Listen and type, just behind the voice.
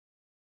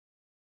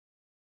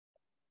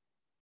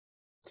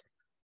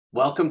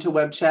Welcome to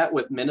WebChat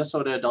with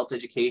Minnesota Adult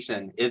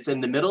Education. It's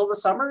in the middle of the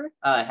summer.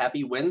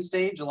 Happy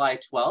Wednesday, July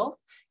 12th.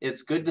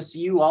 It's good to see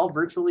you all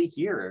virtually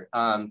here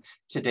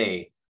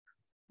today.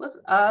 Let's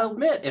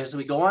admit, as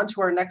we go on to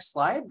our next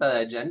slide,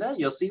 the agenda,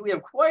 you'll see we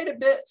have quite a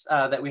bit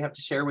that we have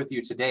to share with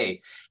you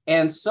today.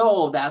 And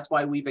so that's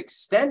why we've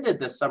extended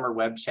this summer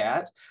web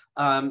chat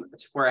from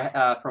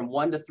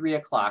 1 to 3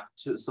 o'clock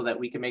so that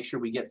we can make sure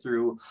we get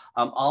through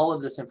all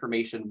of this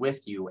information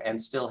with you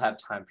and still have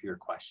time for your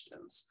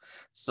questions.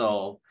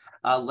 So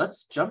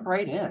let's jump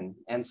right in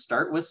and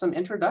start with some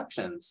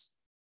introductions.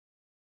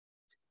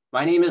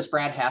 My name is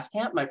Brad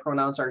Haskamp. My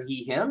pronouns are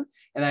he, him,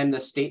 and I'm the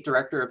State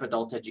Director of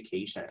Adult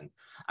Education.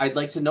 I'd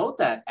like to note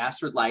that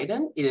Astrid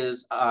Leiden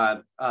is,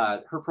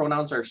 her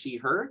pronouns are she,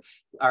 her.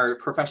 Our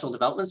Professional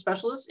Development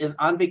Specialist is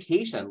on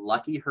vacation.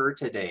 Lucky her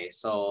today.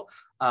 So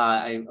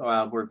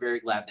we're very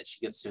glad that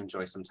she gets to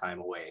enjoy some time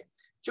away.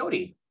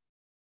 Jody.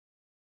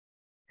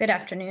 Good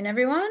afternoon,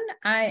 everyone.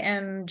 I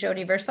am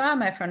Jody Versaw.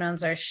 My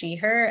pronouns are she,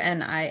 her,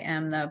 and I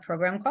am the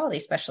Program Quality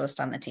Specialist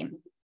on the team.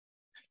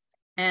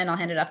 And I'll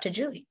hand it off to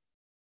Julie.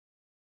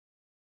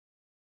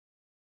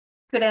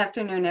 Good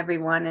afternoon,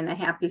 everyone, and a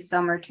happy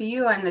summer to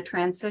you. I'm the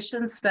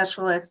Transition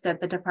Specialist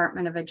at the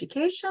Department of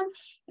Education,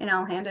 and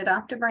I'll hand it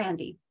off to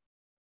Brandy.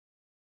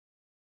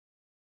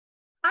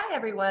 Hi,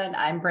 everyone.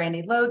 I'm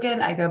Brandy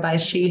Logan. I go by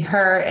she,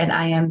 her, and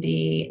I am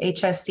the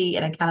HSC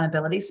and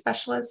Accountability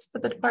Specialist for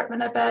the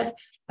Department of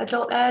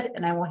Adult Ed,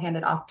 and I will hand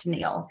it off to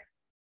Neil.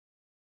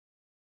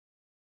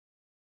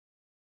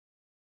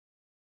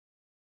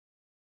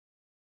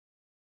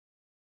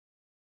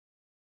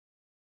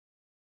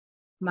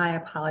 My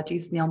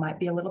apologies, Neil might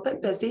be a little bit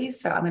busy,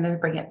 so I'm going to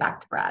bring it back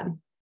to Brad.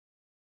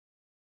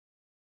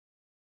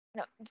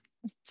 No,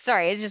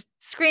 sorry, just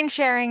screen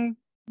sharing.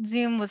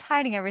 Zoom was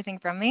hiding everything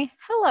from me.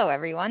 Hello,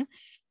 everyone.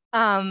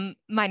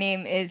 My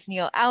name is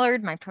Neil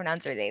Allard. My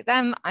pronouns are they,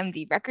 them. I'm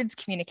the Records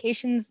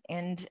Communications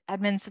and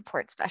Admin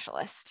Support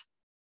Specialist.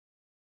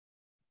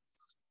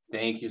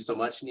 Thank you so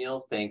much,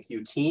 Neil. Thank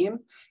you, team.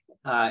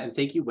 And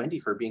thank you, Wendy,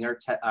 for being our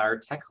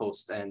tech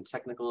host and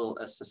technical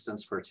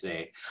assistance for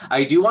today.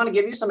 I do want to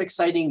give you some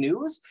exciting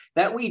news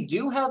that we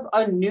do have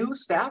a new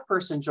staff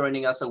person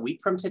joining us a week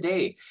from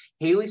today.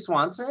 Haley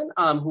Swanson,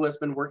 who has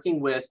been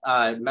working with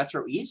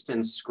Metro East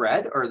and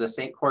SCRED, or the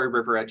St. Croix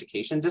River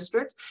Education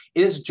District,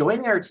 is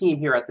joining our team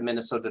here at the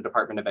Minnesota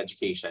Department of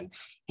Education.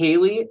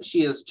 Haley,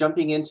 she is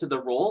jumping into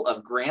the role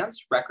of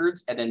grants,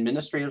 records, and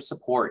administrative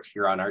support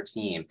here on our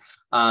team.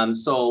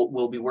 So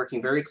we'll be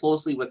working very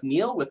closely with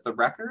Neil with the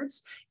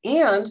records,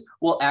 and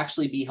we'll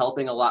actually be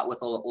helping a lot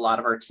with a lot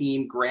of our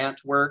team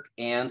grant work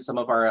and some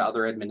of our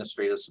other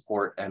administrative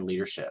support and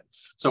leadership.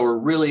 So we're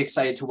really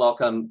excited to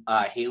welcome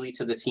Haley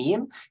to the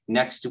team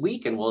next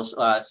week, and we'll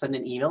send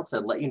an email to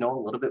let you know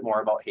a little bit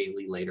more about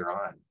Haley later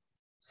on.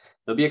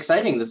 It'll be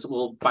exciting. This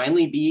will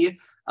finally be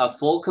a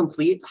full,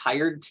 complete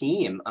hired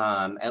team,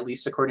 at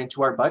least according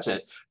to our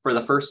budget, for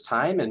the first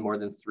time in more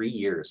than 3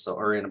 years,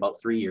 or in about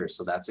 3 years.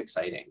 So that's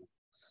exciting.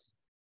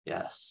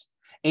 Yes.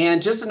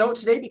 And just a note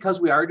today, because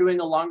we are doing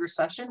a longer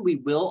session, we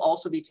will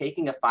also be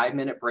taking a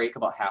 5-minute break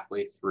about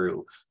halfway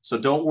through. So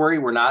don't worry,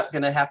 we're not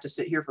going to have to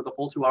sit here for the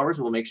full 2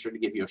 hours. We'll make sure to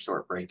give you a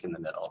short break in the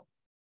middle.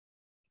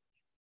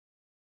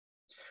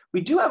 We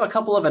do have a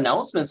couple of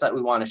announcements that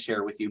we want to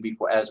share with you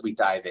as we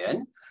dive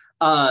in.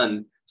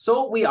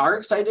 So we are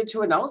excited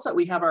to announce that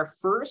we have our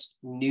first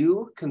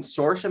new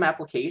consortium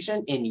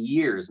application in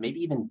years, maybe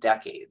even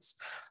decades.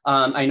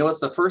 I know it's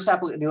the first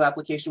new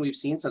application we've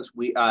seen since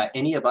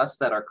any of us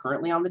that are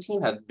currently on the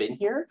team have been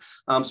here.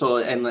 So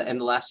in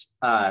the last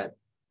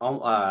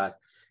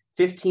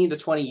 15 to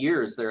 20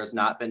 years, there has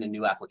not been a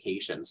new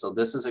application. So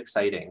this is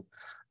exciting.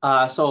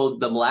 So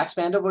the Mille Lacs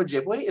Band of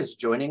Ojibwe is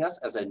joining us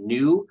as a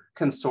new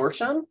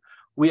consortium.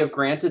 We have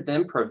granted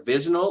them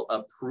provisional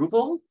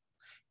approval,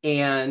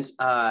 and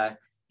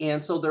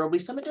so there will be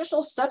some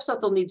additional steps that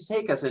they'll need to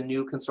take as a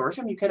new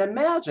consortium. You can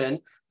imagine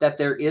that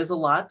there is a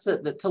lot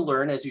to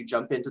learn as you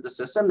jump into the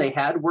system. They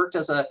had worked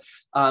as a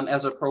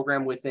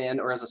program within,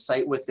 or as a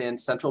site within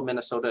Central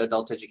Minnesota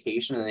Adult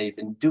Education, and they've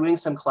been doing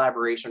some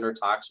collaboration or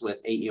talks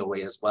with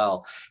AEOA as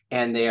well.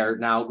 And they are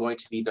now going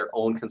to be their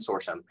own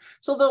consortium.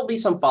 So there'll be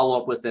some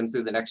follow-up with them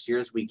through the next year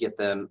as we get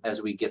them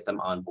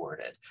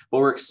onboarded. But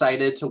we're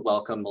excited to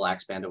welcome Mille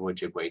Lacs Band of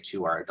Ojibwe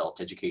to our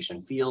adult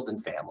education field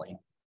and family.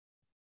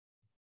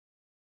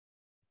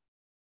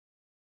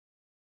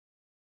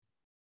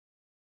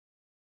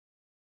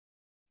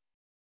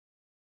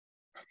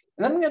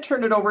 And then I'm going to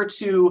turn it over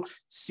to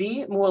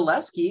C.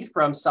 Mualeski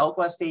from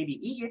Southwest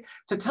ABE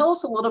to tell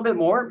us a little bit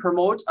more and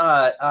promote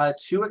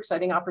 2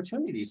 exciting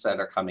opportunities that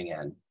are coming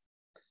in.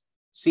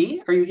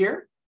 C, are you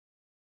here?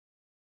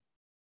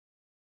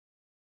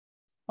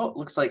 Oh, it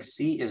looks like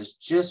C is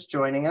just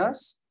joining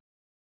us.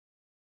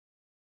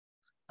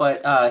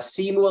 But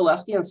C.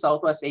 Mualeski and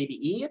Southwest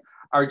ABE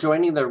are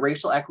joining the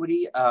Racial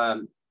Equity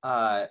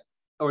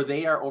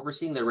they are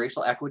overseeing the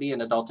Racial Equity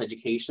and Adult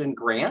Education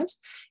grant,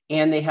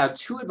 and they have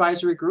 2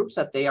 advisory groups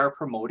that they are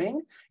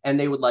promoting, and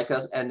they would like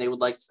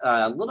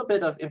a little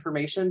bit of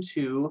information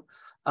to.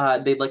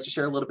 They'd like to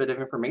share a little bit of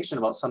information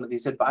about some of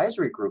these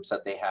advisory groups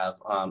that they have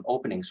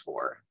openings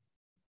for.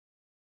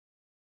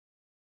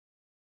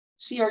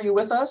 C, are you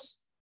with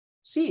us?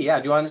 C, yeah,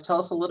 do you want to tell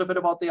us a little bit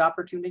about the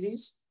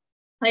opportunities?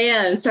 I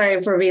am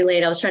sorry for being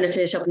late. I was trying to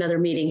finish up another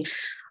meeting.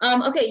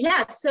 Okay,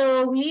 yeah,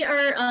 so we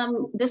are,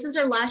 this is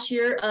our last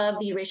year of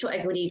the Racial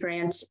Equity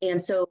Grant.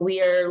 And so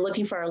we are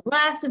looking for our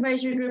last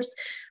advisory groups.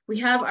 We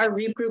have our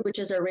REAP group, which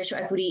is our Racial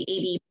Equity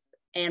ABE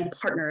and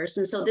partners.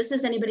 And so this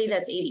is anybody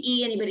that's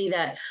ABE, anybody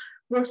that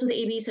works with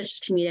ABE, such as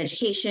community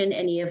education,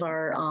 any of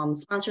our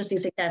sponsors,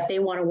 things like that, if they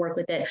want to work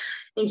with it.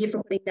 Thank you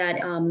for putting that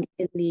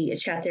in the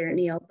chat there,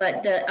 Neil.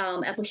 But the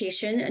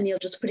application, Neil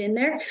just put in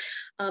there.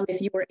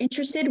 If you are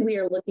interested, we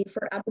are looking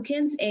for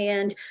applicants.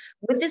 And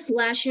with this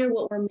last year,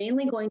 what we're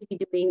mainly going to be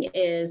doing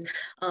is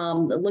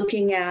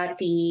looking at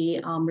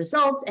the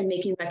results and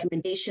making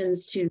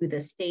recommendations to the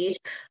state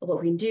of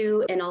what we can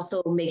do, and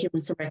also making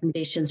some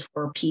recommendations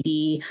for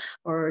PD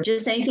or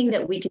just anything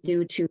that we can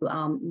do to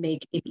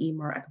make ABE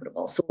more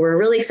equitable. So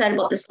we're really excited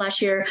about this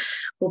last year.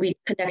 We'll be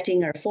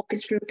conducting our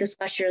focus group this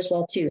last year as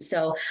well too.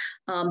 So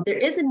there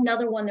is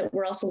another one that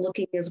we're also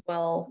looking as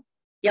well.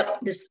 Yep,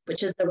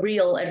 which is the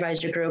real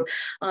advisory group.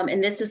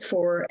 And this is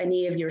for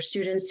any of your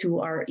students who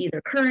are either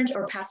current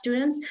or past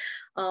students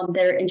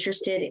that are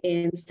interested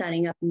in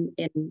signing up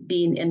and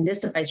being in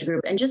this advisory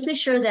group. And just make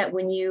sure that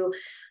when you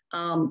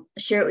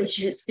share it with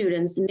your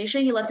students, make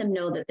sure you let them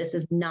know that this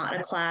is not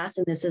a class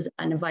and this is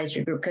an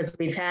advisory group, because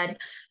we've had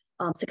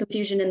some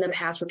confusion in the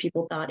past where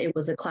people thought it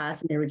was a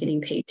class and they were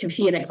getting paid to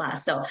be in a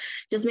class. So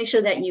just make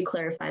sure that you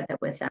clarify that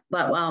with them.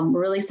 But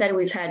we're really excited.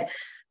 We've had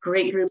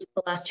great groups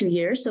the last 2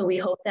 years. So we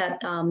hope that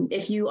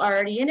if you are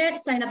already in it,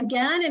 sign up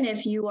again. And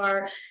if you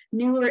are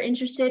new or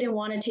interested and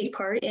want to take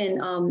part in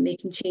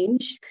making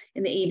change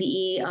in the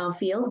ABE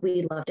field,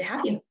 we'd love to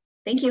have you.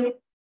 Thank you.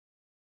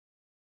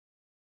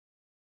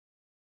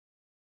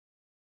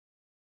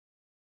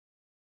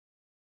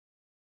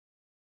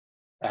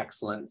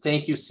 Excellent.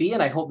 Thank you, C.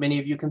 And I hope many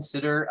of you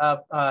consider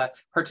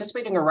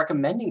participating or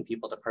recommending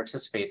people to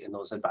participate in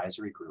those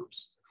advisory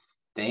groups.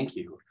 Thank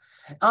you.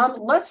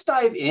 Let's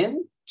dive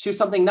in to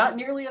something not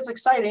nearly as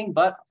exciting,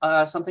 but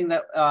something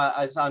that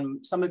is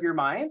on some of your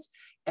minds.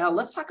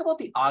 Let's talk about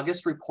the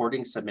August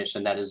reporting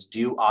submission that is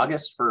due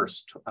August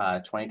 1st,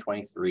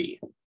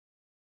 2023.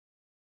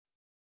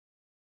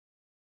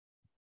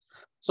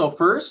 So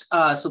first,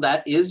 so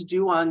that is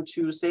due on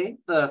Tuesday,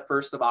 the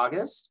 1st of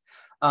August,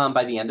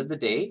 by the end of the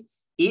day.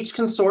 Each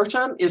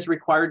consortium is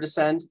required to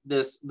send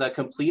the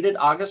completed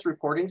August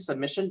reporting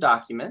submission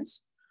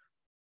documents,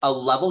 a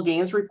level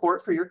gains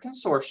report for your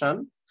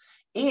consortium,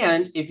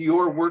 and if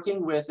you're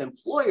working with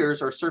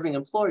employers or serving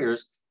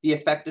employers, the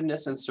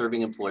effectiveness in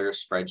serving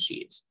employers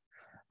spreadsheets.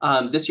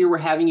 This year, we're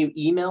having you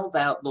email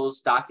those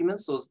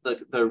documents,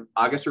 the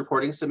August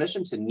reporting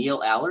submission, to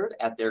Neil Allard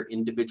at their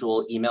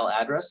individual email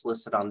address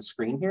listed on the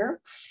screen here.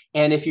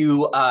 And if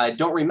you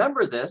don't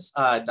remember this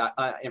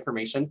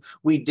information,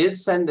 we did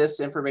send this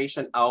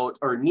information out,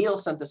 or Neil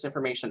sent this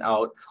information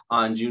out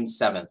on June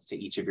 7th to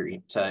each of your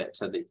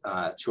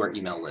to our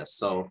email list.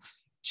 So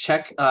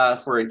check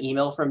for an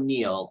email from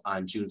Neil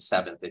on June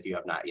 7th if you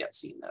have not yet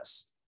seen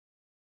this.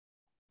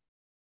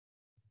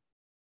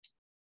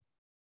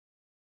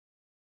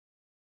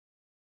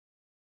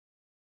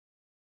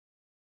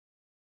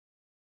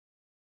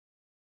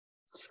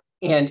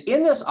 And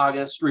in this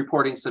August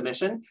reporting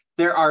submission,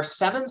 there are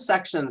 7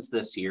 sections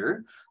this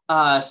year.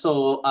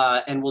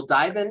 And we'll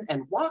dive in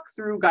and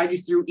guide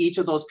you through each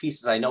of those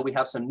pieces. I know we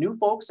have some new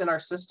folks in our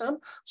system,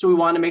 so we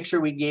want to make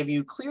sure we gave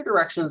you clear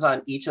directions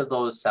on each of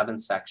those 7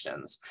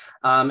 sections.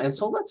 And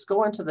so let's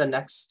go into the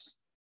next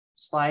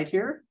slide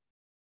here.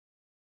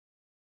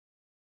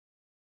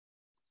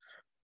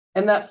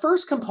 And that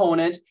first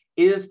component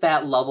is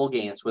that level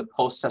gains with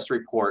post-test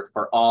report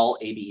for all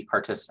ABE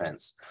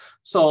participants.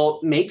 So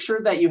make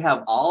sure that you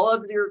have all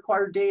of the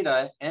required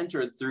data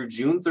entered through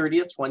June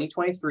 30th,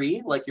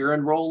 2023, like your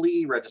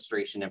enrollee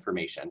registration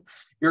information,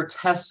 your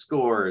test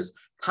scores,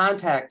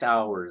 contact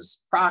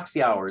hours,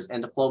 proxy hours,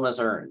 and diplomas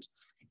earned.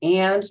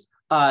 And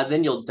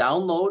then you'll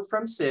download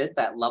from SID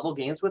that level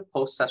gains with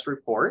post-test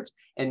report,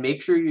 and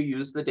make sure you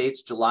use the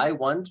dates July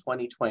 1,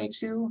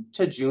 2022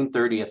 to June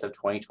 30th of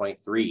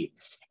 2023.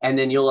 And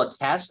then you'll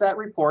attach that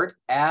report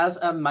as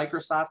a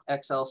Microsoft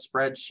Excel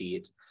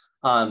spreadsheet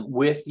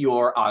with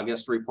your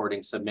August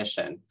reporting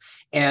submission.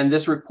 And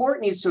this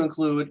report needs to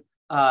include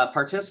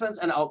participants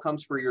and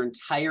outcomes for your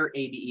entire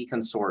ABE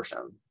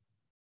consortium.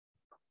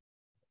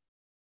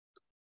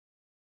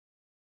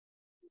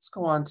 Let's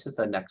go on to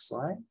the next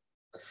slide.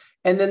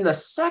 And then the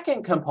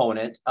second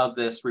component of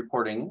this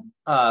reporting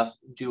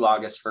due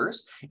August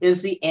 1st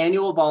is the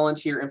annual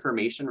volunteer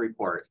information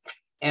report.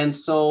 And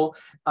so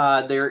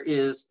there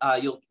is,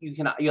 you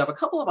have a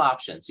couple of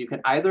options. You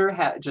can either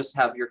just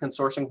have your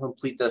consortium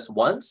complete this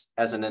once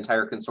as an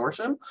entire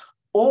consortium,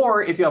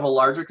 Or if you have a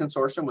larger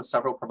consortium with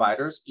several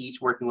providers,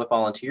 each working with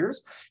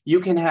volunteers, you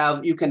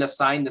can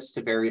assign this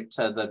to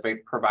the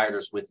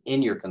providers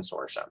within your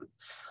consortium.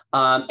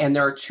 And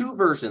there are two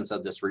versions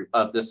of this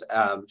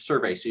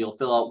survey, so you'll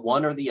fill out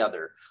one or the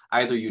other.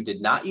 Either you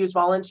did not use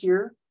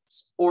volunteers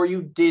or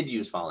you did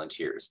use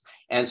volunteers,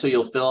 and so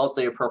you'll fill out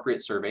the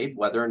appropriate survey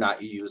whether or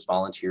not you use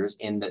volunteers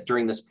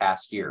during this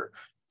past year,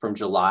 from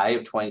July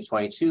of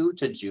 2022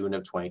 to June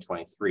of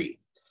 2023.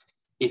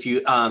 If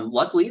you,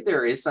 luckily,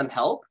 there is some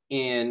help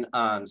in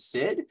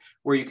SID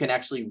where you can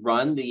actually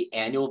run the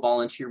annual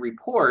volunteer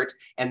report,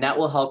 and that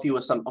will help you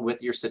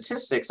with your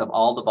statistics of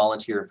all the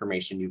volunteer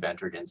information you've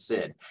entered in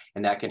SID,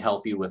 and that can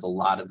help you with a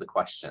lot of the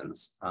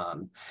questions.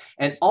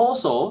 And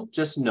also,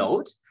 just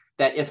note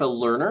that if a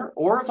learner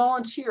or a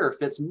volunteer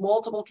fits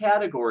multiple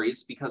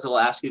categories, because it'll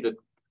ask you to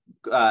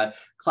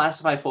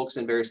classify folks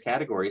in various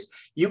categories,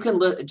 you can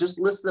just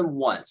list them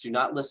once. Do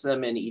not list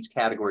them in each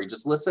category.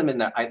 Just list them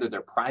in either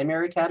their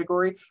primary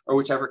category or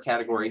whichever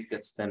category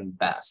fits them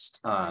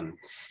best.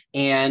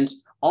 And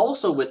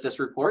also with this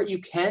report, you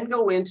can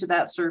go into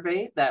that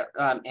survey, that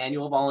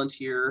annual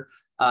volunteer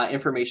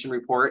information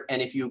report,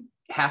 and if you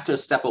have to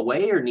step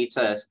away or need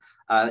to,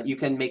 you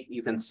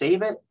can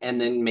save it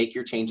and then make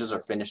your changes or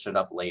finish it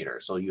up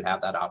later. So you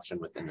have that option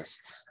within this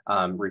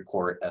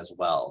report as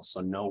well.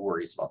 So no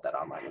worries about that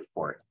online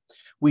report.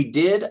 We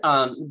did,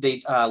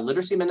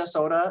 Literacy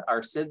Minnesota,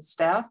 our SID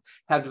staff,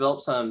 have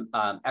developed some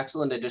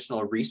excellent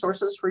additional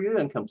resources for you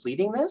in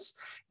completing this.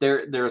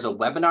 There's a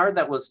webinar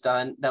that was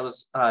done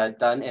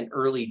in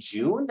early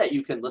June that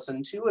you can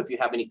listen to if you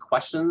have any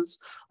questions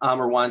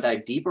or want to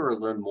dive deeper or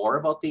learn more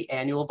about the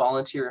annual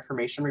volunteer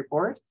information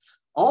report.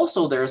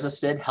 Also, there's a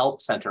SID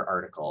Help Center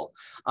article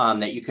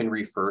that you can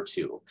refer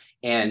to.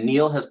 And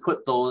Neil has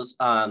put those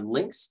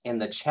links in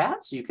the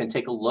chat so you can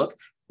take a look.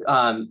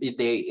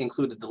 They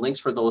included the links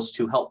for those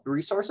two help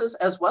resources,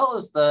 as well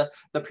as the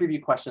preview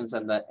questions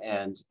and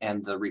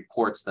the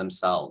reports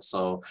themselves.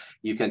 So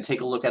you can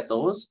take a look at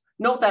those.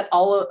 Note that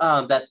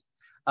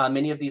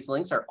many of these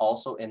links are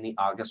also in the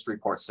August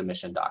report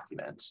submission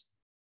document.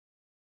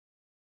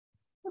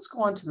 Let's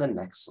go on to the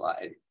next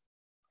slide.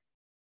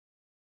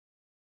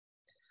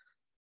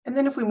 And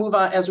then if we move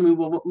on, as we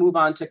move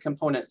on to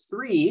component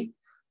 3,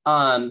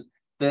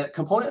 the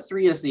component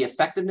 3 is the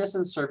effectiveness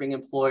in serving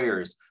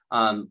employers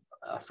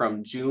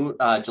from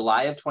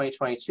July of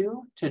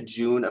 2022 to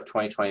June of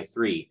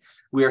 2023.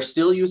 We are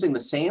still using the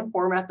same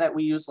format that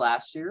we used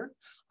last year.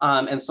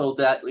 And so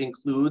that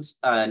includes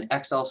an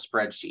Excel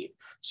spreadsheet.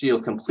 So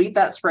you'll complete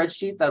that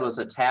spreadsheet that was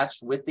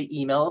attached with the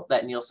email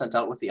that Neil sent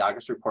out with the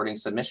August reporting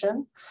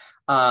submission.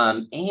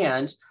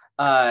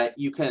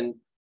 You can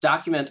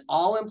document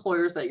all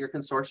employers that your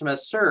consortium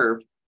has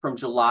served from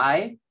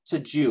July to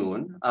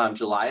June,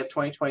 July of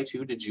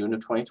 2022 to June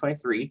of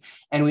 2023.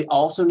 And we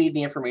also need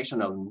the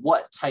information on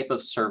what type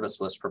of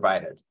service was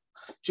provided.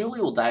 Julie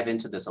will dive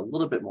into this a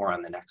little bit more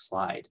on the next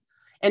slide.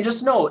 And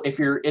just note, if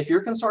your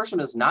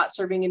consortium is not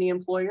serving any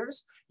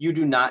employers, you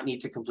do not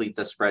need to complete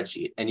the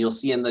spreadsheet. And you'll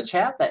see in the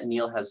chat that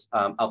Neil has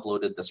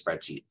uploaded the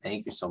spreadsheet.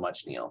 Thank you so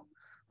much, Neil.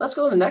 Let's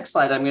go to the next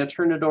slide. I'm going to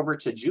turn it over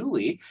to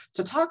Julie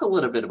to talk a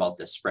little bit about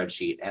this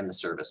spreadsheet and the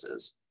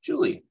services.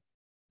 Julie.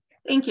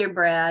 Thank you,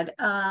 Brad.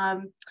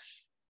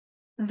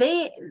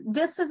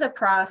 This is a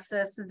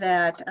process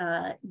that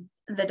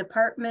the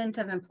Department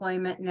of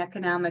Employment and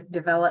Economic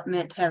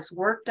Development has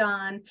worked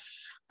on,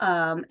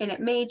 and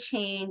it may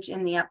change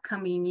in the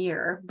upcoming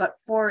year. But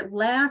for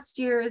last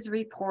year's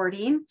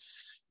reporting,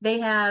 they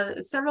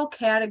have several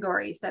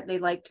categories that they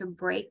like to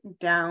break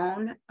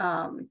down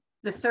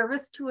the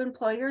service to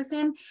employers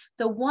in.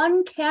 The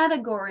one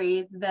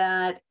category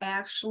that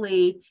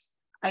actually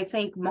I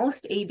think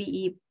most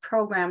ABE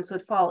programs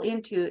would fall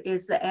into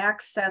is the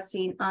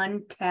accessing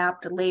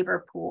untapped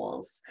labor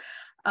pools.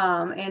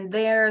 And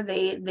there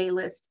they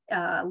list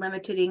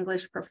limited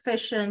English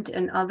proficient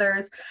and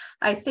others.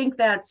 I think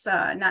that's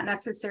not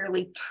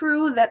necessarily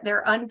true that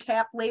they're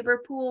untapped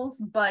labor pools,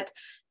 but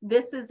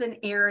this is an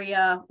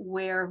area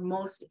where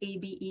most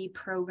ABE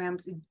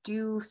programs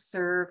do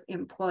serve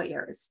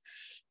employers.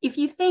 If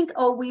you think,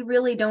 oh, we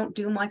really don't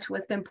do much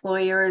with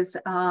employers,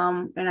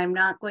 and I'm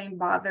not going to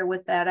bother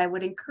with that, I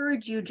would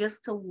encourage you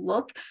just to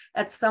look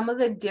at some of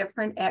the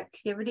different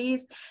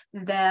activities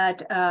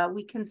that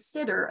we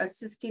consider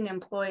assisting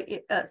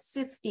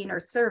or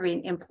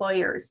serving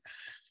employers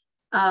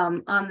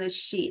on this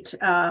sheet.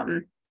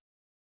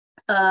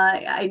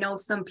 I know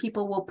some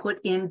people will put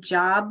in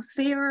job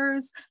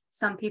fairs,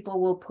 some people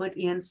will put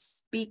in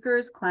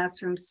speakers,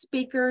 classroom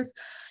speakers.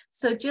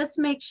 So just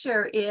make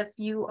sure if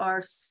you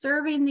are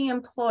serving the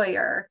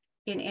employer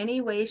in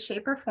any way,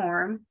 shape, or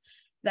form,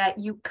 that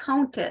you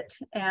count it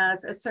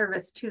as a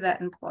service to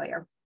that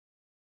employer.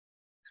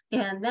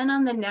 And then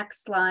on the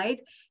next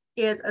slide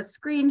is a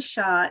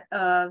screenshot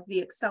of the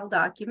Excel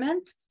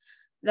document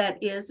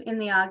that is in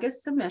the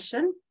August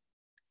submission.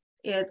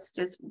 It's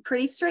just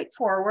pretty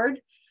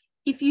straightforward.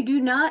 If you do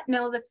not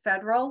know the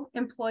federal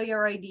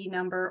employer ID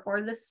number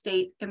or the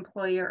state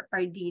employer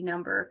ID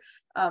number,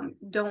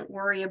 don't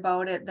worry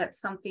about it.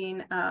 That's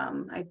something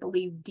I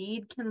believe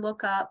DEED can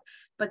look up,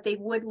 but they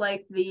would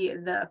like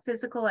the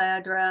physical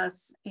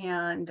address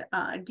and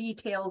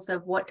details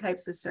of what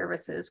types of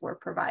services were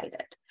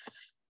provided.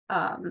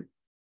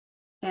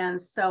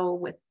 And so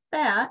with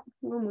that,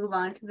 we'll move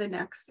on to the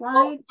next slide.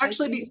 Well,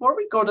 actually, before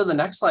we go to the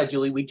next slide,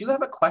 Julie, we do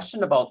have a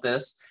question about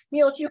this.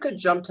 Neil, if you could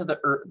jump to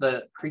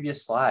the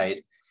previous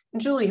slide.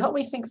 And Julie, help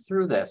me think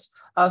through this.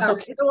 So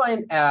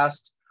Caroline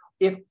asked,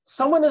 if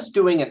someone is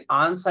doing an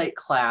on-site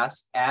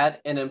class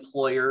at an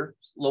employer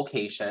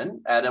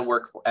location, at a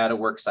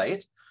work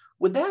site,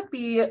 would that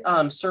be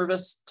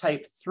service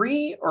type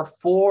 3 or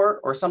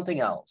 4 or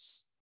something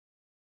else?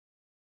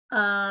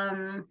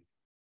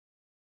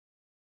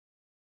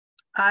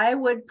 I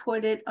would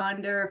put it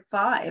under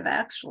 5,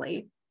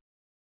 actually.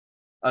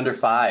 Under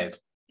 5.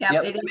 Yeah,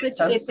 yep,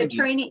 it's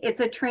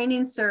a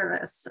training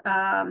service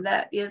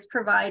that is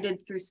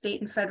provided through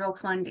state and federal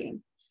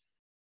funding.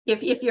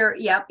 If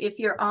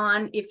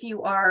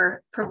you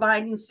are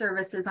providing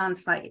services on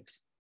site.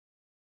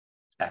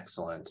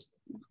 Excellent.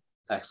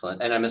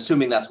 Excellent. And I'm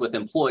assuming that's with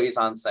employees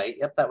on site.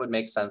 Yep, that would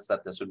make sense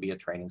that this would be a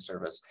training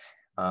service.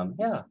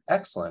 Yeah,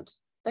 excellent.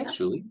 Thanks,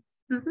 Julie.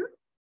 Mm-hmm.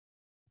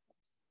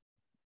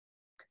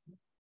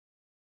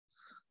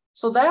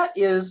 So that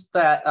is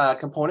that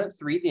component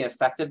 3, the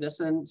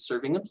effectiveness in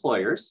serving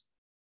employers.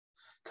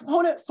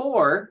 Component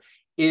 4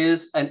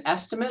 is an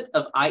estimate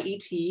of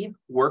IET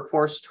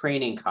workforce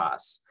training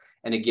costs.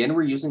 And again,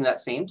 we're using that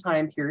same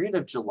time period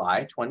of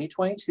July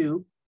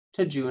 2022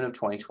 to June of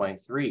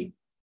 2023.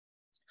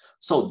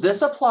 So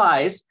this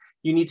applies,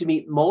 you need to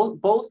meet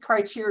both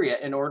criteria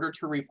in order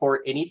to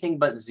report anything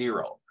but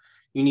 0.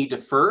 You need to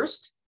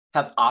first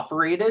have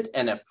operated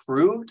an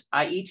approved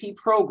IET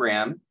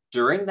program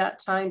during that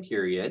time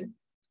period,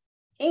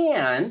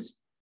 and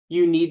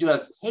you need to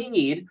have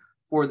paid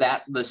for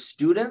the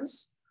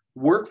student's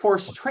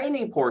workforce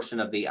training portion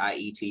of the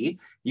IET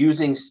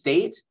using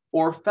state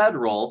or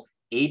federal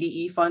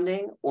ABE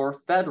funding or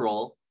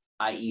federal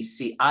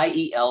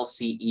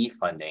IELCE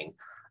funding,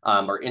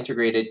 or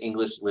Integrated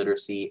English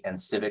Literacy and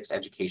Civics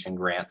Education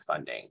Grant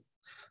funding.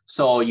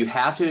 So you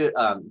have to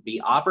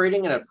be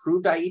operating an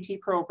approved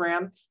IET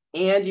program,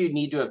 and you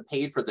need to have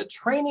paid for the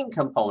training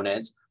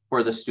component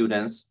for the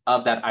students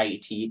of that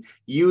IET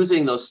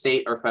using those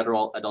state or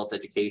federal adult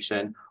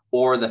education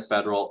or the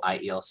federal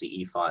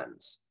IELCE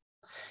funds.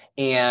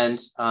 And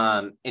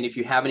if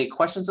you have any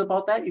questions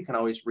about that, you can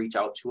always reach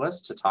out to us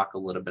to talk a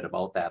little bit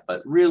about that.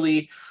 But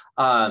really,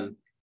 that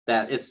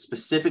it's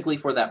specifically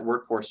for that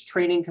workforce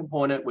training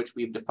component, which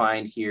we've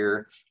defined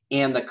here.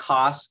 And the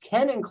costs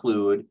can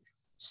include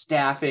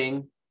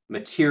staffing,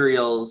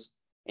 materials,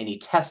 any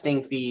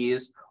testing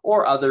fees,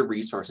 or other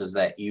resources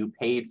that you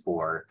paid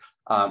for,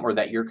 or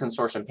that your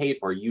consortium paid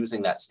for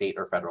using that state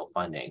or federal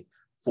funding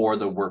for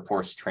the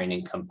workforce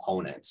training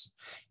component.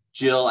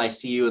 Jill, I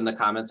see you in the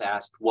comments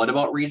asked, what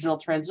about regional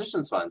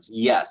transitions funds?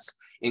 Yes,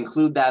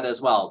 include that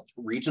as well.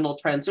 Regional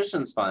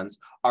transitions funds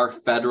are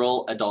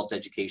federal adult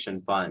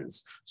education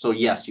funds. So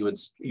yes,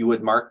 you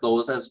would mark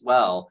those as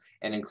well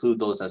and include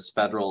those as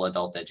federal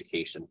adult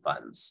education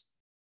funds.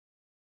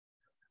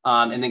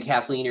 And then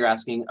Kathleen, you're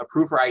asking,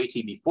 approved for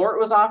IET before it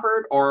was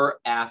offered or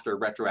after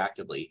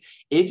retroactively?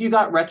 If you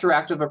got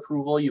retroactive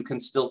approval, you can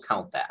still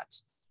count that.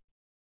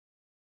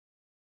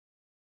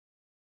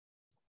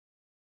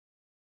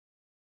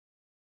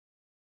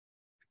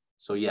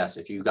 So yes,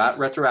 if you got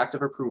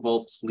retroactive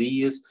approval,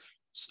 please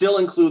still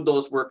include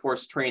those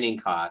workforce training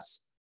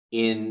costs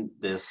in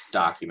this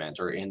document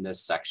or in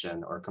this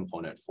section or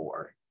component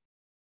 4.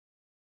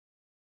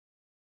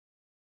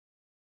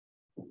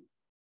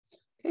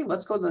 Okay,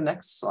 let's go to the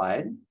next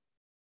slide.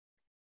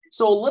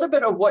 So a little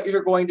bit of what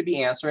you're going to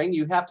be answering,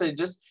 you have to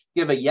just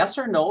give a yes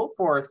or no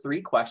for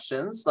 3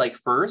 questions. Like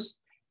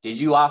first, did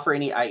you offer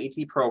any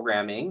IET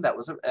programming that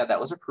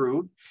was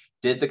approved?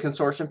 Did the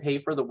consortium pay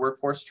for the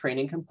workforce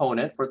training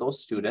component for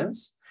those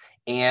students?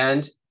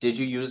 And did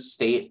you use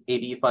state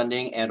AB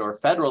funding and or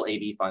federal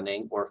AB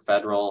funding or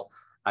federal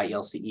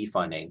IELCE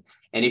funding?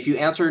 And if you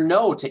answer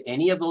no to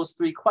any of those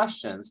 3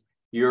 questions,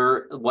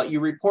 what you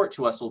report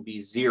to us will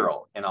be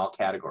 0 in all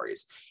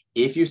categories.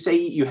 If you say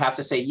you have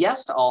to say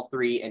yes to all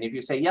 3, and if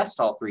you say yes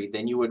to all 3,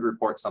 then you would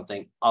report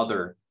something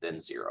other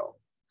than 0.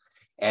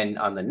 And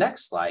on the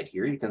next slide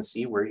here, you can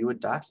see where you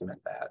would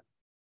document that.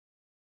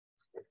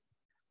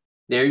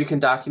 There you can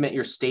document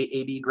your state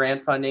AB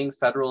grant funding,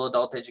 federal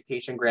adult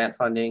education grant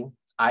funding,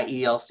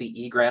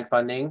 IELCE grant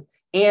funding.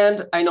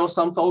 And I know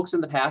some folks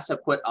in the past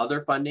have put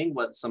other funding,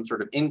 what some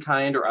sort of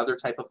in-kind or other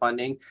type of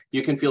funding.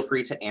 You can feel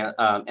free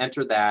to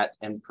enter that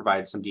and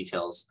provide some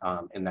details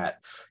in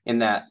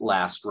that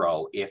last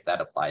row if that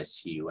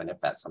applies to you and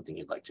if that's something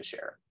you'd like to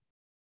share.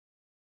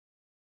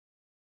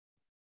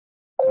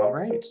 All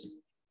right.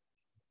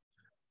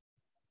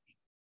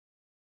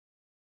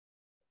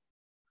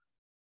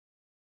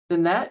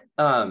 Then that,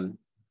 I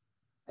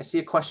see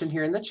a question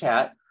here in the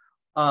chat.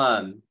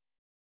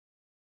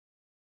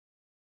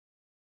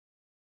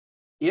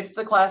 If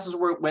the classes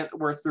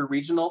were through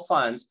regional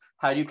funds,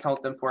 how do you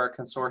count them for a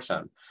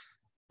consortium?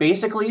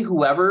 Basically,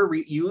 whoever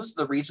used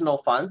the regional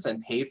funds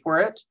and paid for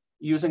it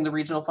using the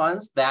regional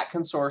funds, that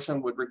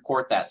consortium would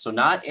report that. So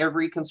not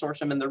every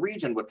consortium in the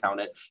region would count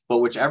it, but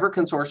whichever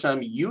consortium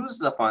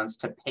used the funds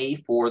to pay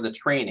for the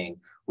training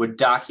would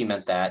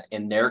document that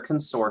in their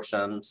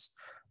consortium's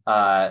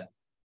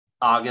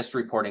August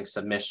reporting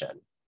submission.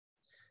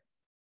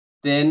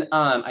 Then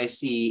I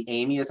see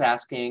Amy is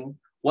asking,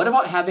 what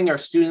about having our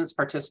students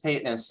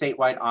participate in a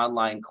statewide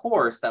online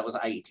course that was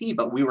IET,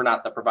 but we were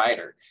not the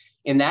provider?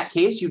 In that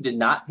case, you did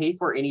not pay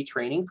for any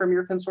training from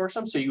your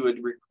consortium, so you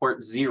would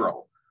report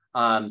 0.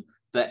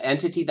 The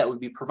entity that would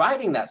be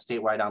providing that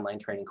statewide online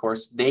training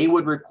course, they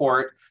would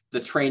report the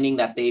training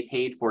that they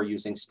paid for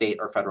using state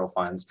or federal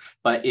funds.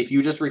 But if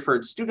you just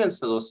referred students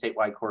to those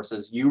statewide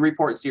courses, you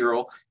report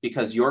 0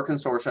 because your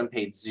consortium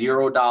paid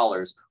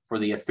 $0 for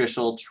the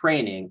official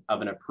training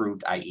of an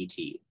approved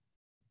IET.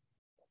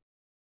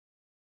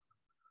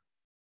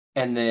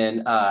 And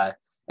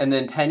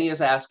then Penny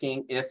is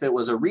asking, if it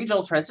was a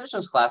regional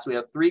transitions class, we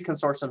have 3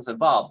 consortiums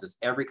involved. Does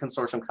every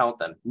consortium count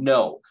them?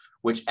 No.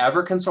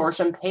 Whichever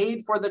consortium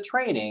paid for the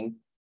training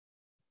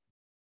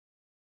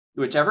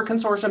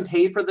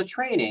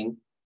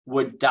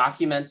would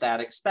document that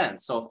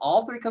expense. So if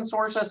all 3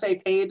 consortia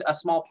say paid a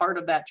small part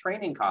of that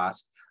training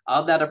cost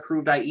of that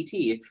approved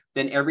IET,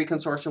 then every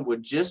consortium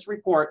would just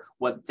report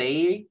what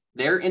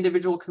their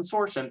individual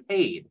consortium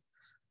paid.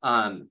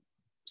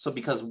 So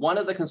because one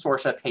of the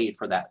consortia paid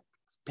for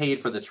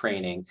the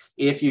training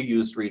if you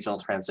used regional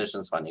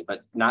transitions funding,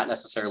 but not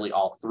necessarily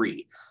all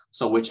 3.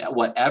 So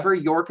whatever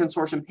your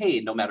consortium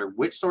paid, no matter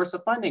which source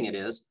of funding it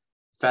is,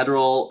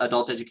 federal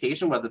adult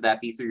education, whether that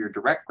be through your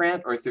direct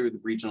grant or through the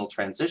regional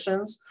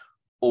transitions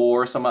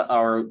or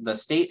the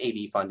state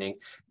AD funding,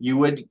 you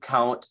would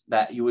count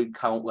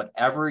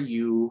whatever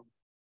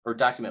or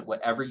document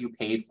whatever you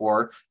paid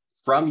for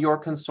from your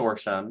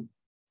consortium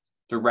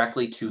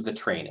directly to the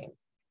training.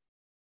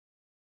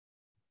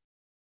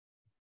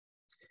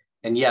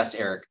 And yes,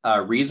 Eric,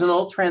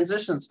 regional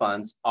transitions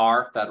funds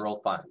are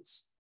federal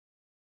funds.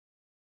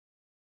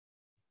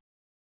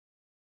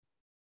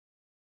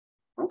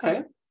 Okay.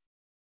 I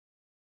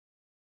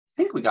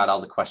think we got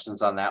all the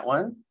questions on that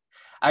one.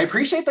 I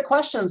appreciate the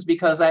questions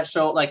because that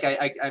show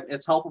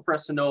it's helpful for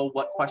us to know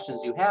what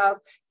questions you have,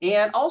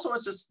 and also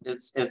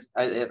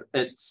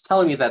it's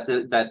telling me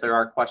that there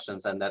are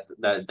questions and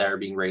that are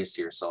being raised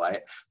here. So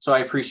I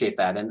appreciate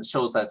that, and it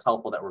shows that it's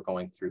helpful that we're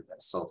going through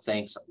this. So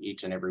thanks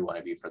each and every one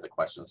of you for the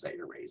questions that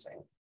you're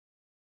raising.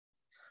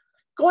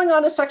 Going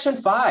on to section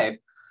 5.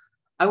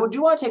 I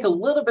do want to take a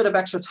little bit of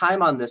extra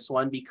time on this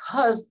one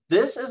because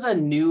this is a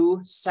new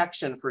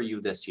section for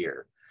you this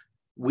year.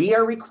 We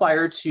are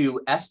required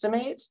to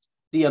estimate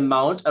the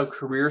amount of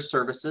career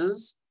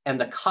services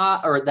and the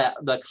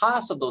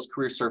cost of those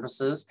career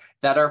services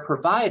that are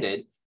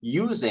provided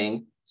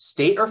using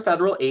state or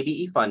federal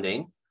ABE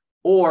funding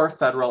or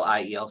federal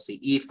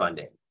IELCE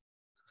funding.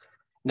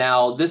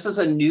 Now, this is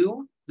a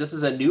new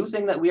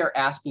thing that we are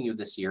asking you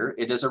this year.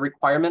 It is a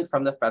requirement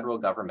from the federal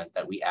government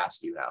that we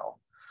ask you now.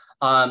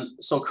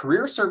 So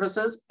career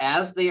services,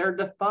 as they are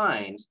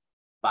defined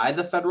by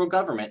the federal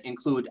government,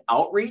 include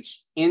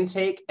outreach,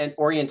 intake, and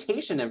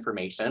orientation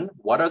information.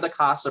 What are the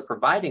costs of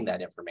providing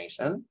that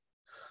information?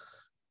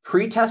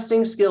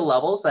 Pre-testing skill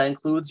levels, that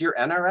includes your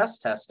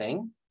NRS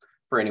testing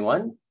for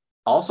anyone.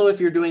 Also, if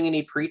you're doing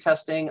any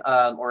pre-testing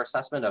or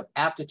assessment of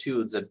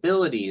aptitudes,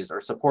 abilities, or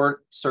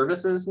support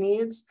services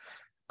needs,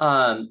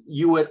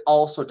 you would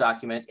also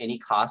document any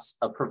costs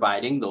of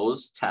providing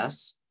those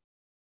tests.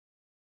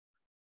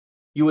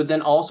 You would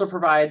then also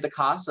provide the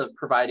costs of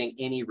providing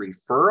any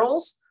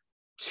referrals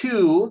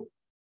to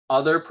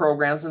other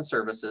programs and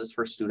services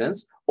for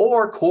students,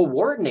 or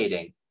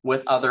coordinating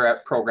with other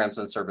programs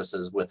and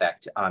services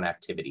on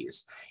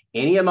activities.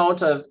 Any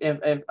amount of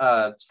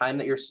time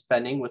that you're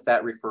spending with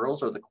that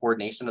referrals or the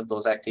coordination of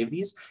those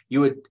activities,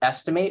 you would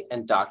estimate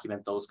and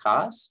document those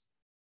costs.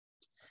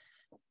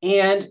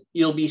 And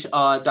you'll be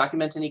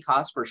documenting any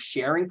costs for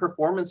sharing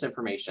performance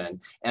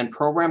information and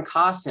program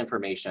cost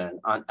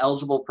information on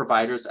eligible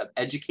providers of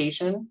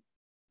education,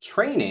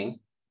 training,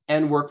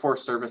 and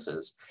workforce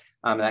services.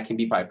 That can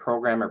be by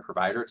program or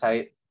provider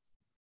type.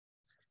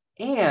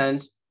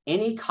 And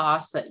any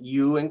costs that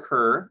you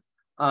incur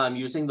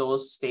using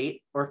those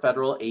state or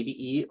federal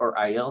ABE or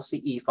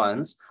ILCE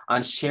funds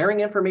on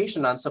sharing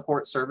information on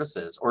support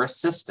services or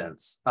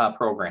assistance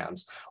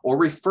programs or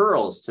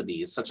referrals to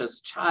these, such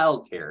as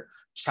childcare,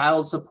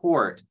 child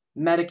support,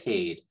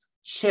 Medicaid,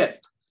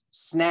 CHIP,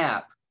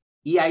 SNAP,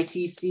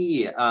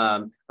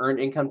 EITC, Earned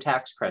Income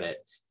Tax Credit,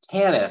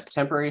 TANF,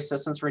 Temporary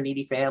Assistance for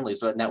Needy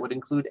Families, and that would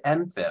include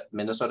MFIP,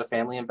 Minnesota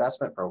Family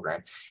Investment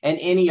Program, and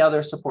any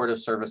other supportive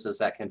services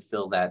that can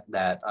fill the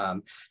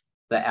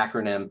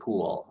acronym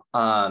pool.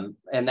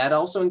 And that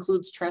also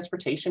includes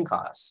transportation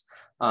costs,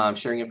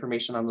 sharing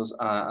information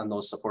on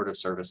those supportive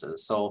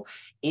services. So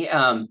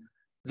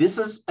this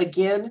is,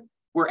 again,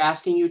 we're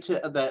asking you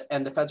to,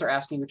 and the feds are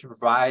asking you to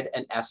provide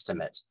an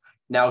estimate.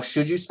 Now,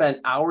 should you spend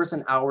hours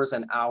and hours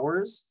and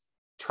hours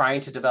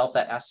trying to develop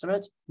that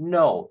estimate?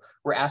 No,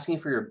 we're asking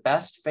for your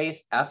best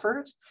faith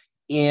effort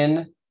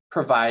in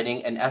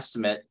providing an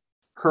estimate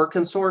per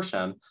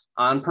consortium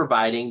on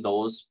providing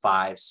those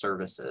 5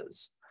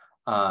 services.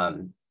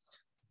 And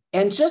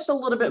just a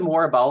little bit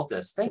more about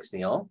this. Thanks,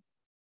 Neil.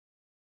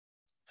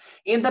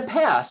 In the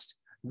past,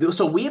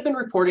 so we have been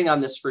reporting on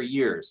this for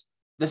years.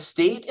 The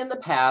state in the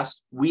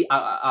past,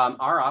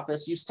 our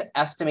office used to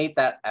estimate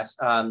that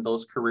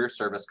those career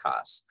service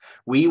costs.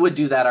 We would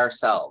do that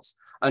ourselves.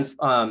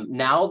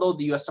 Now, though,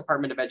 the U.S.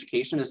 Department of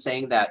Education is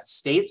saying that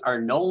states are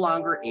no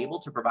longer able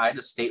to provide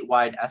a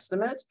statewide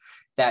estimate,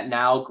 that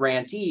now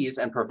grantees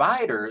and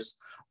providers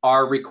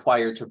are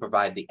required to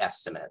provide the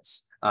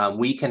estimates.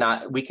 We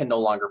can no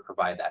longer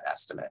provide that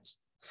estimate.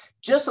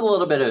 Just a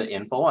little bit of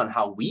info on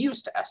how we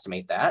used to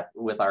estimate that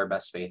with our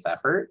best faith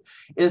effort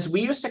is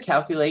we used to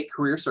calculate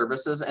career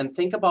services and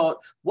think about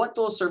what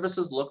those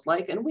services looked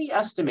like. And we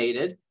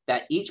estimated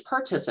that each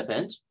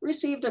participant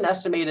received an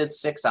estimated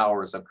 6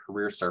 hours of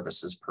career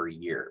services per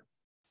year.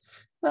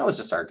 That was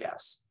just our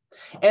guess.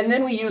 And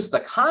then we used the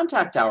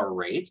contact hour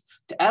rate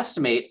to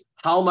estimate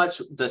how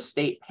much the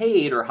state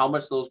paid or how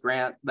much those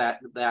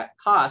that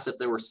cost if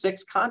there were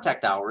 6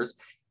 contact hours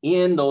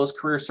in those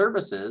career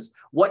services.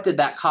 What did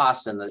that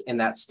cost in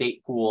that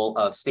state pool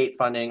of state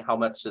funding? How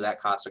much did that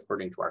cost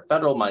according to our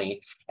federal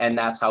money? And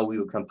that's how we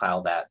would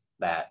compile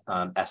that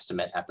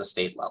estimate at the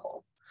state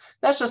level.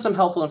 That's just some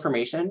helpful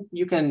information.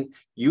 You can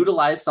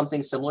utilize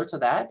something similar to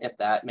that if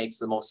that makes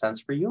the most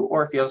sense for you,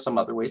 or if you have some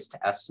other ways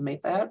to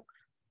estimate that,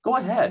 go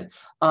ahead.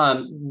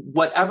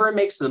 Whatever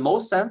makes the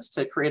most sense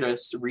to create a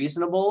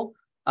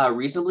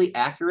reasonably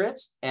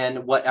accurate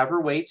and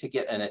whatever way to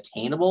get an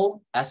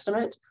attainable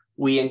estimate,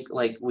 we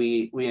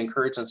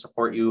encourage and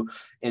support you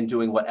in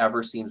doing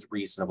whatever seems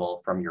reasonable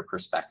from your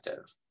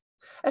perspective.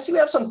 I see we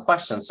have some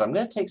questions, so I'm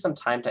going to take some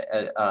time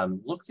to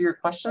look through your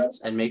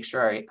questions and make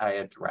sure I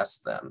address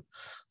them.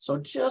 So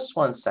just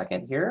one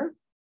second here.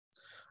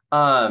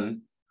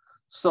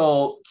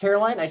 So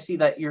Caroline, I see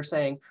that you're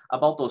saying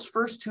about those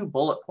first 2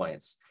 bullet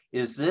points.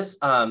 Is this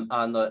on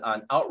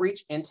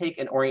outreach, intake,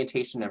 and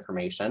orientation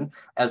information,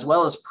 as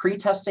well as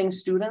pre-testing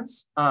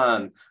students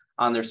on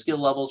their skill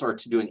levels, or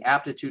to doing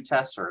aptitude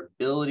tests or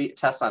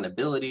tests on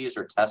abilities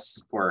or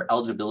tests for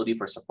eligibility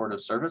for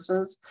supportive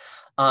services?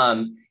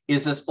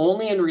 Is this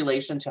only in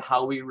relation to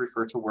how we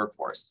refer to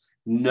workforce?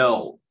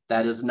 No,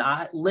 that is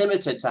not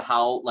limited to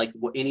how,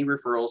 any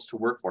referrals to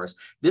workforce.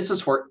 This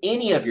is for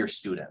any of your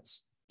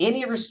students.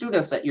 Any of your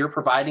students that you're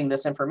providing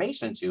this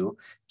information to,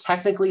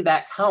 technically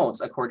that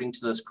counts according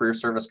to this career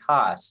service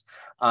costs,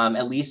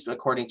 at least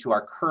according to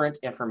our current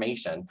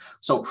information.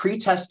 So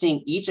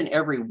pre-testing each and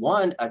every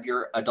one of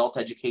your adult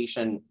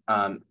education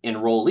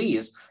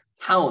enrollees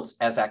counts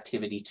as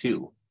activity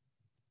 2.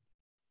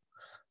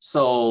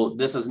 So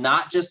this is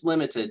not just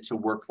limited to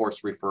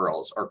workforce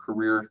referrals or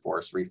career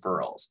force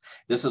referrals.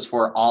 This is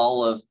for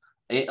all of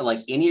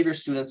any of your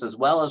students, as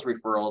well as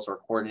referrals or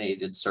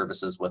coordinated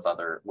services with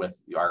our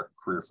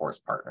career force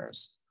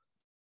partners.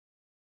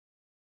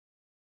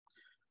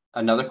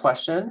 Another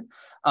question,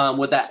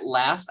 would that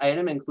last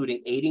item,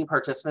 including aiding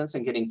participants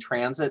in getting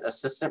transit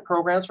assistant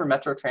programs for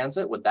Metro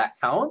Transit, would that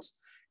count?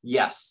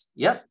 Yes.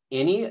 Yep.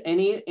 Any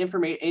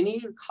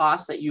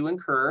costs that you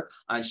incur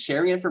on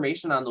sharing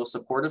information on those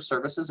supportive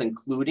services,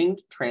 including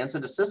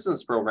transit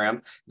assistance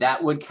program,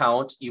 that would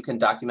count. You can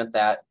document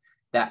that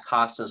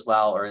cost as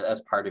well, or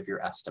as part of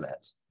your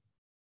estimate.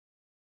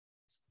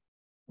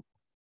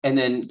 And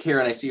then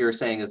Karen, I see you're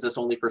saying, is this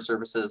only for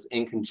services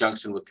in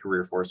conjunction with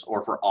career force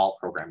or for all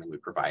programming we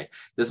provide?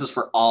 This is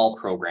for all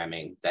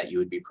programming that you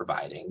would be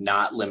providing,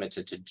 not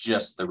limited to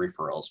just the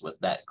referrals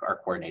that are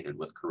coordinated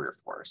with career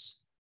force.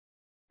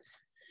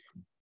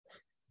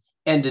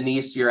 And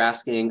Denise, you're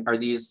asking, are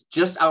these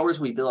just hours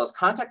we bill as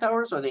contact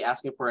hours, or are they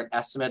asking for an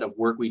estimate of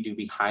work we do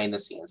behind the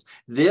scenes?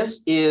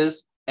 This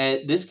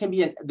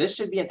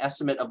should be an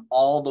estimate of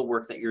all the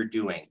work that you're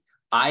doing.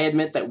 I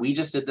admit that we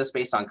just did this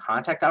based on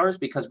contact hours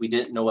because we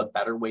didn't know a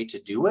better way to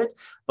do it.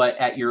 But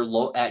at your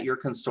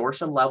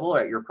consortium level, or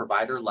at your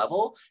provider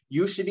level,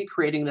 you should be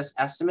creating this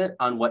estimate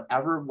on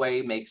whatever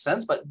way makes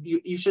sense. But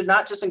you should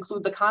not just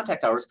include the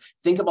contact hours.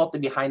 Think about the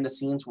behind the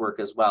scenes work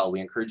as well.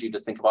 We encourage you to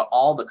think about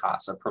all the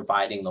costs of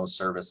providing those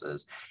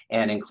services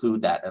and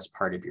include that as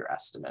part of your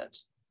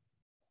estimate.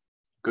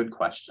 Good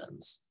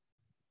questions.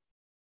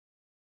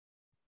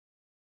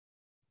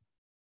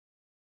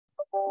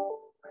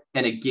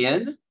 And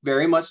again,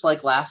 very much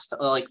like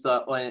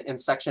in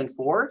section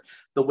 4,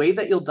 the way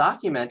that you'll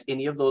document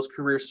any of those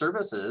career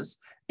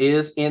services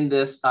is in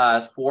this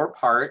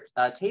 4-part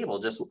table.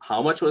 Just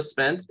how much was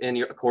spent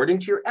according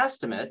to your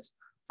estimate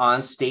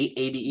on state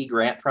ABE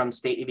grant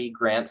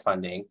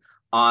funding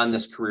on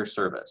this career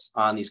service,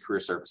 on these career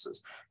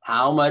services.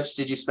 How much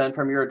did you spend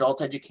from your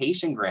adult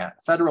education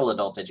grant, federal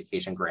adult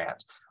education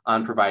grant,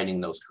 on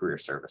providing those career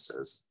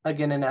services?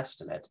 Again, an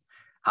estimate.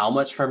 How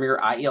much from your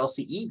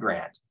IELCE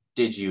grant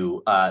did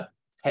you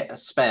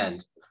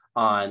spend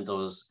on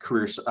those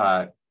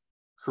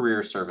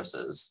career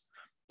services?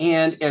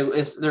 And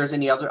if there's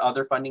any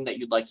other funding that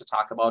you'd like to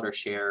talk about or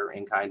share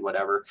in kind,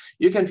 whatever,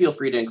 you can feel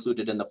free to include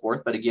it in the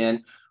fourth. But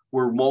again,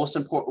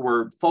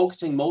 we're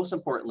focusing most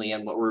importantly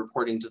on what we're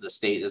reporting to the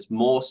state is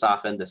most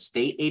often the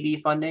state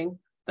AD funding,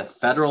 the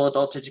federal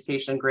adult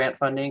education grant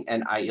funding,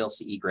 and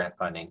ILCE grant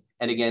funding.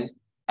 And again,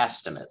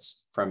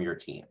 estimates from your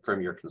team,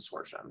 from your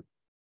consortium.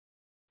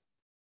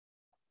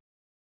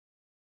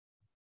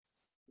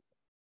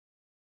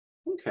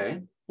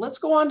 Okay, let's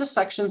go on to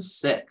section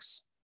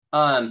 6.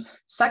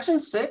 Section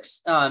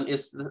 6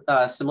 is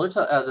similar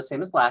to the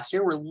same as last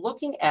year. We're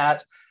looking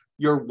at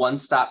your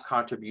one-stop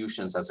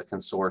contributions as a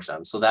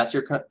consortium. So that's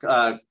your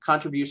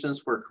contributions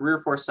for Career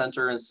Force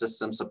Center and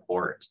system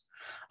support.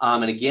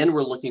 And again,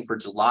 we're looking for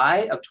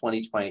July of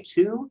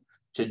 2022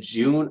 to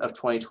June of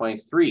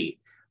 2023.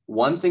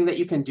 One thing that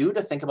you can do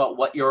to think about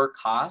what your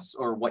costs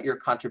or what your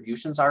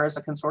contributions are as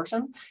a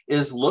consortium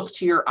is look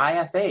to your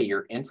IFA,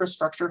 your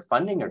infrastructure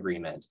funding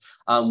agreement,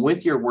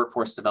 with your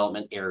workforce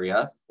development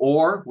area,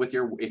 or with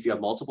your, if you have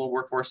multiple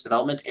workforce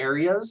development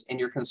areas in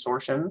your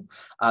consortium,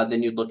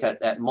 then you'd look at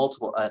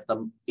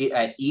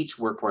each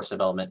workforce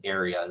development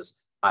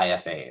area's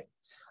IFA,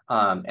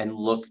 and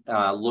look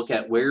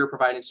at where you're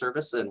providing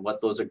service and what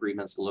those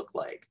agreements look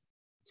like.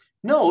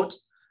 Note,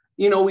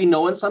 we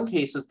know in some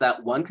cases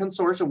that one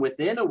consortium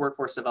within a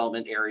workforce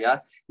development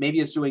area maybe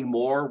is doing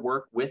more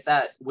work with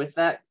that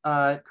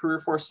Career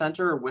Force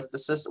Center or with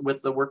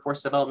the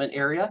workforce development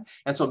area,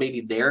 and so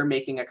maybe they're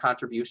making a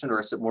contribution or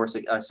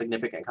a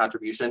significant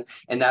contribution,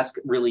 and that's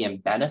really in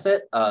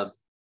benefit of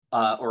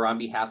or on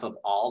behalf of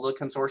all the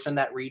consortia in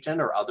that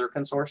region or other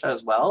consortia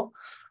as well.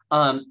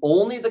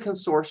 Only the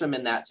consortium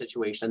in that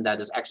situation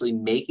that is actually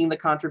making the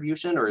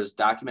contribution or is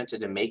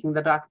documented in making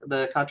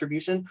the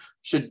contribution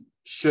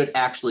should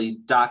actually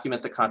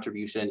document the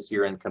contribution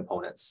here in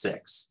component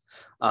 6,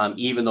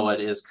 even though it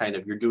is kind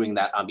of, you're doing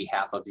that on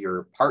behalf of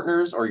your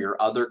partners or your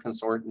other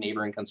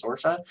neighboring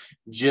consortia.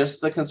 Just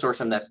the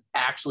consortium that's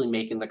actually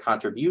making the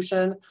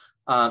contribution,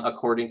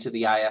 according to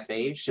the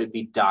IFA, should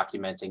be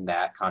documenting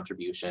that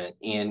contribution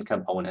in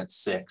component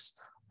 6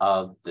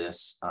 of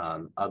this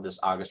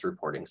August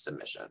reporting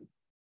submission.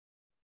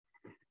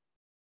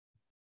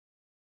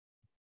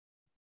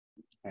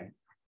 Okay.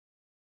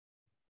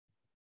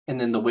 And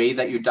then the way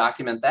that you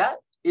document that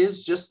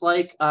is just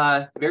like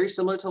very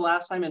similar to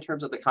last time in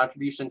terms of the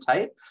contribution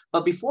type.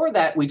 But before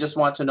that, we just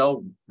want to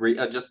know,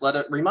 just let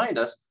it remind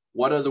us,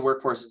 what are the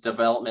workforce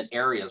development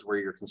areas where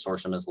your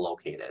consortium is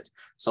located?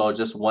 So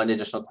just one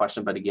additional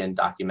question, but again,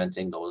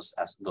 documenting those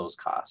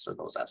costs or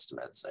those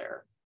estimates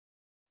there,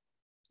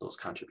 those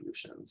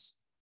contributions.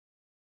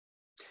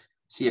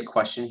 See a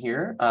question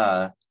here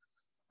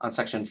on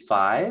section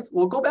 5.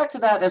 We'll go back to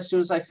that as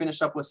soon as I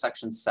finish up with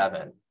section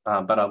 7,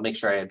 but I'll make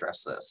sure I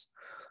address this.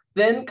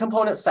 Then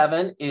component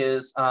 7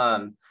 is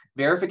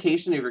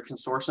verification of your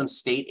consortium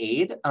state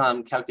aid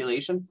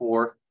calculation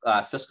for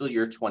fiscal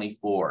year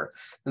 24.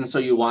 And so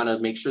you want to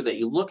make sure that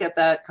you look at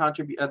that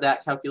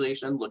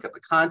calculation, look at the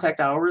contact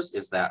hours,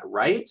 is that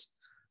right?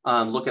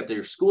 Look at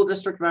your school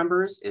district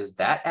members, is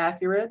that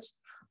accurate?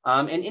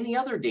 And any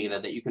other data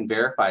that you can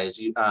verify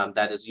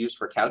that is used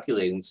for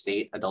calculating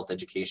state adult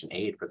education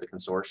aid for the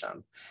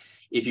consortium.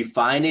 If you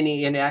find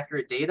any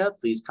inaccurate data,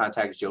 please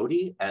contact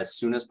Jody as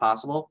soon as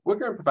possible. We're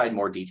going to provide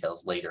more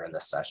details later in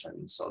this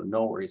session, so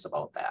no worries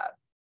about that.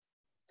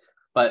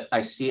 But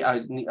I see,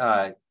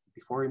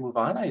 before we move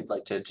on, I'd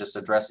like to just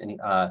address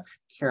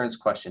Karen's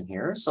question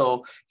here.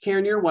 So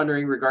Karen, you're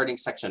wondering regarding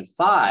section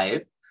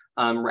 5,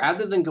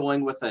 rather than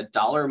going with a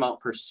dollar amount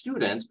per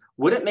student,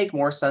 would it make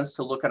more sense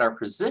to look at our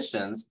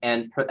positions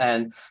and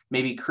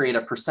maybe create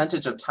a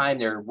percentage of time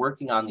they're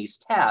working on these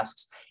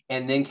tasks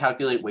and then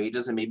calculate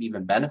wages and maybe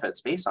even benefits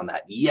based on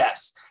that?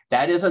 Yes,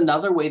 that is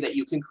another way that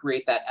you can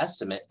create that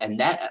estimate, and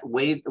that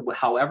way,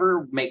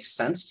 however makes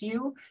sense to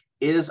you,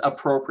 is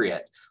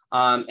appropriate.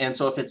 And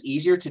so if it's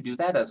easier to do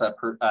that as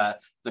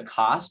the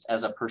cost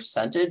as a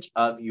percentage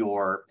of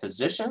your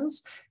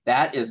positions,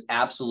 that is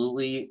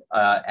absolutely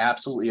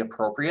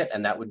appropriate,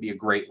 and that would be a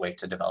great way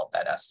to develop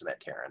that estimate,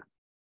 Karen,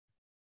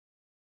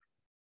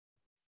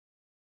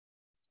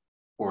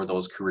 for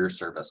those career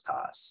service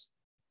costs.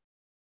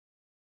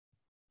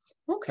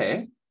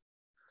 Okay,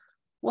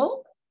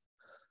 well,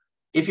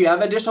 if you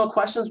have additional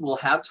questions, we'll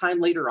have time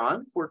later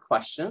on for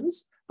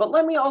questions, but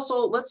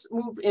let's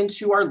move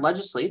into our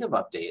legislative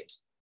update.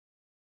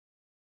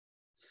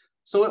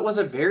 So it was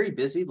a very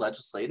busy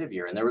legislative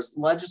year, and there was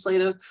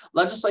legislation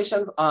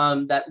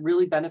that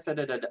really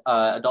benefited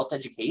adult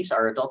education,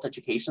 our adult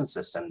education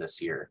system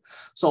this year.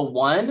 So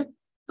one,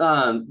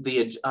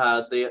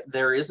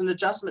 there is an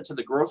adjustment to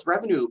the gross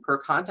revenue per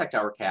contact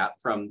hour cap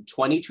from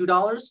 $22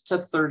 to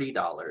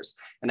 $30.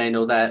 And I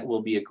know that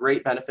will be a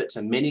great benefit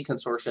to many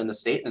consortia in the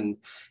state and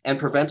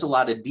prevent a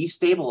lot of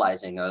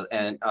destabilizing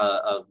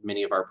of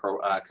many of our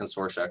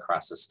consortia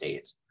across the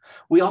state.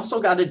 We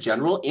also got a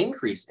general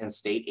increase in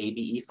state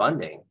ABE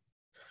funding.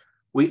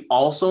 We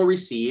also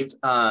received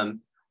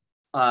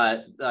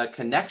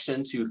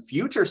connection to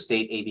future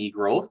state ABE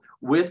growth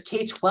with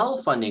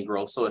K-12 funding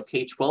growth. So if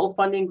K-12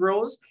 funding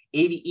grows,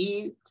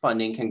 ABE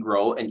funding can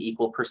grow an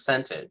equal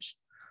percentage.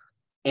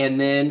 And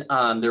then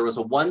there was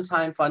a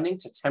one-time funding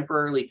to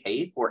temporarily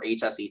pay for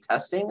HSE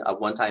testing, a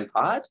one-time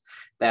pot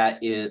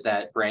that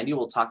Brandy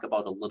will talk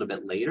about a little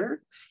bit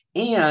later.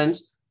 And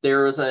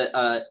there was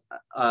the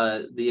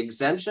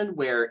exemption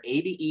where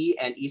ABE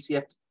and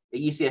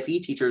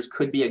ECFE teachers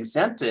could be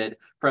exempted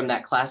from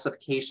that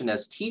classification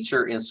as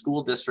teacher in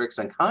school districts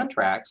and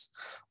contracts.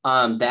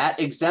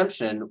 That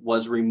exemption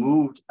was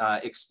removed,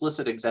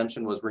 explicit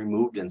exemption was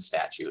removed in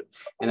statute,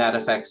 and that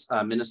affects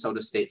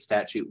Minnesota State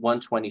Statute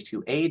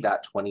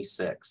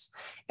 122A.26.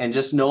 And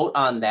just note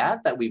on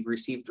that we've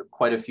received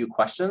quite a few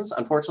questions.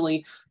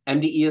 Unfortunately,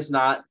 MDE is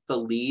not the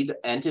lead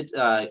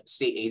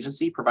state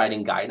agency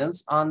providing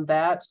guidance on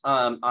that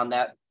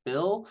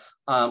bill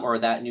or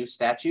that new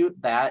statute.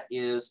 That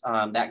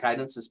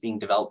guidance is being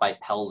developed by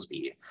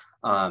PELSB.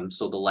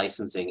 So the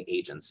licensing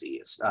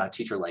agency,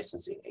 teacher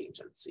licensing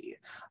agency.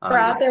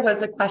 Brad, there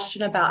was a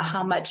question about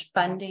how much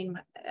funding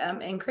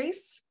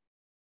increase.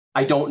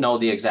 I don't know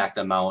the exact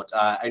amount.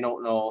 I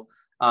don't know.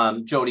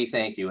 Jody,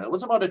 thank you. It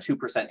was about a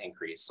 2%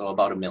 increase, so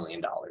about $1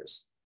 million.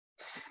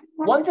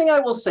 One thing I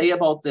will say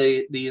about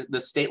the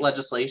state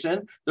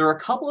legislation, there are a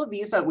couple of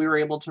these that we were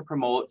able to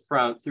promote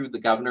through the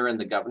governor and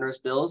the governor's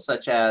bills,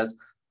 such as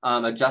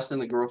adjusting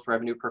the gross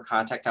revenue per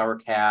contact hour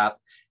cap,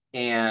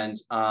 and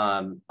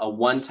a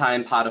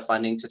one-time pot of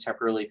funding to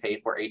temporarily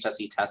pay for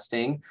HSE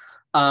testing.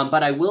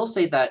 But I will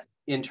say that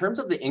in terms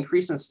of the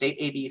increase in state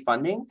ABE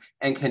funding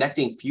and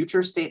connecting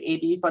future state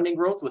ABE funding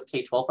growth with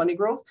K-12 funding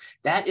growth,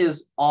 that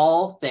is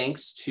all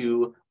thanks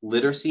to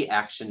Literacy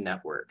Action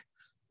Network.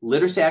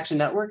 Literacy Action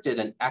Network did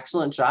an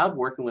excellent job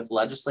working with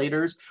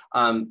legislators,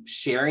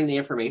 sharing the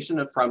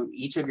information from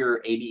each of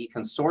your ABE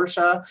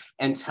consortia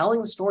and telling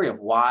the story of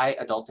why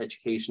adult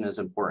education is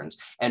important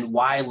and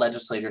why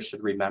legislators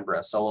should remember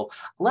us. So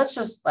let's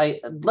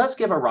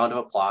give a round of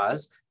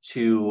applause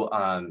to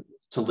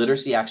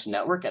Literacy Action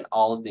Network and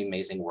all of the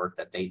amazing work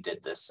that they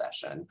did this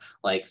session.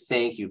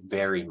 Thank you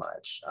very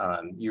much.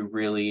 You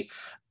really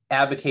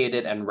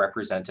advocated and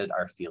represented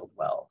our field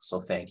well. So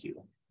thank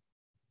you.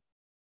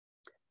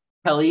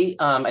 Kelly,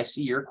 I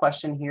see your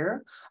question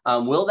here.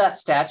 Will that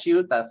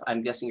statute, that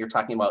I'm guessing you're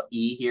talking about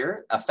E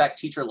here, affect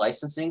teacher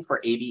licensing for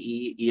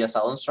ABE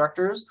ESL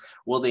instructors?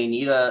 Will they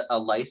need a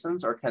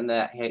license, or can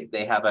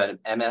they have an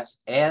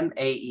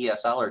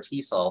MAESL or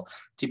TESOL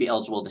to be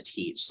eligible to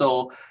teach?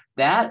 So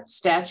that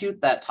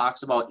statute that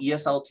talks about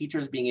ESL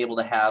teachers being able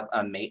to have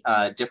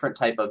a different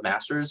type of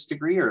master's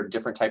degree or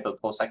different type of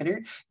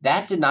post-secondary,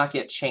 that did not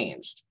get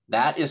changed.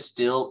 That is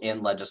still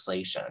in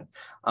legislation.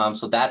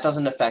 So that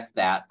doesn't affect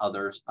that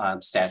other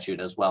statute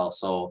as well.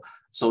 So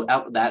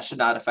that should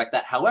not affect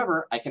that.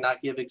 However, I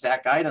cannot give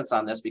exact guidance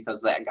on this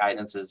because that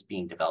guidance is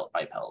being developed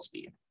by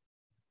PELSB.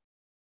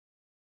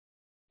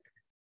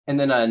 And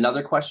then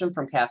another question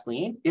from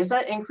Kathleen, is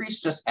that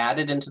increase just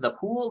added into the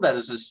pool that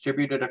is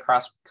distributed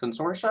across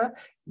consortia?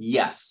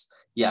 Yes.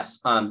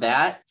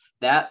 That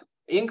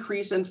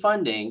increase in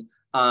funding,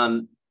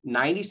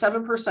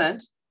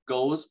 97%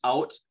 goes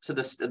out to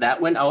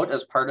that went out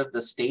as part of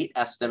the state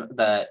estimate,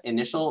 the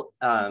initial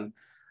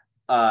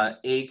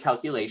aid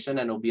calculation,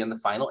 and it'll be in the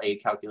final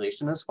aid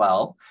calculation as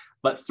well.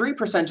 But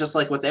 3%, just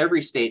like with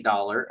every state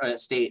dollar,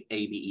 state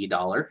ABE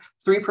dollar,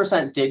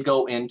 3% did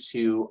go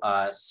into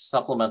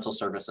supplemental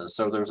services.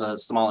 So there's a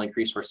small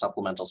increase for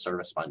supplemental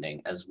service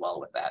funding as well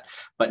with that.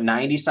 But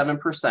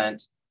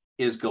 97%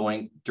 is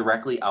going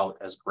directly out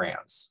as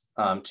grants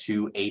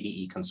to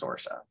ABE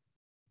consortia.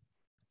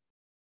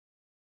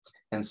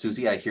 And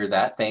Susie, I hear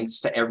that.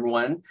 Thanks to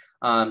everyone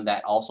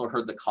that also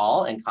heard the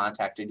call and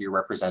contacted your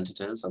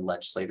representatives and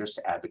legislators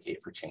to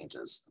advocate for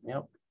changes.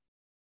 Yep.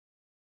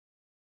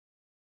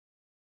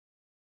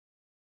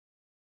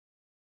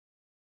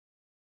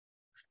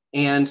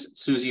 And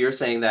Susie, you're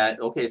saying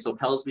that, okay, so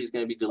PELSB is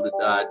going to be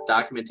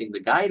documenting the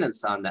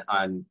guidance on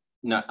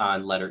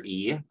letter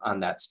E on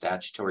that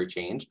statutory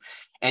change.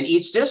 And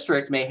each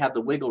district may have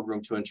the wiggle room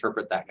to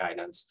interpret that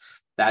guidance.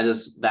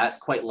 That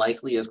quite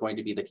likely is going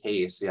to be the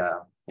case.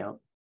 Yeah.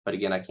 But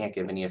again, I can't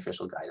give any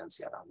official guidance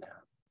yet on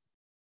that.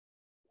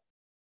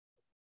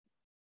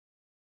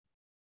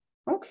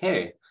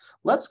 Okay,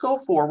 let's go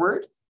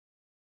forward.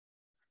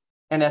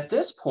 And at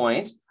this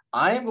point,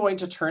 I am going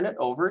to turn it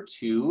over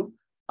to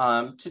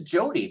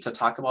Jody to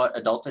talk about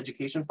adult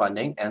education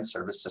funding and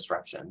service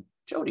disruption.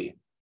 Jody.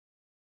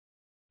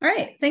 All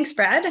right, thanks,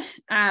 Brad.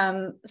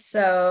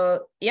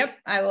 So, yep,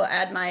 I will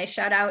add my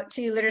shout out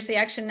to Literacy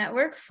Action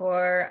Network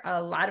for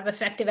a lot of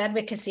effective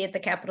advocacy at the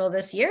Capitol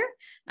this year.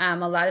 A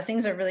lot of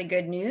things are really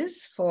good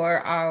news for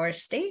our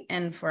state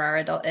and for our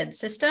adult ed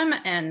system.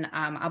 And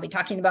I'll be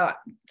talking about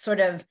sort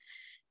of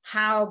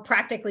how,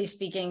 practically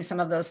speaking,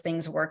 some of those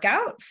things work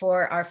out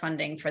for our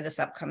funding for this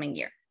upcoming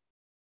year.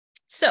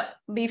 So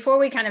before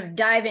we kind of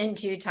dive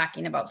into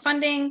talking about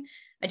funding,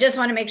 I just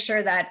want to make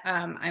sure that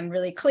I'm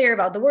really clear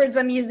about the words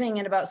I'm using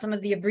and about some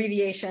of the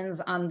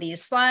abbreviations on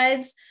these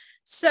slides.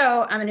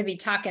 So I'm going to be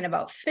talking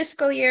about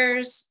fiscal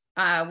years,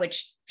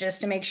 which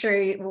just to make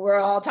sure we're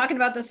all talking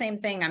about the same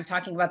thing, I'm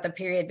talking about the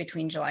period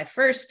between July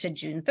 1st to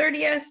June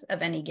 30th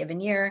of any given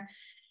year.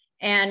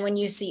 And when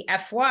you see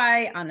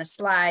FY on a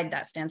slide,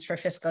 that stands for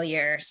fiscal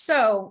year.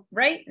 So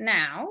right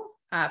now,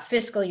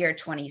 fiscal year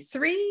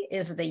 23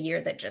 is the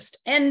year that just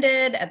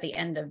ended at the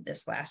end of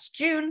this last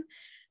June.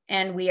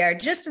 And we are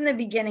just in the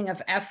beginning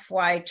of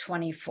FY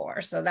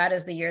 24. So that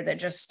is the year that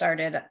just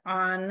started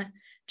on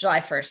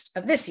July 1st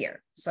of this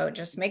year. So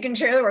just making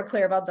sure that we're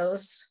clear about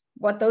those,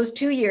 what those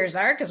 2 years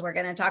are, because we're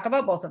going to talk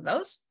about both of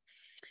those.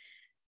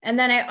 And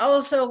then I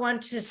also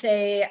want to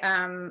say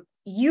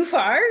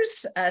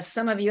UFARs,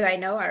 some of you I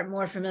know are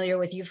more familiar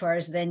with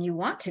UFARs than you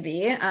want to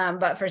be,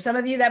 but for some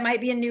of you that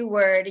might be a new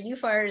word.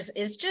 UFARs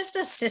is just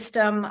a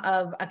system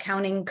of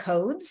accounting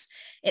codes.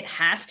 It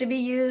has to be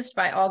used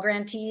by all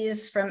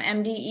grantees from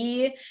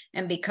MDE,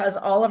 and because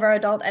all of our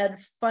adult ed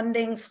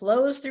funding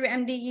flows through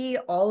MDE,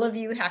 all of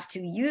you have to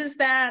use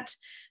that.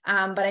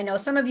 But I know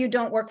some of you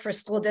don't work for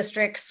school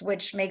districts,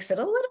 which makes it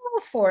a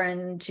little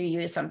foreign to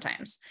you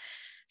sometimes.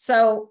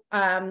 So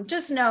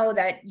just know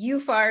that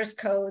UFARS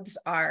codes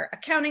are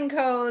accounting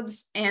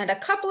codes, and a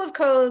couple of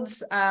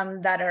codes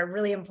that are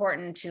really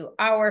important to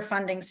our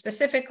funding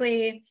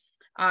specifically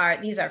are,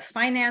 these are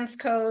finance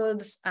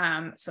codes,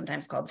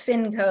 sometimes called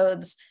FIN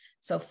codes.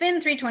 So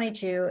FIN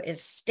 322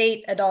 is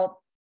state adult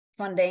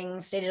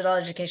funding, state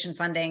adult education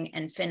funding,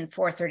 and FIN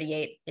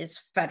 438 is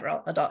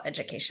federal adult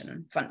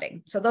education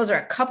funding. So those are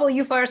a couple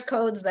UFARS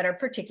codes that are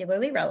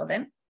particularly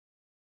relevant.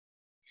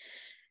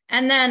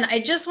 And then I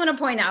just want to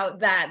point out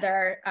that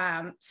there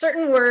are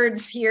certain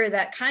words here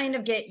that kind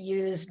of get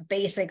used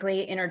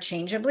basically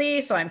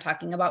interchangeably. So I'm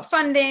talking about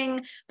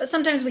funding, but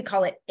sometimes we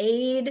call it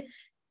aid.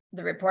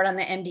 The report on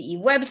the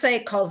MDE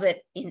website calls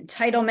it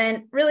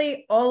entitlement.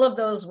 Really, all of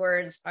those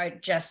words are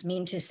just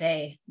mean to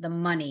say the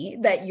money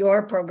that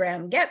your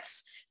program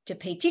gets to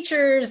pay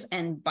teachers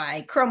and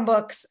buy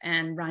Chromebooks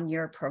and run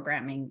your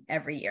programming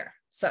every year.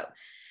 So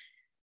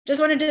just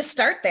wanted to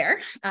start there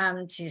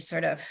to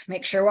sort of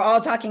make sure we're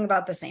all talking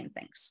about the same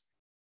things.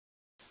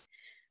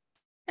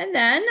 And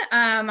then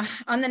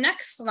on the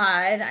next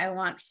slide, I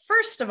want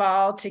first of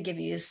all to give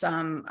you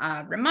some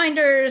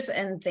reminders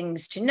and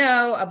things to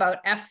know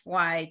about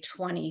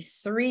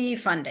FY23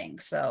 funding.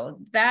 So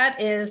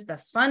that is the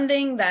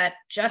funding that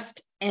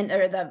just ended,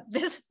 or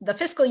the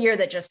fiscal year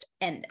that just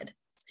ended.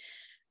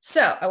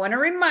 So I want to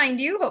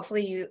remind you,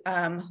 hopefully you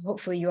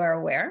are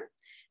aware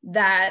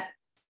that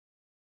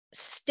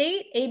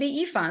state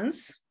ABE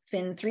funds,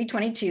 FIN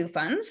 322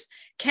 funds,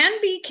 can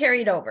be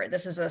carried over.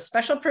 This is a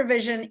special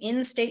provision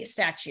in state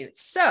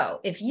statutes. So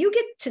if you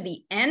get to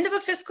the end of a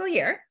fiscal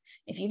year,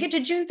 if you get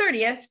to June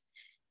 30th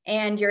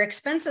and your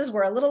expenses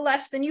were a little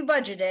less than you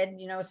budgeted,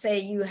 you know, say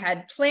you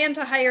had planned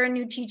to hire a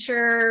new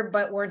teacher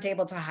but weren't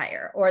able to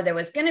hire, or there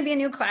was going to be a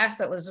new class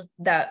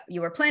that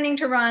you were planning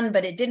to run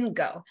but it didn't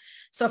go.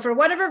 So for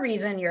whatever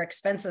reason your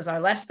expenses are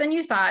less than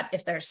you thought,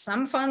 if there's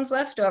some funds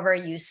left over,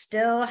 you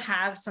still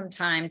have some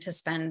time to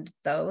spend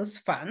those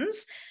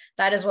funds.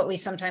 That is what we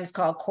sometimes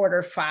call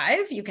quarter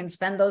 5. You can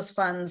spend those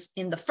funds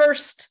in the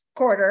first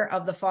quarter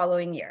of the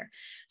following year.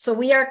 So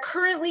we are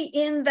currently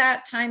in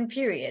that time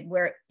period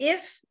where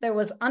if there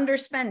was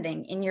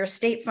underspending in your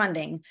state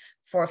funding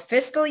for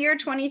fiscal year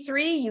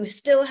 23, you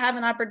still have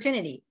an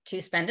opportunity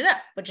to spend it up,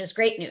 which is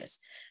great news.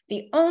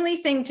 The only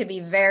thing to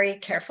be very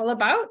careful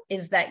about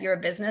is that your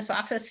business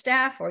office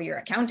staff or your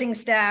accounting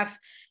staff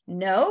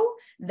know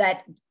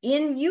that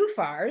in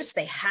UFARs,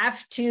 they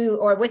have to,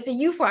 or with the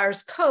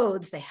UFARs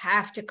codes, they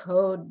have to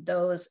code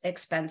those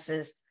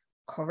expenses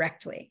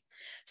correctly.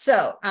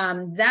 So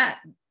that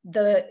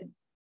the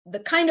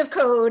kind of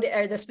code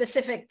or the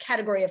specific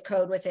category of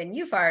code within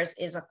UFARs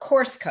is a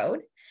course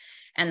code.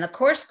 And the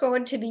course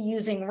code to be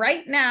using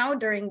right now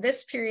during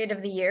this period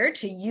of the year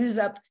to use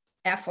up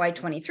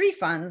FY23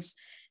 funds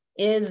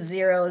is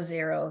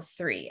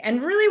 003.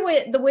 And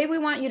really the way we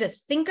want you to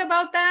think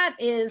about that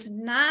is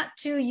not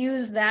to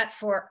use that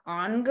for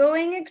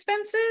ongoing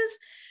expenses,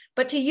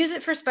 but to use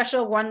it for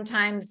special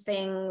one-time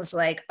things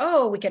like,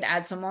 oh, we could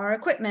add some more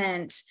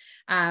equipment.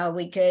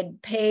 We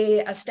could pay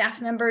a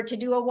staff member to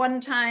do a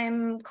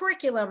one-time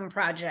curriculum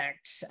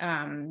project.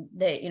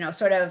 That, you know,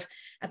 sort of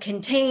a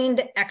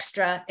contained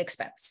extra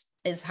expense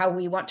is how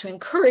we want to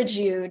encourage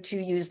you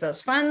to use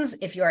those funds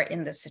if you are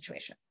in this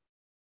situation.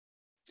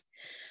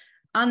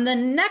 On the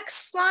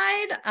next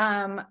slide,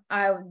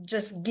 I'll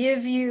just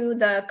give you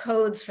the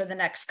codes for the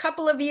next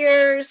couple of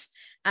years.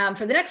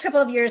 For the next couple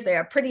of years, they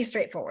are pretty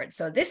straightforward.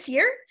 So this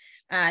year,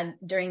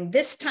 during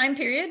this time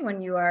period,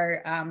 when you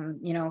are,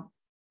 you know,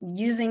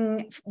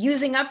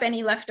 using up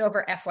any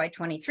leftover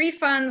FY23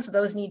 funds,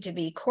 those need to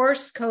be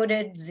course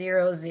coded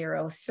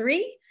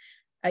 003.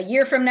 A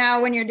year from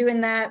now, when you're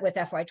doing that with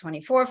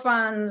FY24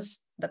 funds,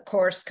 the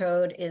course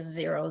code is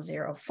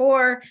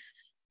 004,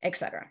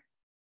 etc.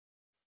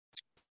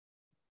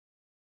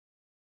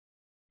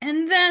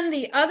 And then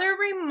the other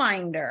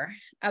reminder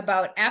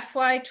about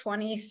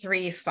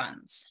FY23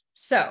 funds.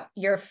 So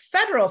your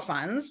federal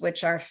funds,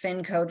 which are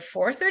FIN code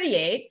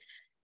 438,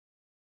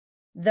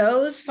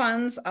 Those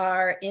funds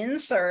are in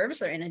SERVs,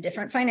 they're in a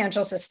different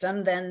financial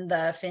system than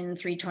the FIN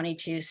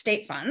 322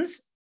 state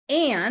funds,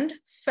 and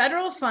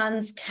federal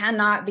funds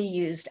cannot be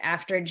used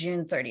after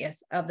June 30th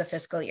of the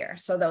fiscal year.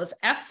 So those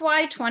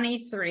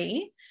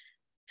FY23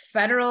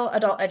 federal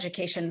adult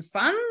education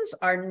funds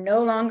are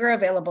no longer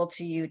available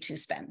to you to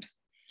spend.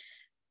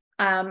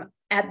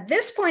 At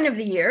this point of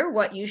the year,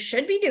 what you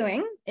should be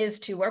doing is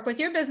to work with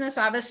your business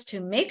office to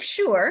make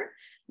sure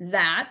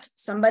that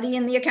somebody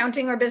in the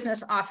accounting or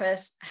business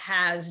office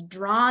has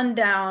drawn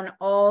down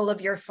all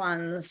of your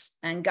funds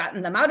and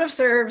gotten them out of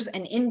SERVs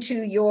and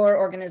into your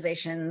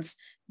organization's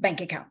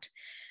bank account.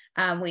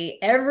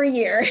 Every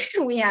year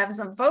we have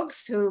some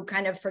folks who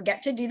kind of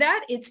forget to do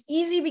that. It's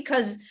easy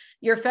because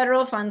your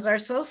federal funds are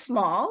so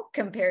small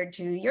compared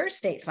to your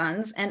state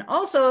funds. And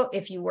also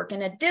if you work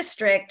in a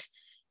district,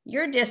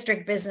 your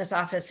district business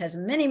office has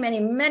many, many,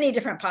 many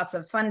different pots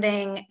of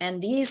funding, and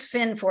these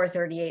FIN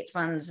 438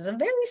 funds is a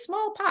very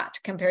small pot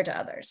compared to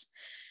others.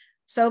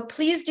 So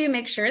please do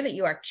make sure that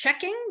you are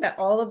checking that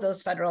all of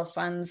those federal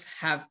funds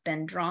have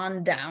been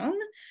drawn down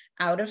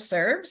out of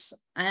SERVs.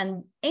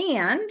 And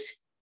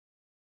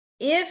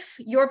if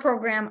your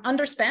program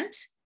underspent,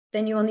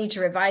 then you will need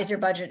to revise your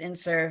budget in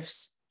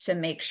SERVs to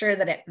make sure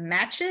that it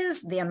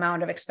matches the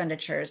amount of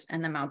expenditures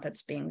and the amount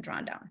that's being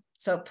drawn down.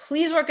 So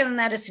please work on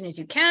that as soon as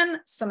you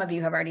can. Some of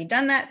you have already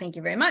done that. Thank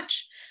you very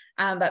much.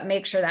 But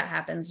make sure that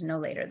happens no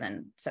later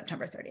than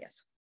September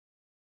 30th.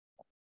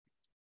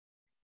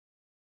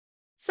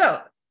 So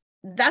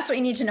that's what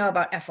you need to know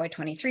about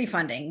FY23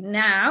 funding.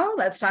 Now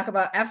let's talk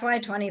about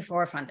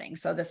FY24 funding.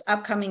 So this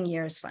upcoming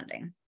year's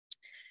funding.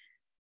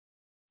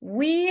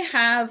 We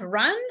have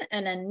run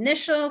an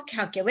initial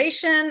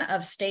calculation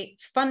of state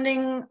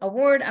funding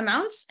award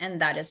amounts, and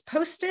that is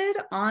posted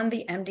on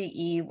the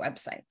MDE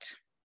website.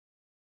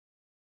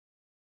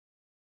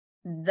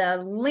 The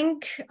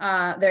link,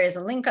 there is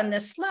a link on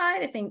this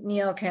slide. I think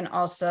Neil can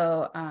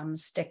also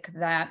stick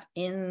that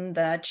in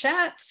the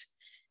chat.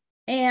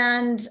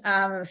 And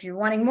if you're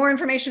wanting more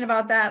information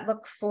about that,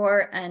 look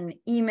for an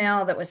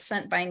email that was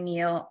sent by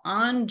Neil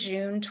on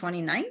June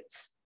 29th.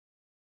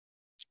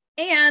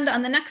 And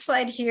on the next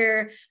slide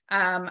here,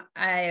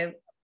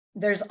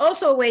 there's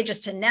also a way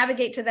just to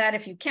navigate to that.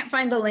 If you can't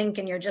find the link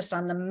and you're just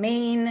on the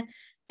main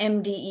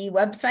MDE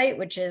website,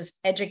 which is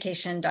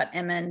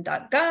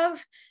education.mn.gov,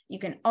 you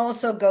can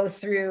also go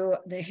through,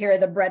 here are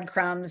the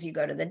breadcrumbs. You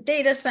go to the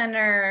data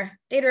center,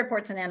 data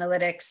reports and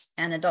analytics,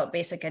 and adult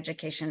basic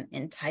education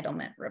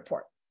entitlement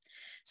report.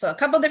 So a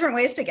couple different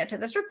ways to get to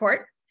this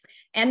report.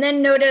 And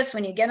then notice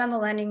when you get on the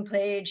landing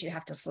page, you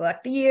have to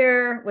select the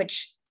year,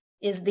 which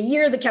is the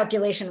year the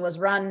calculation was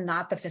run,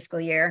 not the fiscal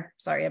year.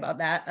 Sorry about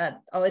that.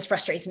 That always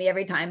frustrates me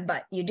every time,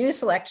 but you do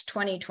select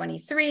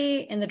 2023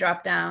 in the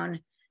dropdown,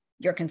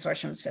 your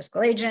consortium's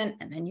fiscal agent,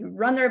 and then you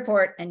run the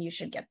report and you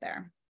should get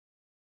there.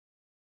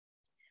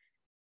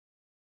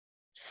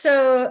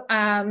 So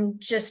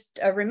just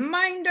a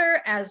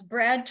reminder, as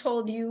Brad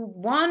told you,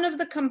 one of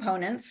the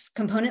components,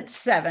 component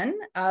 7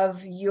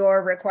 of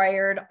your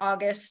required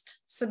August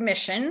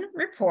submission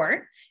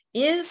report,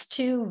 is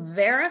to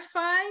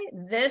verify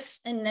this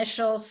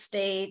initial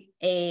state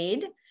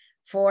aid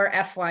for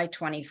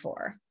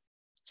FY24.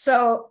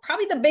 So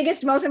probably the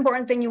biggest, most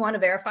important thing you want to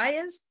verify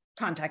is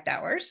contact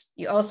hours.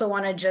 You also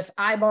want to just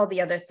eyeball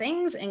the other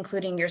things,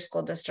 including your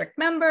school district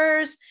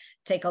members,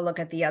 take a look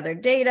at the other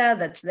data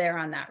that's there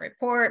on that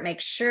report,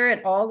 make sure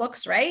it all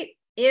looks right.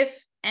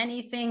 If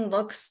anything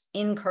looks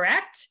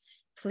incorrect,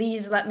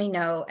 please let me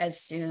know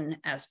as soon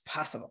as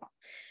possible.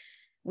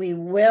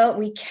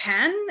 We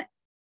can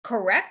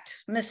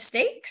correct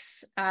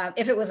mistakes.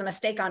 If it was a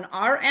mistake on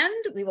our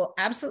end, we will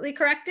absolutely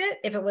correct it.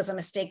 If it was a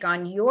mistake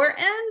on your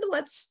end,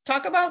 let's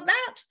talk about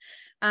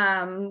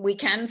that. We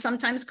can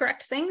sometimes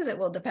correct things. It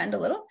will depend a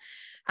little.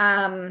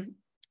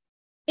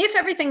 If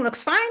everything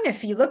looks fine,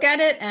 if you look at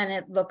it and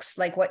it looks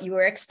like what you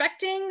were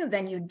expecting,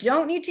 then you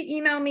don't need to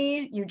email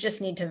me. You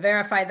just need to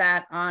verify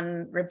that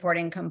on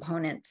reporting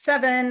component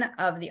 7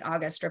 of the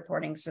August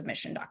reporting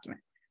submission document.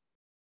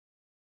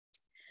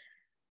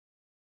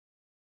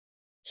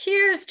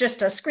 Here's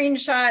just a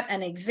screenshot,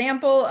 an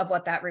example of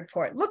what that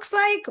report looks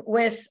like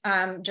with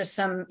just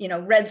some,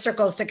 red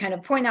circles to kind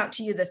of point out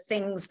to you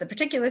the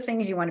particular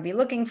things you want to be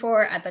looking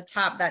for. At the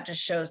top, that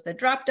just shows the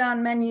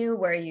drop-down menu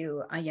where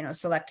you,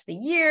 select the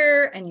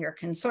year and your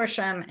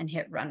consortium and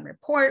hit Run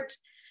Report.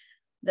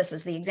 This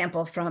is the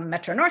example from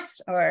Metro North,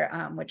 or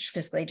which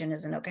fiscal agent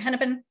is in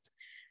Okehennepin.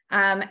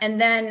 And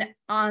then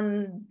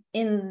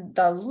in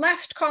the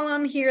left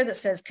column here that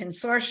says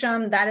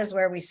consortium, that is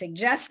where we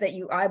suggest that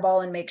you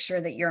eyeball and make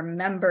sure that your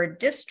member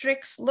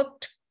districts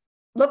look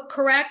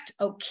correct.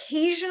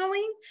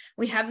 Occasionally,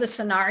 we have the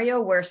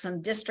scenario where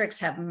some districts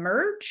have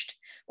merged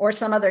or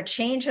some other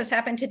change has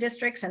happened to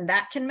districts, and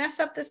that can mess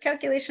up this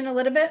calculation a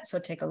little bit. So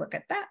take a look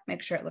at that,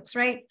 make sure it looks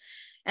right.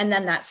 And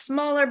then that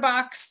smaller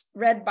box,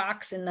 red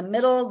box in the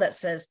middle that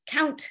says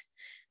count,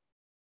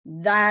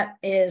 that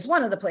is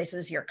one of the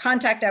places your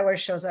contact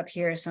hours shows up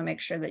here. So make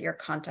sure that your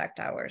contact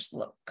hours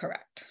look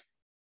correct.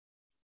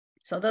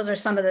 So those are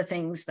some of the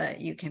things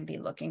that you can be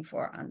looking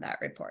for on that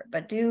report,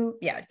 but do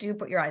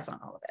put your eyes on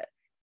all of it.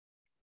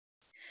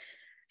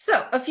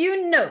 So a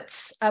few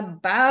notes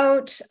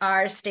about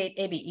our state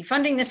ABE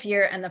funding this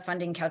year and the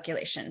funding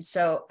calculation.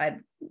 So I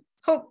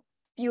hope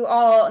you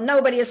all,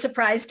 nobody is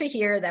surprised to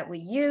hear that we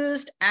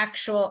used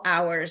actual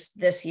hours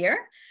this year.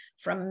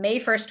 From May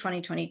 1st,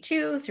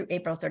 2022 through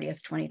April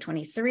 30th,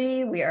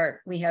 2023, we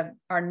are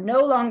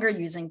no longer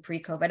using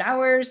pre-COVID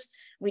hours.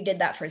 We did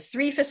that for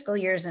 3 fiscal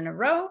years in a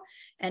row,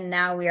 and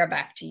now we are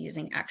back to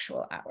using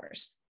actual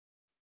hours.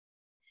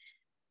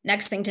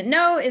 Next thing to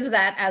know is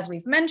that, as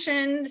we've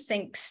mentioned,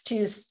 thanks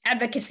to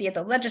advocacy at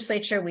the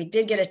legislature, we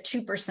did get a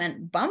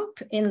 2%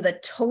 bump in the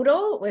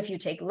total. If you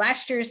take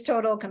last year's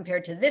total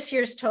compared to this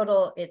year's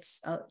total,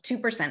 it's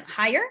 2%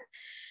 higher.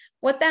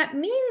 What that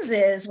means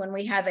is when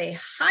we have a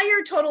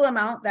higher total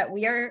amount that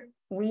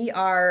we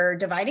are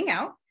dividing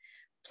out,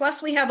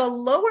 plus we have a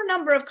lower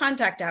number of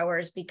contact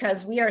hours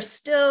because we are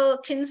still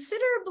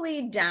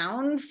considerably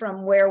down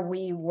from where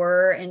we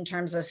were in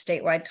terms of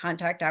statewide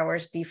contact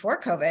hours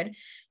before COVID.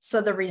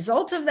 So the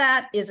result of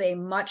that is a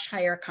much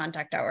higher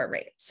contact hour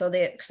rate. So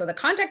the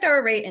contact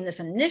hour rate in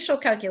this initial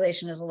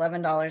calculation is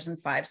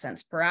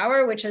 $11.05 per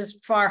hour, which is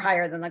far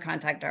higher than the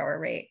contact hour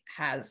rate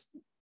has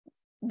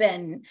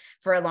been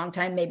for a long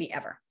time, maybe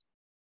ever.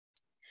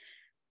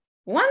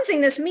 One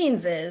thing this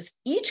means is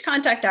each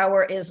contact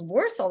hour is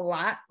worth a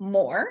lot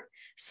more.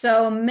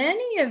 So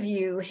many of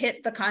you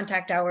hit the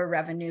contact hour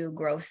revenue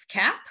growth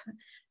cap,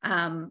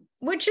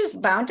 which is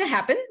bound to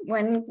happen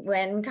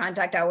when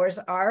contact hours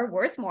are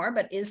worth more,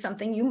 but is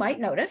something you might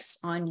notice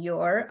on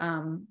your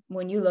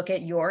when you look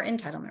at your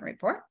entitlement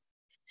report.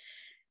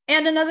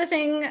 And another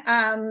thing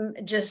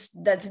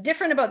just that's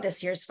different about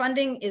this year's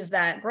funding is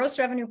that gross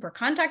revenue per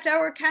contact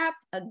hour cap,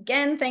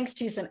 again, thanks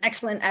to some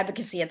excellent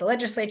advocacy at the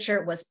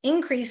legislature, was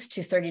increased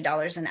to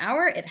 $30 an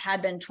hour. It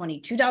had been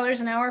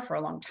 $22 an hour for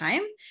a long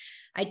time.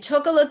 I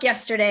took a look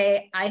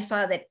yesterday. I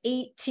saw that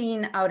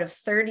 18 out of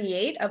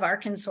 38 of our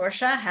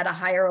consortia had a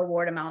higher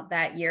award amount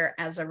that year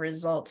as a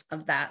result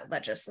of that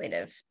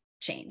legislative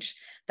change.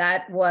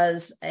 That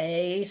was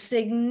a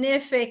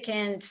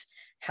significant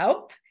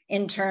help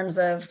in terms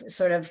of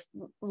sort of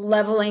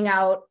leveling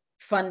out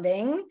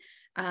funding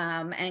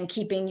and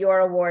keeping your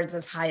awards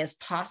as high as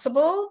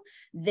possible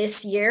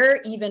this year,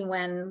 even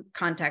when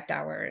contact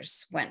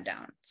hours went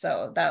down.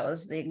 So that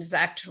was the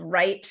exact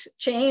right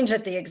change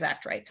at the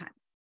exact right time.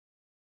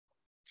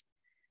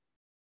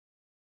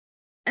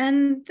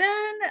 And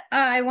then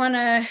I want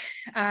to,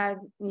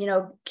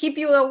 keep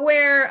you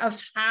aware of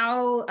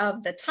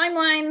the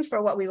timeline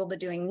for what we will be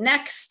doing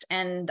next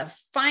and the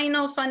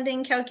final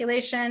funding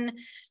calculation.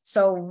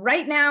 So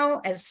right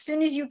now, as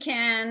soon as you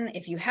can,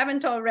 if you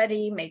haven't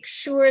already, make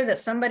sure that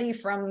somebody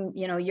from,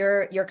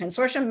 your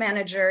consortium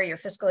manager, your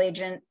fiscal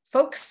agent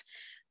folks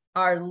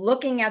are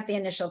looking at the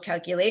initial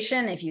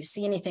calculation. If you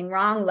see anything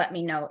wrong, let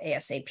me know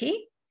ASAP.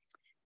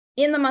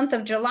 In the month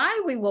of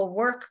July, we will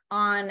work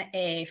on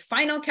a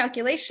final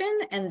calculation,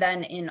 and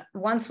then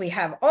once we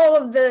have all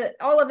of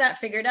that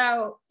figured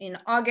out, in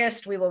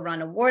August, we will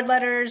run award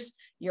letters.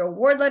 Your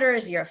award letter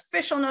is your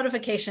official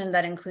notification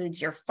that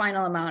includes your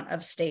final amount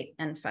of state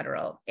and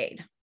federal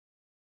aid.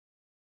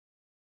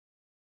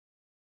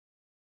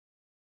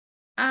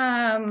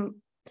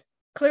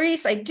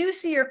 Clarice, I do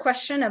see your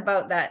question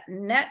about that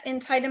net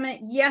entitlement.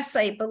 Yes,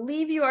 I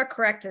believe you are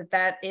correct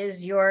that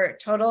is your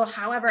total.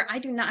 However, I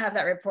do not have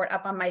that report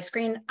up on my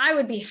screen. I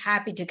would be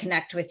happy to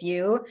connect with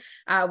you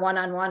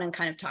one-on-one and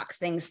kind of talk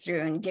things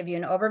through and give you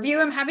an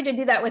overview. I'm happy to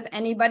do that with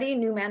anybody,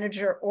 new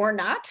manager or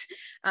not.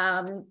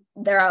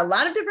 There are a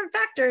lot of different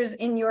factors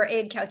in your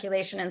aid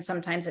calculation, and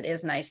sometimes it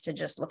is nice to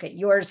just look at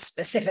yours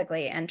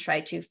specifically and try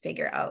to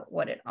figure out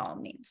what it all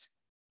means.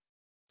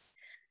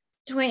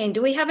 Dwayne,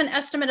 do we have an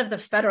estimate of the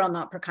federal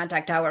amount per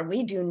contact hour?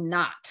 We do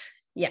not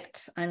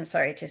yet, I'm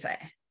sorry to say.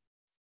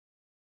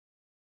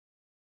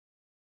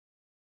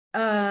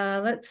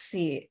 Let's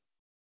see.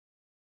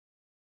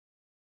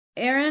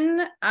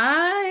 Aaron,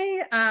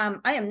 I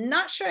am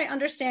not sure I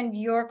understand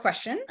your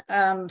question.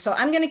 So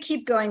I'm going to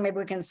keep going. Maybe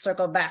we can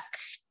circle back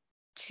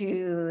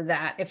to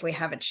that if we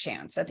have a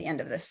chance at the end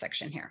of this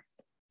section here.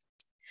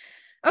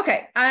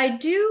 Okay, I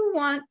do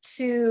want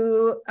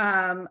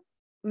to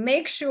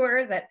make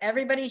sure that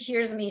everybody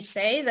hears me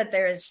say that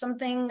there is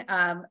something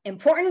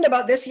important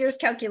about this year's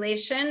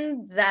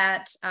calculation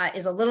that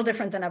is a little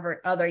different than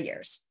other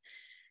years.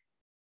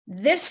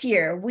 This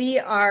year, we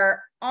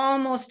are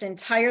almost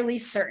entirely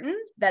certain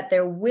that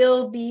there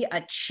will be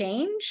a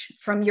change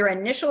from your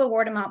initial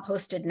award amount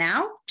posted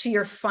now to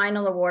your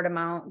final award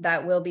amount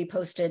that will be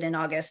posted in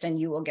August, and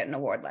you will get an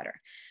award letter.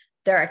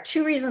 There are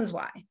 2 reasons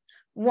why.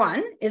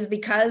 One is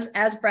because,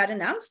 as Brad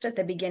announced at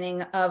the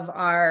beginning of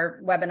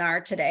our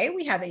webinar today,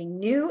 we have a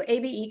new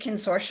ABE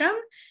consortium.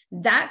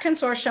 That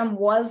consortium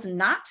was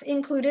not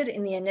included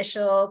in the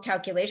initial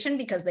calculation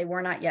because they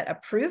were not yet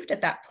approved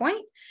at that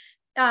point.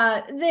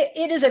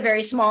 It is a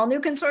very small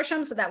new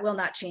consortium, so that will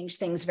not change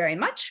things very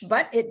much,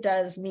 but it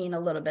does mean a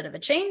little bit of a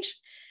change.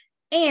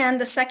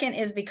 And the second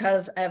is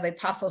because of a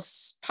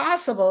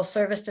possible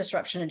service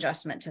disruption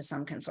adjustment to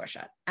some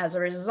consortia. As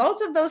a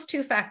result of those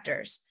two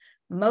factors,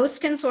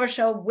 most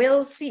consortia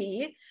will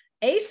see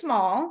a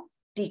small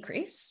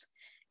decrease,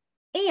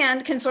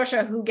 and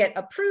consortia who get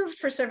approved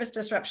for service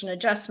disruption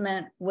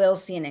adjustment will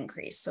see an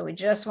increase. So we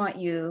just want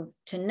you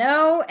to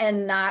know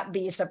and not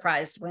be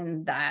surprised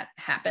when that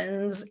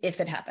happens, if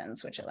it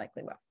happens, which it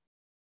likely will.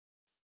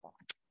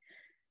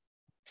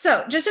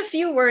 So just a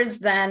few words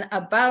then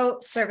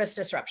about service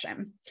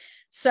disruption.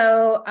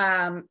 So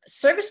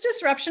service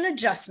disruption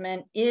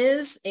adjustment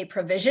is a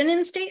provision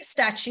in state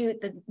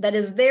statute that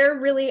is there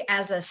really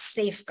as a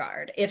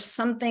safeguard. If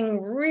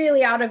something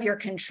really out of your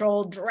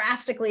control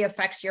drastically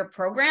affects your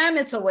program,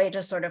 it's a way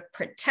to sort of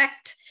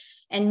protect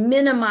and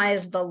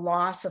minimize the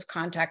loss of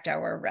contact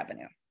hour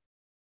revenue.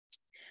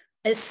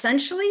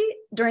 Essentially,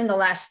 during the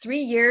last 3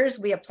 years,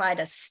 we applied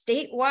a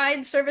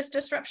statewide service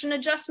disruption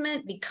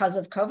adjustment because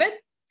of COVID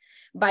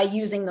by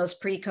using those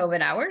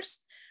pre-COVID hours.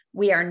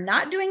 We are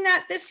not doing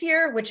that this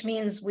year, which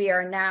means we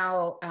are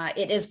now,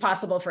 it is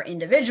possible for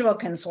individual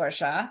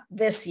consortia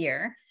this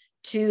year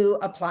to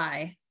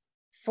apply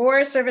for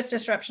a service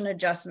disruption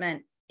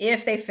adjustment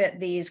if they fit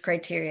these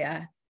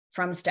criteria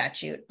from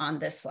statute on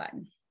this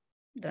slide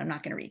that I'm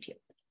not going to read to you.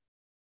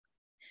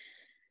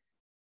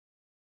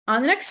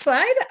 On the next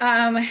slide,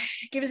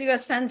 gives you a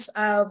sense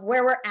of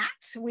where we're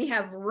at. We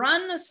have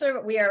run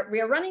we are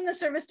running the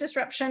service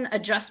disruption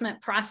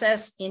adjustment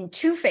process in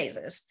 2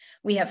 phases.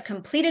 We have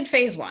completed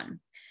phase 1.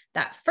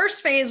 That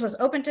first phase was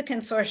open to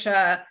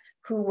consortia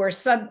who will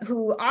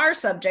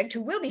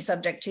be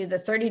subject to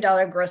the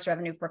 $30 gross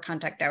revenue per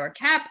contact hour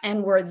cap,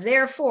 and were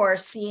therefore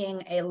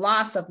seeing a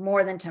loss of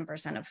more than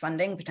 10% of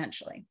funding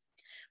potentially.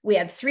 We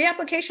had 3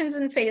 applications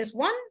in phase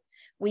 1.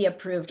 We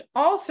approved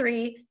all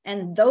 3,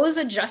 and those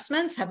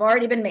adjustments have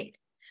already been made.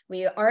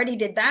 We already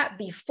did that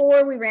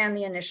before we ran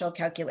the initial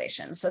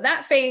calculation. So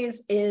that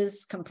phase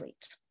is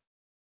complete.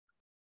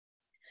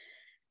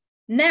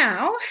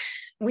 Now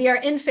we are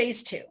in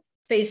phase 2.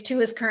 Phase 2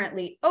 is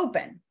currently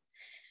open.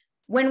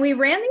 When we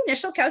ran the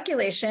initial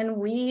calculation,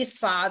 we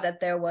saw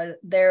that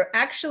there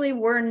actually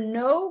were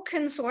no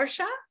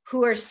consortia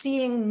who are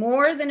seeing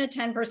more than a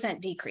 10%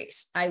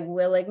 decrease. I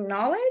will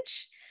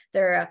acknowledge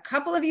there are a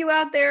couple of you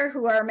out there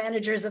who are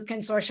managers of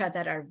consortia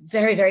that are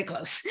very, very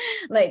close,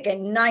 like a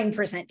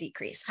 9%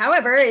 decrease.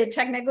 However,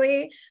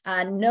 technically,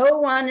 no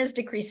one is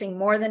decreasing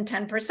more than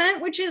 10%,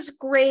 which is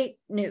great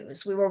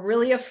news. We were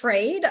really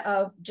afraid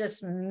of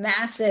just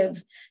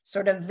massive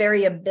sort of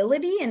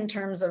variability in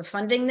terms of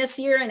funding this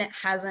year, and it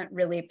hasn't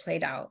really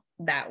played out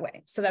that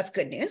way. So that's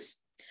good news.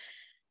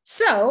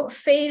 So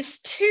phase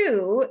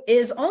 2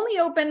 is only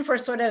open for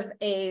sort of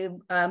a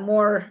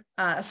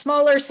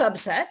smaller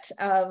subset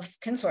of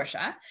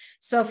consortia.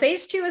 So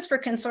phase 2 is for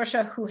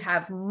consortia who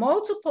have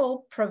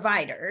multiple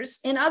providers.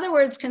 In other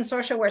words,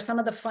 consortia where some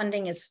of the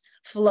funding is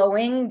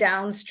flowing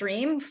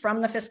downstream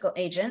from the fiscal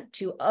agent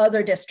to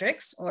other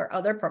districts or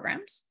other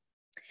programs.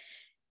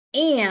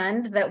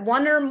 And that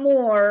one or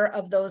more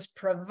of those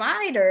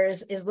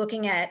providers is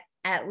looking at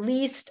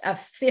least a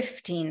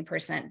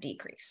 15%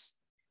 decrease.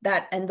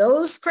 And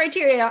those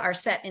criteria are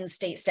set in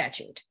state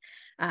statute.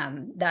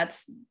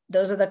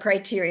 Those are the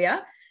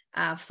criteria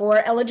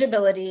for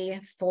eligibility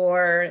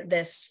for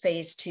this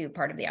phase 2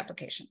 part of the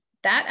application.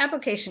 That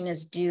application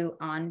is due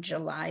on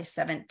July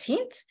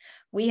 17th.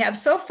 We have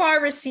so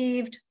far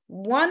received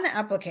 1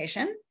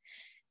 application.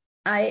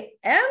 I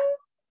am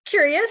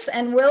curious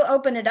and will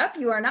open it up.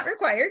 You are not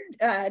required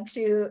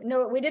to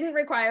know. We didn't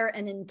require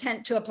an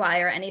intent to apply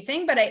or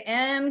anything, but I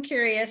am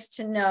curious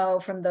to know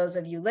from those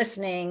of you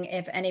listening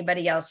if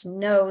anybody else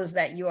knows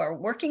that you are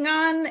working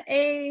on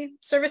a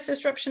service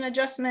disruption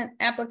adjustment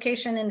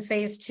application in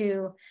phase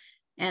 2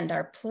 and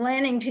are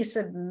planning to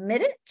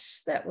submit it.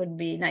 That would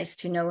be nice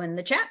to know in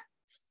the chat.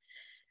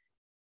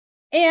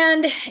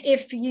 And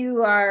if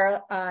you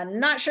are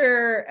not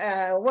sure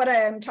what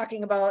I'm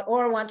talking about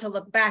or want to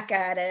look back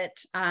at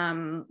it,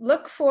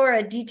 look for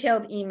a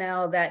detailed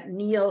email that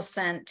Neil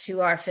sent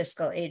to our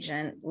fiscal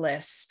agent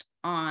list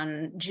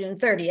on June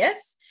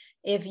 30th.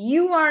 If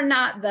you are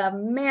not the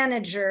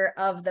manager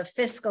of the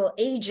fiscal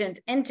agent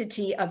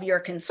entity of your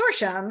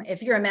consortium,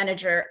 if you're a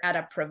manager at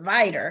a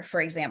provider,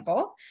 for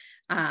example,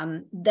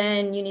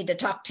 then you need to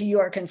talk to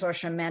your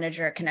consortium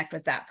manager, connect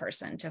with that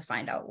person to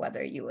find out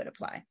whether you would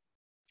apply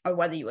or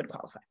whether you would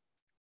qualify.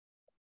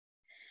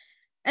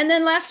 And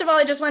then last of all,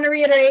 I just want to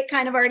reiterate,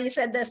 kind of already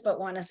said this, but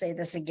want to say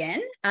this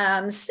again.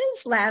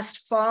 Since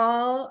last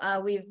fall,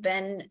 we've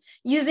been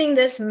using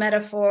this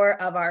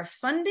metaphor of our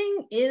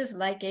funding is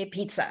like a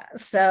pizza.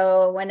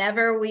 So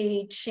whenever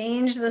we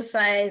change the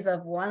size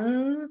of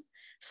one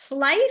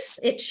slice,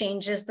 it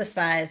changes the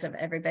size of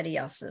everybody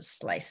else's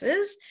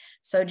slices.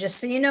 So just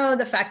so you know,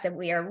 the fact that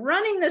we are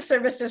running the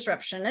service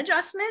disruption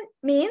adjustment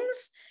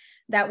means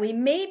that we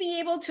may be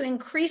able to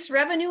increase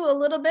revenue a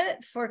little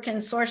bit for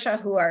consortia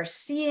who are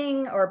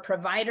seeing, or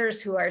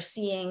providers who are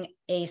seeing,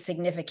 a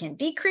significant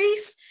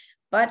decrease,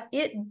 but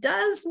it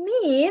does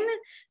mean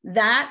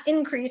that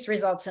increase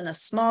results in a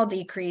small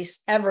decrease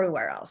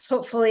everywhere else.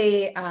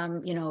 Hopefully,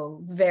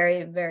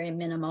 very, very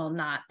minimal,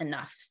 not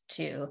enough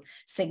to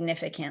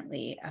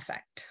significantly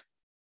affect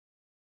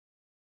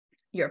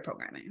your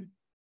programming.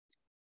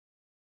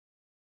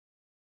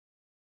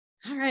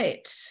 All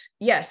right.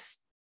 Yes.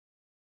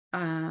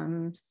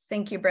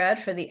 Thank you, Brad,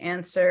 for the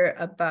answer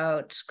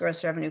about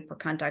gross revenue per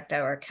contact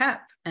hour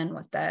cap and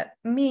what that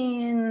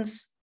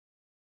means.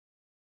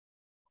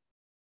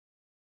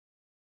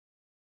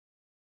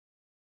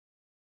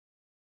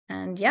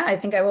 And yeah, I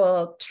think I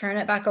will turn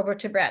it back over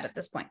to Brad at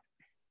this point.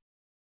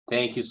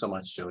 Thank you so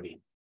much,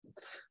 Jody.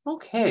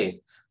 Okay,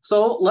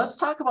 so let's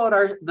talk about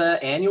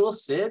the annual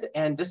SID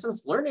and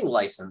distance learning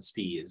license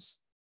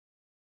fees.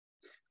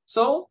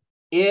 So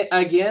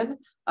again,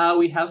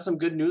 we have some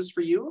good news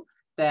for you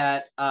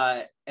that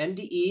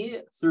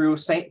MDE through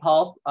St.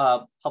 Paul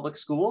Public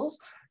Schools,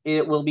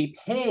 it will be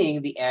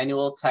paying the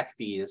annual tech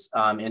fees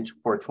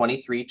for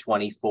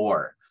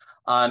 23-24.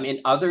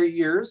 In other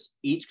years,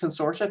 each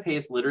consortia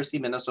pays Literacy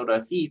Minnesota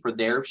a fee for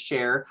their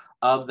share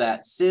of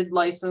that SID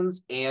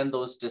license and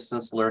those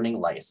distance learning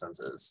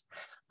licenses.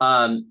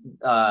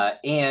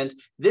 And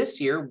this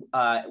year,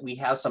 we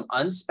have some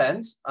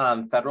unspent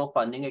federal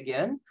funding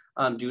again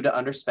due to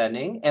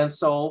underspending. And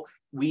so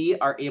we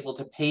are able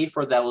to pay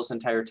for those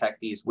entire tech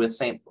fees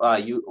with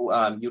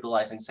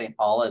utilizing St.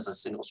 Paul as a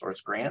single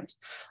source grant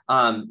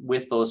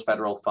with those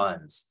federal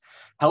funds.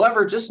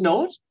 However, just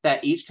note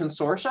that each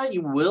consortia,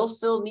 you will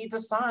still need to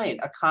sign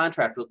a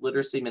contract with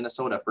Literacy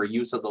Minnesota for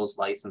use of those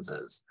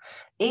licenses.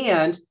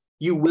 And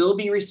you will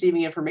be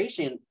receiving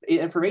information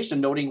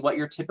noting what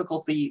your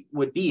typical fee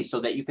would be so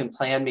that you can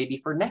plan maybe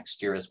for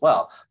next year as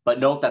well. But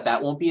note that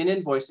that won't be an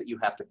invoice that you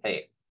have to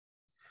pay.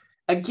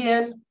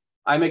 Again,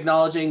 I'm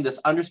acknowledging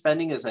this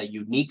underspending is a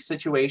unique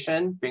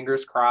situation,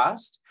 fingers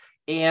crossed.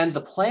 And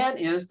the plan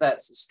is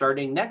that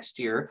starting next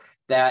year,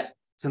 that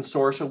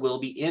consortia will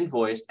be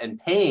invoiced and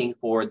paying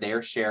for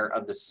their share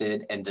of the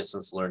SID and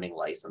distance learning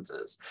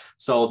licenses.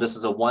 So this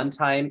is a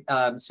one-time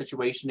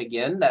situation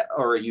again,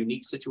 or a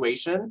unique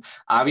situation.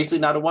 Obviously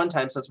not a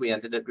one-time since we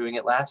ended up doing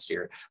it last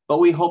year, but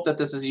we hope that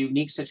this is a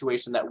unique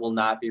situation that will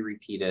not be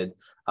repeated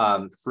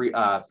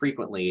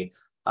frequently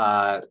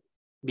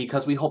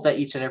because we hope that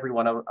each and every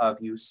one of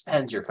you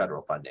spends your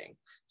federal funding.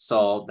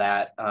 So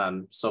that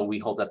so we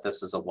hope that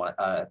this is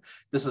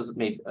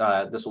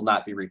this will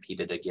not be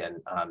repeated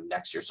again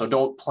next year. So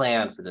don't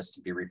plan for this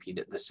to be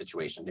repeated, this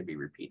situation to be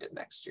repeated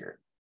next year.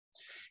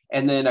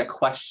 And then a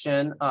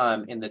question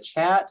in the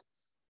chat.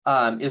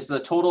 Is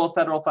the total of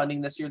federal funding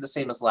this year the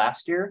same as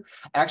last year?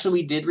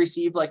 Actually, we did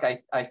receive, like,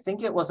 I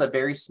think it was a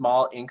very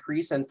small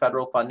increase in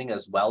federal funding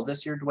as well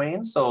this year,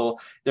 Dwayne. So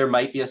there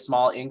might be a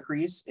small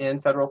increase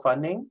in federal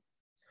funding.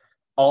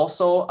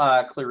 Also,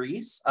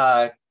 Clarice,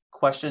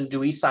 question, do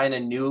we sign a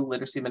new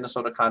Literacy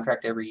Minnesota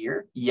contract every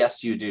year?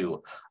 Yes, you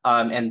do.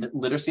 And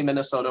Literacy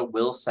Minnesota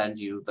will send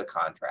you the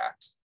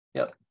contract.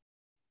 Yep.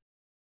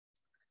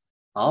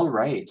 All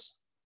right.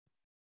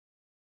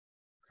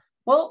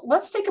 Well,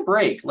 let's take a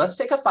break. Let's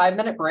take a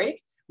 5-minute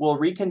break. We'll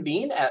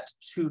reconvene at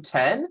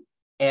 2:10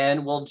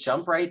 and we'll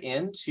jump right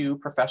into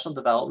professional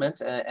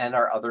development and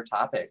our other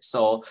topics.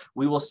 So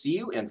we will see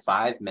you in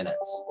 5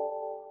 minutes.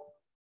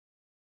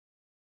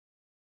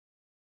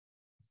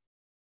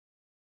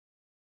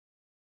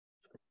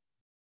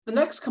 The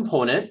next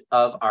component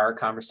of our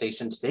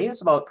conversation today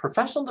is about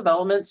professional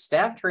development,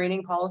 staff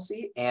training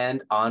policy,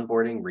 and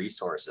onboarding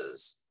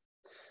resources.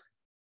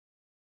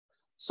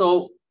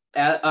 So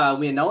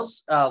we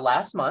announced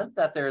last month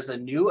that there's a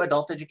new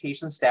adult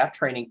education staff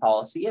training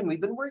policy, and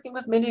we've been working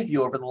with many of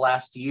you over the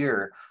last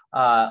year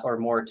or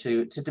more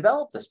to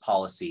develop this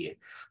policy.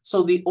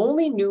 So the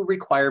only new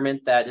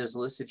requirement that is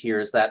listed here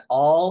is that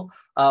all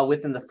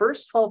within the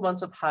first 12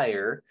 months of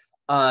hire,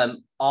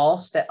 all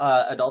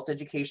adult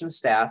education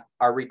staff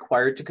are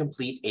required to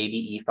complete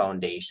ABE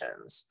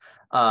foundations.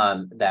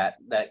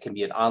 That can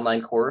be an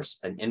online course,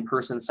 an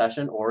in-person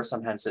session, or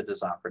sometimes it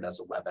is offered as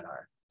a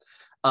webinar.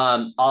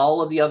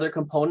 All of the other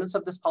components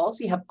of this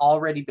policy have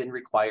already been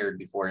required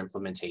before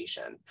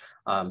implementation.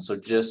 So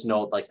just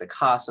note, like the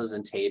CASAs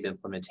and TABE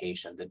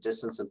implementation, the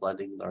distance and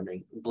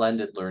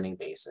blended learning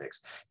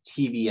basics,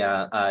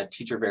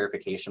 teacher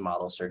verification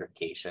model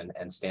certification,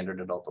 and standard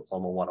adult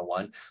diploma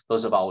 101.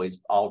 Those have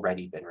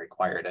already been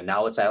required. And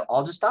now it's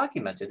all just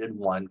documented in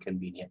one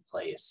convenient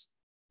place.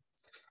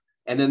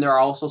 And then there are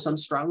also some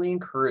strongly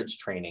encouraged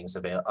trainings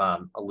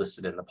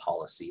listed in the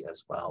policy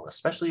as well,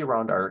 especially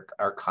around our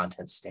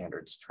content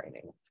standards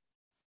training.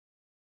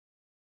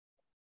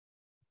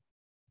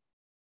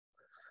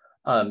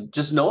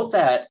 Just note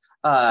that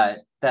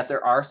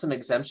there are some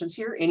exemptions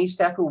here. Any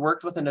staff who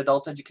worked with an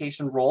adult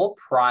education role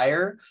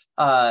prior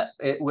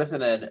with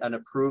an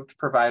approved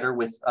provider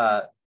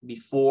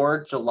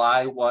before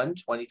July 1,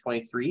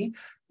 2023,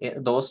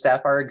 those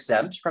staff are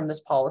exempt from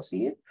this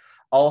policy.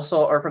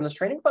 Also, or from this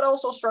training, but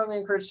also strongly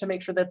encouraged to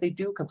make sure that they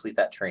do complete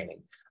that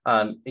training,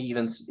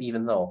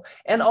 even though.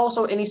 And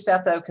also any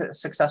staff that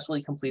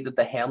successfully completed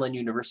the Hamline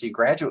University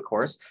graduate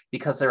course,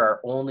 because there are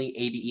only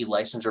ABE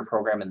licensure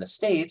program in the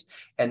state,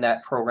 and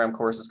that program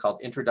course is called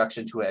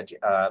Introduction to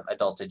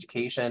Adult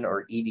Education,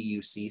 or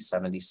EDUC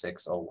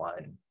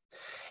 7601.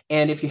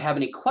 And if you have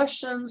any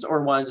questions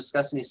or want to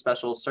discuss any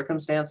special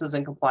circumstances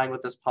in complying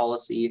with this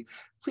policy,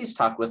 please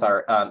talk with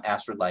our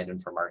Astrid Leiden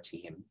from our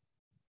team.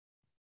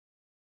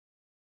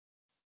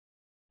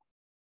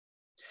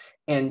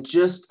 And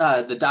just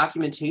the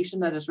documentation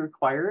that is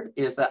required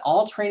is that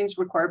all trainings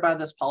required by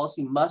this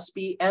policy must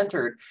be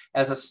entered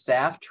as a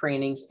staff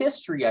training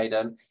history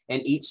item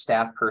in each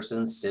staff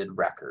person's SID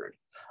record.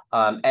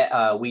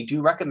 We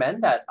do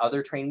recommend that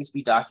other trainings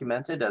be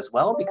documented as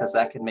well, because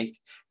that can make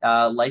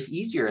life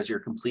easier as you're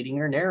completing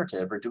your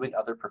narrative or doing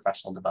other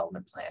professional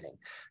development planning.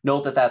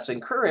 Note that that's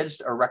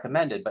encouraged or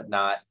recommended, but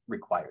not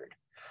required.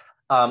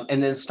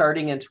 And then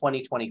starting in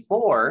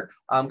 2024,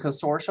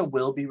 consortia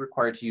will be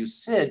required to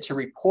use SID to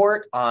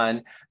report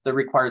on the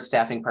required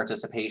staffing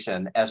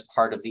participation as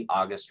part of the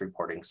August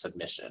reporting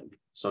submission.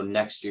 So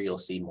next year, you'll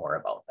see more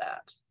about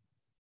that.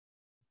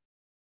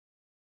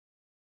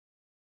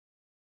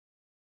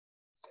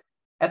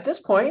 At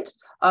this point,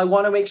 I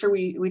want to make sure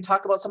we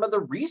talk about some of the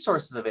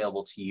resources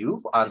available to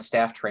you on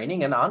staff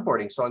training and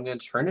onboarding. So I'm going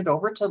to turn it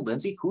over to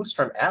Lindsay Hoos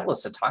from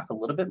Atlas to talk a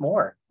little bit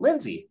more.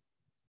 Lindsay.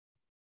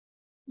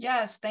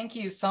 Yes, thank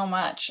you so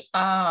much.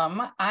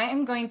 I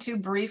am going to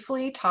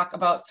briefly talk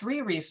about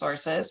 3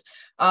 resources.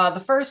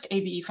 The first,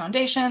 ABE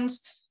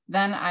Foundations.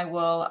 Then I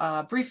will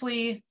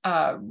briefly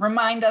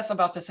remind us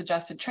about the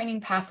suggested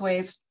training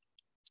pathways,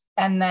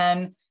 and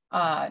then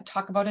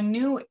talk about a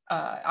new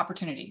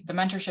opportunity, the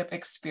Mentorship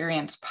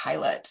Experience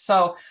Pilot.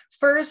 So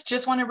first,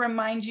 just want to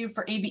remind you,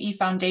 for ABE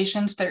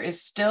Foundations, there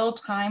is still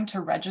time to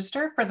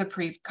register for the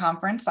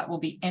pre-conference that will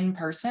be in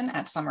person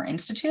at Summer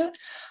Institute.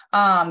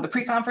 The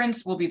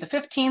pre-conference will be the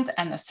 15th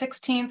and the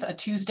 16th, a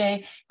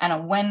Tuesday and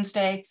a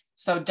Wednesday.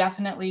 So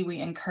definitely we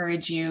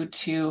encourage you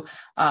to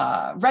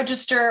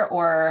register,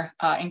 or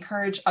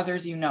encourage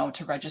others you know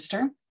to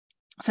register,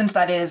 since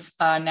that is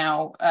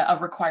now a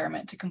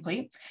requirement to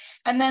complete.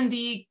 And then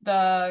the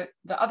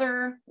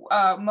other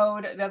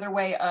the other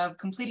way of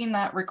completing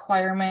that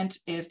requirement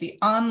is the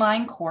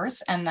online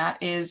course, and that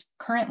is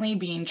currently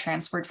being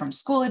transferred from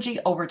Schoology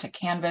over to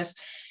Canvas.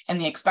 And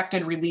the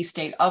expected release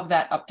date of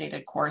that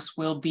updated course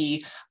will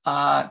be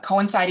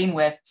coinciding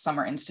with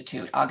Summer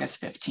Institute,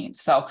 August 15th.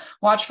 So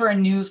watch for a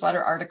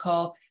newsletter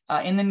article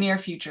in the near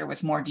future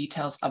with more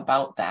details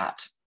about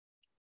that.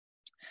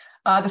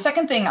 The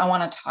second thing I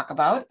want to talk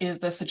about is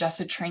the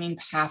Suggested Training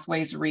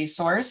Pathways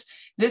resource.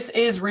 This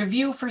is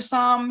review for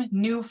some,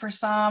 new for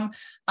some,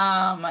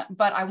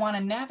 but I want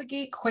to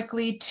navigate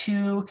quickly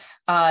to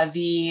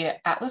the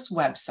Atlas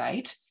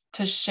website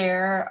to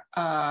share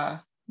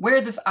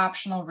where this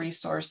optional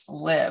resource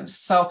lives.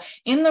 So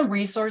in the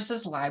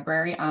resources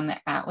library on the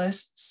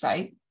Atlas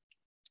site,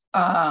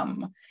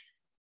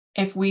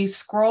 if we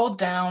scroll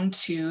down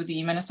to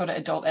the Minnesota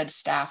Adult Ed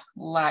Staff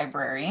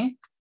Library,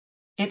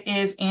 it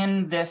is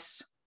in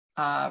this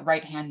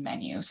right-hand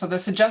menu. So the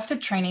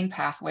suggested training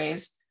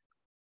pathways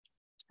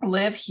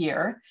live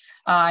here.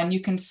 And you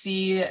can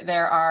see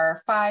there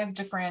are 5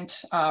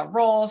 different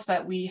roles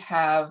that we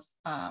have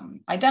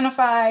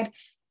identified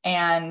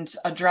and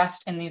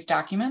addressed in these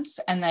documents.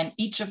 And then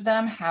each of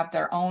them have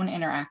their own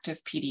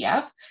interactive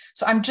PDF.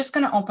 So I'm just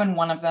going to open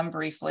one of them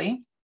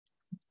briefly.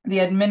 The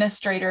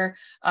administrator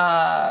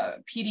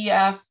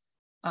PDF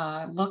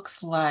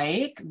looks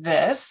like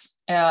this.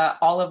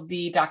 All of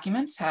the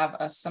documents have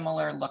a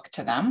similar look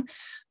to them.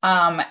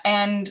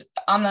 And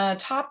on the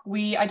top,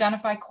 we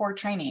identify core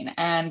training.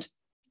 And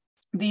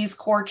these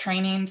core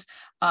trainings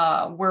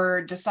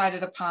were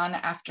decided upon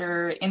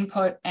after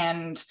input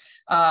and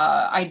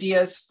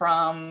ideas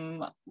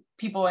from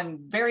people in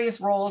various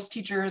roles,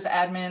 teachers,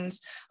 admins,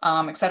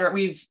 et cetera.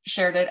 We've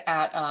shared it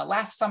at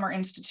last Summer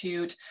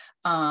Institute.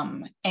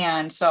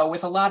 And so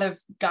with a lot of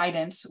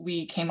guidance,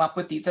 we came up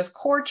with these as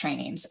core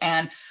trainings,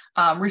 and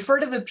refer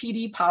to the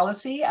PD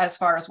policy as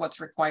far as what's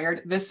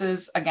required. This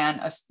is,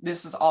 again,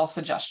 this is all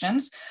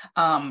suggestions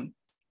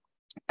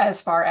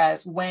as far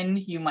as when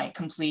you might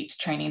complete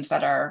trainings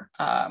that are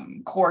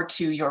core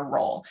to your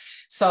role.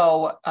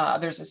 So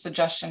there's a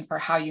suggestion for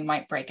how you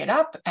might break it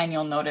up, and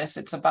you'll notice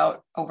it's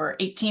about over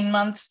 18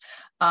 months.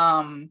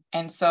 And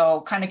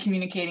so kind of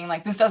communicating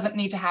like this doesn't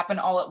need to happen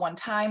all at one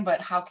time,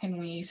 but how can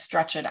we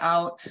stretch it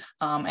out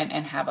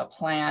and have a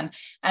plan?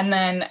 And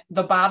then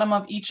the bottom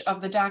of each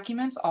of the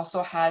documents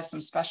also has some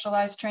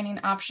specialized training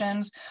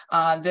options.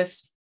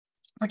 This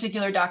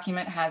particular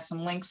document has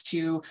some links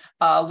to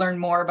learn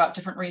more about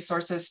different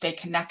resources, stay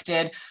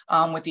connected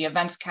with the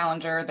events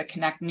calendar, the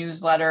Connect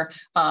newsletter.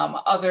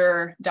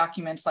 Other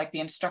documents like the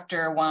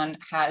instructor one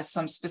has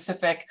some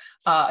specific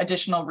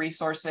additional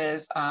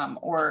resources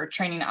or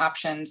training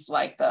options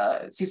like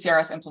the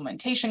CCRS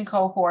implementation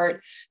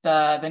cohort,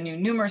 the new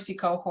numeracy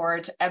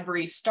cohort,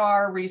 every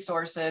star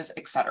resources,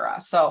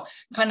 etc. So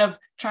kind of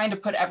trying to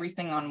put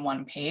everything on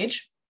one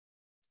page.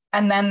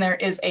 And then there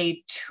is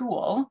a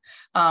tool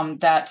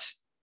that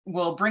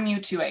will bring you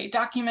to a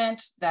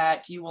document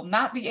that you will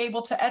not be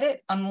able to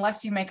edit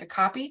unless you make a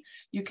copy.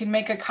 You can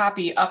make a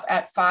copy up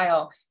at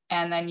File,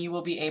 and then you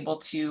will be able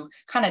to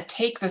kind of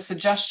take the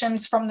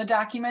suggestions from the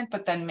document,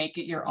 but then make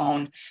it your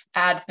own,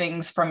 add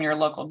things from your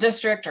local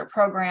district or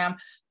program,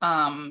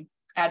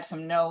 add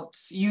some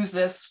notes, use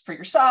this for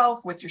yourself,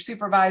 with your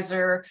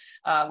supervisor,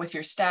 with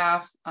your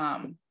staff.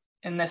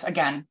 And this,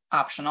 again,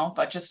 optional,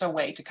 but just a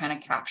way to kind of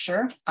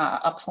capture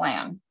a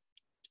plan.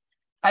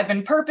 I've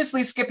been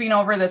purposely skipping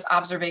over this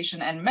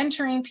observation and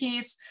mentoring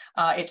piece.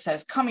 It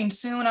says coming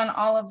soon on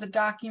all of the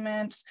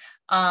documents.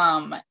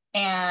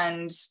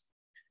 And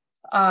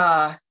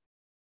I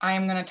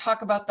am going to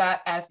talk about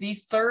that as the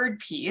third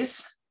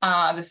piece.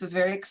 This is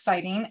very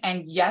exciting.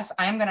 And yes,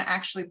 I'm going to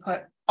actually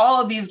put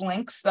all of these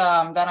links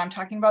that I'm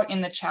talking about in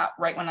the chat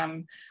right when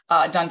I'm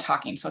done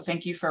talking. So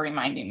thank you for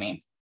reminding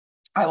me.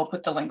 I will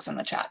put the links in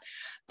the chat.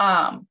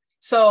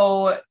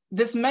 So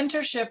this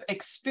mentorship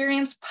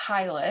experience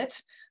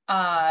pilot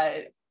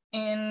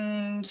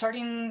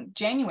starting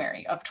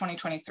January of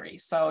 2023.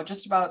 So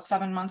just about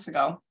 7 months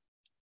ago,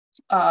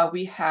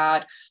 we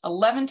had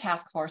 11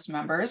 task force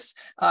members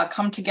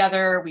come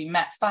together. We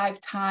met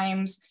 5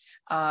 times.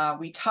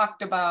 We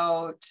talked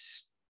about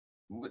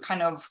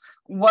kind of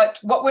what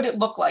would it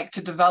look like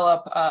to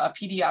develop a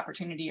PD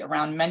opportunity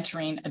around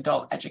mentoring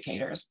adult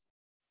educators.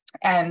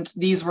 And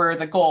these were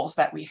the goals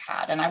that we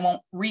had. And I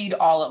won't read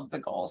all of the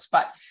goals,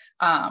 but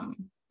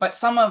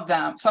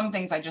some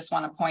things I just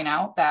want to point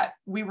out, that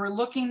we were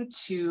looking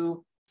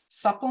to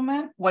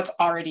supplement what's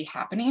already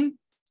happening.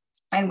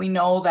 And we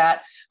know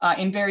that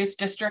in various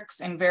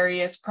districts and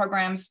various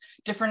programs,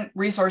 different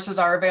resources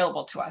are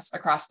available to us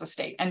across the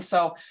state. And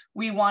so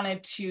we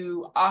wanted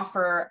to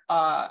offer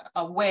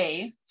a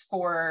way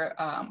for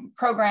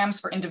programs,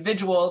 for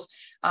individuals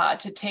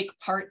to take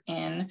part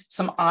in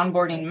some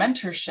onboarding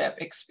mentorship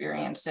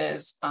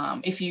experiences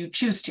if you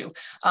choose to.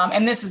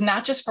 And this is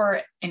not just for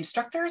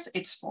instructors,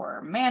 it's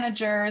for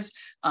managers,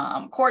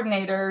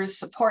 coordinators,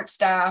 support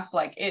staff,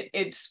 like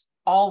it's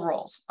all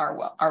roles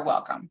are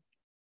welcome.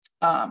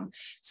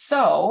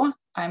 So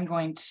I'm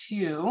going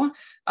to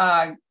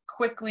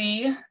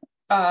quickly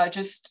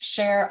just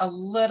share a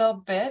little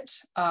bit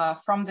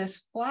from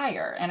this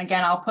flyer. And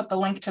again, I'll put the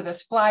link to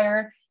this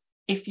flyer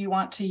if you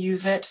want to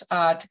use it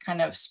to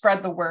kind of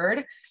spread the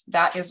word.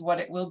 That is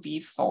what it will be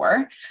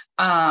for.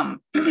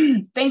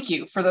 Thank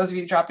you for those of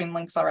you dropping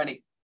links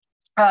already.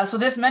 So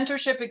this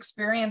mentorship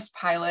experience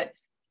pilot,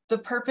 the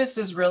purpose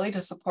is really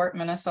to support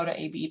Minnesota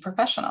ABE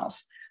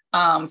professionals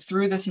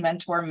through this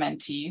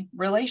mentor-mentee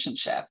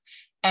relationship.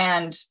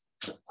 And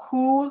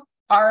who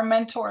are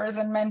mentors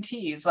and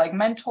mentees? Like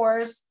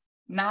mentors,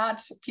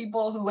 not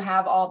people who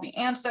have all the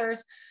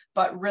answers,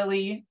 but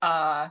really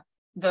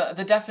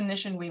the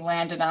definition we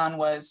landed on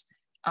was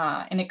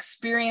an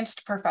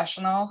experienced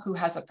professional who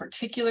has a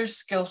particular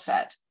skill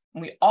set.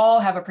 And we all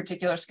have a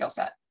particular skill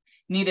set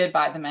needed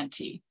by the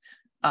mentee.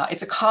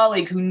 It's a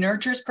colleague who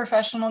nurtures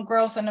professional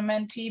growth in a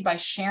mentee by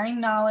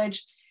sharing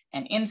knowledge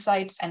and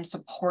insights and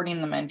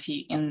supporting the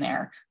mentee in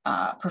their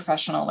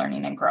professional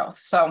learning and growth.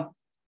 So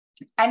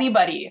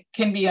anybody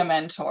can be a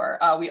mentor.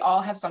 We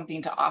all have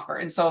something to offer.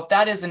 And so if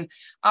that is an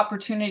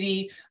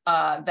opportunity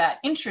that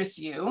interests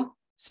you,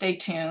 stay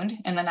tuned.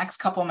 In the next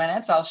couple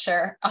minutes, I'll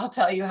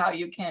tell you how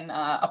you can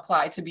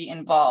apply to be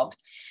involved.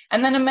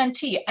 And then a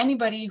mentee,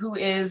 anybody who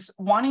is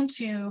wanting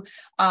to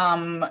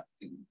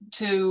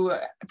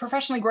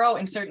professionally grow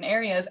in certain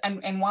areas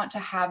and want to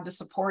have the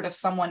support of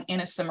someone in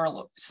a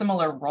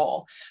similar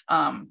role.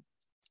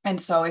 And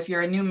so if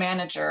you're a new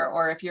manager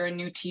or if you're a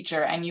new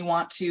teacher and you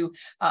want to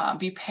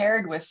be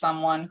paired with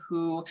someone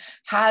who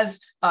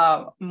has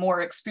more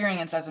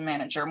experience as a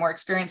manager, more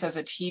experience as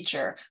a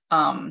teacher,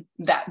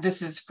 that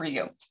this is for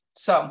you.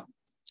 So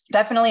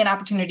definitely an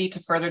opportunity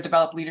to further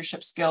develop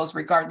leadership skills,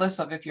 regardless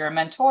of if you're a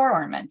mentor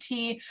or a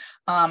mentee.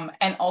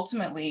 And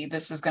ultimately,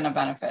 this is going to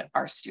benefit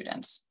our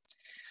students.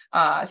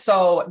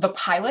 So the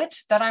pilot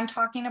that I'm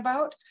talking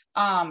about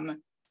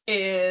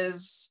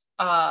is...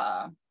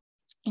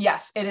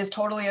 yes, it is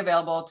totally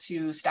available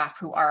to staff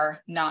who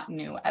are not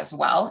new as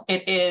well.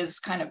 It is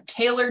kind of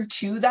tailored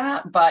to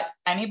that, but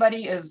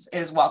anybody is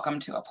welcome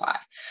to apply.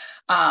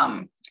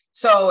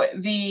 So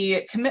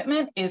the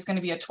commitment is going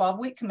to be a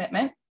 12-week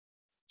commitment.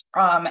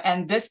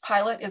 And this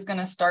pilot is going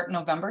to start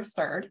November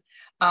 3rd.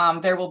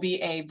 There will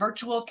be a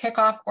virtual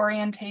kickoff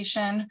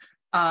orientation.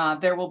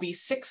 There will be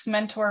 6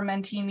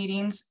 mentor-mentee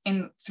meetings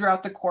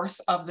throughout the course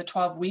of the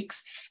 12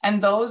 weeks, and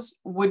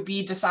those would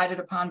be decided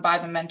upon by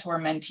the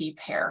mentor-mentee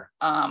pair,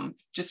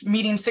 just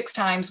meeting 6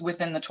 times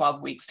within the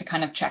 12 weeks to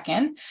kind of check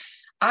in.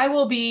 I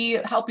will be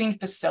helping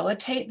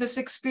facilitate this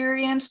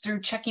experience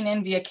through checking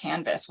in via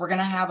Canvas. We're going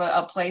to have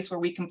a place where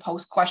we can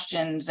post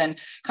questions and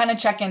kind of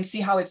check in,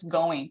 see how it's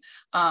going.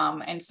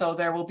 And so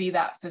there will be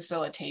that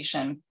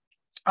facilitation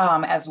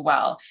as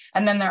well.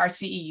 And then there are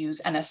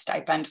CEUs and a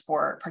stipend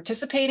for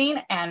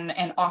participating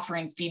and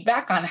offering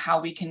feedback on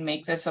how we can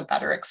make this a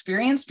better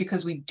experience,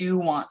 because we do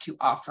want to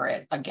offer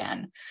it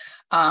again.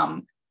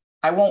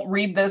 I won't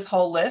read this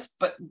whole list,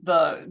 but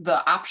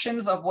the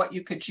options of what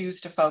you could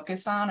choose to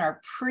focus on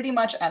are pretty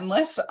much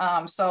endless.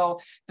 So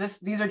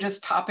these are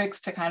just topics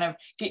to kind of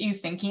get you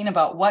thinking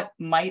about what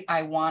might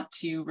I want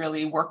to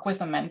really work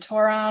with a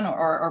mentor on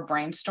or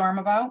brainstorm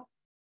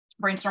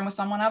with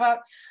someone about.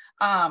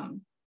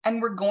 And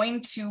we're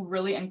going to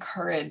really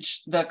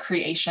encourage the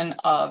creation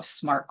of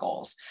SMART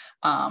goals.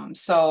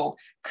 So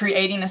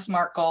creating a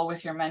SMART goal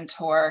with your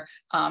mentor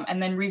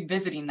and then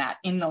revisiting that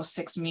in those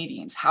 6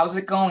 meetings. How's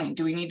it going?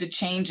 Do we need to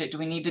change it? Do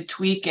we need to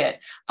tweak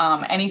it?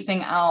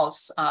 Anything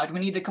else? Do we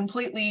need to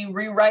completely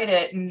rewrite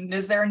it? And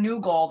is there a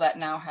new goal that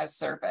now has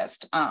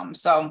surfaced?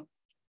 So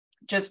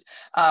just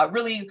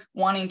really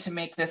wanting to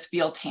make this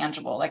feel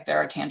tangible, like there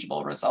are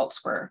tangible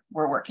results we're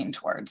working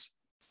towards.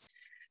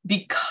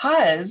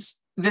 Because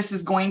this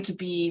is going to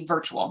be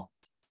virtual.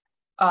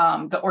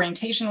 The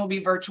orientation will be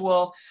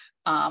virtual.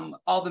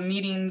 All the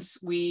meetings,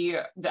 the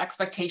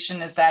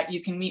expectation is that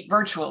you can meet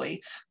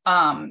virtually.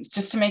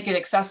 Just to make it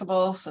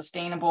accessible,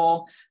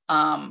 sustainable,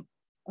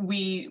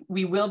 we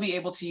will be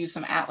able to use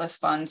some Atlas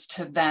funds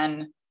to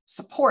then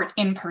support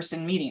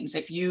in-person meetings.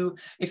 If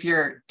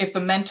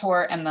the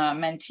mentor and the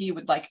mentee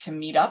would like to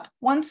meet up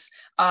once,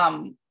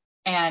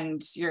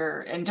 and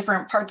you're in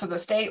different parts of the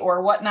state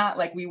or whatnot,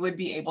 like we would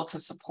be able to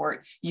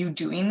support you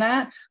doing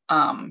that.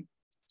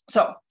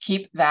 So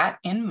keep that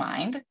in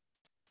mind.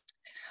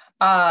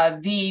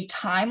 The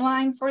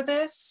timeline for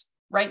this,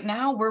 right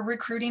now we're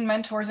recruiting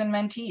mentors and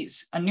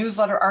mentees. A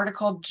newsletter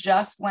article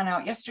just went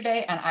out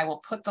yesterday, and I will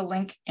put the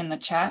link in the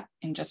chat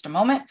in just a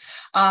moment.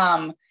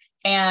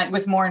 And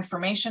with more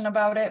information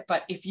about it.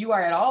 But if you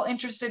are at all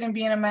interested in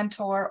being a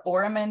mentor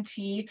or a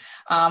mentee,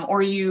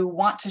 or you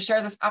want to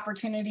share this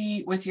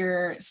opportunity with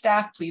your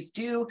staff, please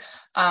do.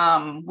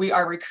 We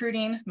are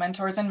recruiting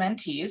mentors and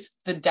mentees.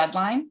 The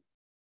deadline,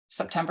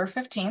 September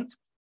 15th,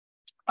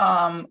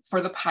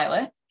 for the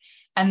pilot.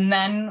 And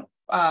then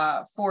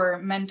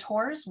for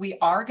mentors, we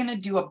are going to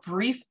do a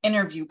brief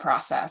interview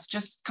process,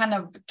 just kind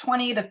of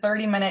 20 to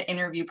 30 minute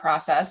interview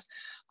process.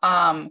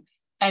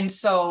 And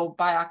so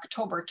by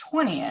October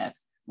 20th,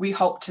 we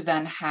hope to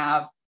then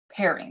have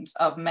pairings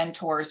of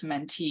mentors,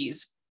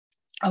 mentees,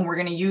 and we're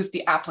going to use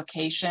the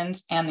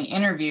applications and the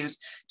interviews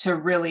to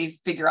really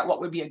figure out what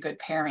would be a good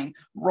pairing,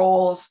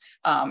 roles,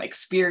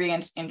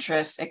 experience,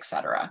 interests,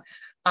 etc.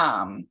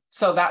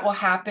 So that will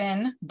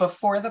happen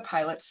before the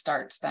pilot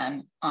starts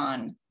then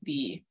on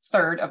the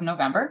 3rd of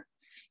November.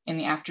 In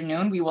the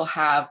afternoon, we will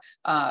have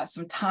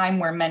some time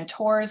where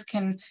mentors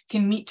can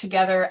meet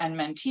together and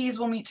mentees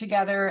will meet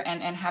together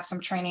and have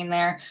some training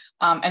there.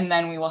 And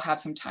then we will have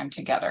some time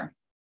together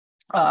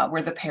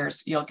where the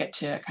pairs, you'll get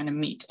to kind of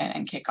meet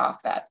and kick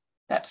off that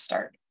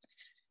start.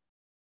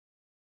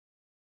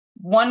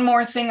 One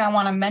more thing I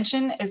want to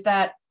mention is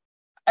that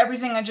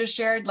everything I just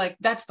shared, like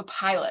that's the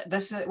pilot.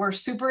 We're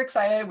super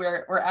excited.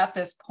 We're at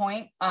this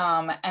point,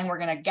 and we're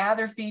going to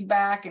gather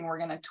feedback and we're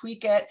going to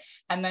tweak it,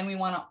 and then we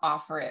want to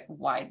offer it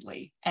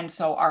widely. And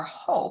so our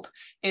hope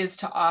is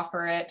to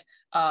offer it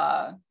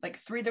like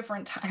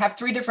have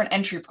 3 different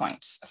entry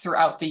points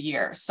throughout the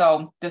year.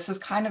 So this is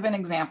kind of an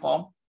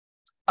example,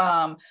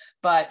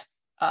 but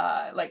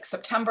like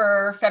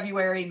September,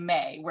 February,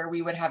 May, where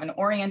we would have an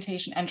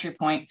orientation entry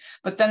point,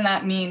 but then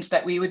that means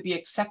that we would be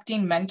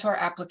accepting mentor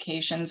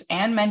applications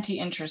and mentee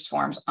interest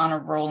forms on a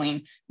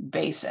rolling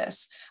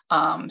basis.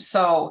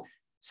 So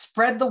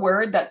spread the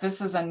word that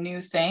this is a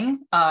new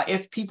thing.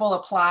 If people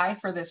apply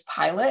for this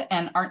pilot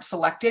and aren't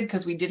selected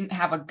because we didn't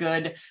have a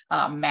good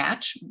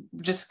match,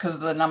 just because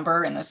of the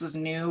number and this is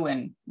new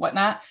and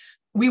whatnot,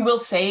 we will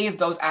save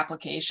those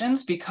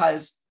applications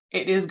because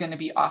it is going to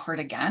be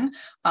offered again.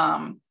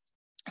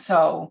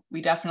 So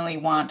we definitely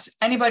want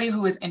anybody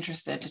who is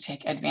interested to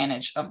take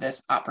advantage of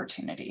this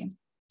opportunity.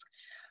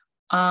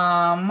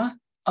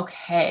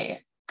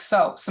 Okay,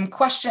 so some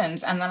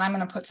questions, and then I'm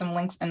going to put some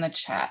links in the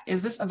chat.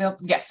 Is this available?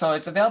 Yes, so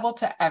it's available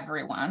to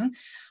everyone.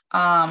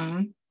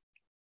 And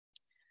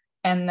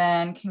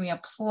then can we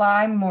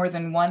apply more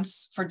than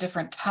once for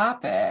different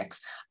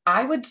topics?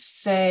 I would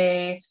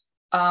say,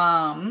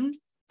 I'm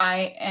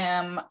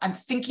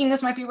thinking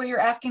this might be what you're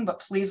asking, but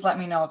please let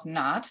me know if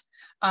not.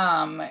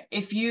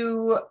 If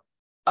you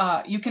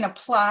can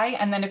apply,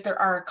 and then if there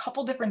are a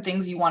couple different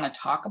things you want to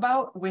talk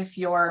about with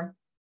your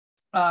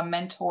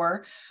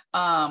mentor,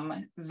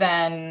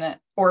 then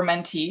or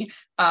mentee,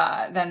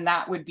 then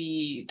that would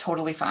be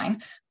totally fine.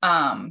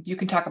 You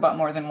can talk about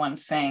more than one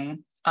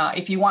thing.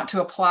 If you want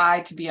to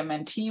apply to be a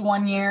mentee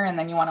 1 year and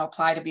then you want to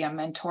apply to be a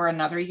mentor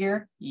another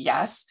year,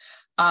 yes.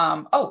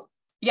 Oh,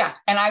 yeah,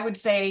 and I would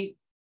say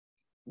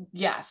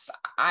yes.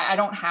 I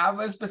don't have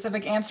a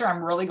specific answer.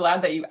 I'm really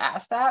glad that you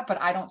asked that,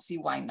 but I don't see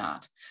why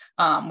not,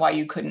 why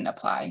you couldn't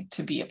apply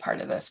to be a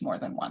part of this more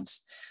than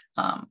once.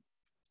 I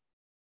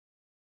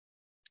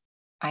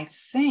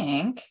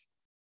think,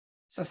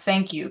 so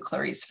thank you,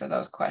 Clarice, for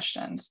those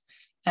questions.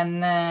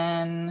 And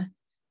then,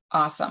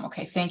 awesome.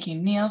 Okay, thank you,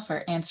 Neil,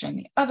 for answering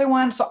the other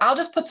one. So I'll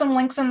just put some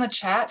links in the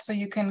chat so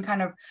you can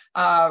kind of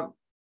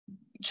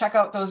check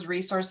out those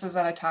resources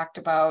that I talked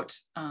about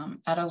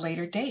at a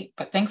later date.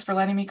 But thanks for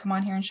letting me come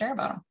on here and share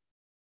about them.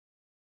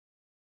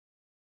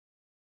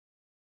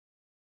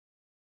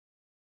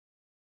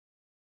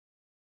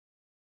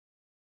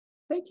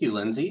 Thank you,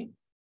 Lindsay.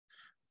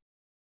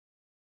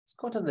 Let's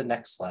go to the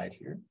next slide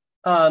here.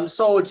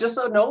 So just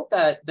a note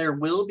that there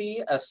will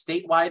be a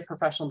statewide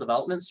professional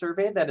development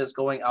survey that is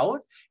going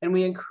out, and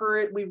we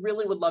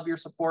really would love your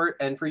support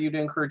and for you to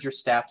encourage your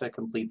staff to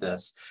complete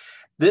this.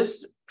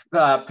 This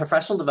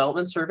professional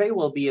development survey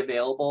will be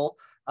available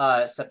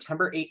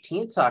September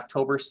 18th to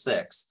October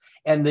 6th.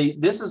 And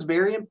this is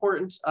very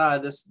important,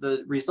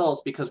 the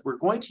results, because we're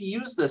going to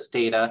use this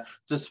data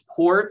to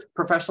support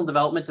professional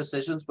development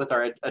decisions with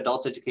our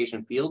adult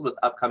education field with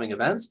upcoming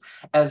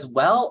events, as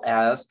well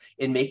as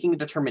in making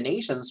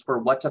determinations for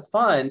what to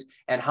fund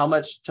and how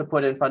much to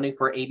put in funding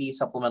for ABE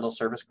supplemental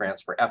service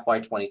grants for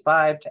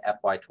FY25 to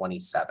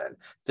FY27,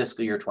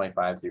 fiscal year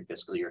 25 through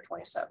fiscal year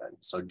 27.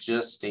 So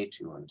just stay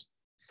tuned.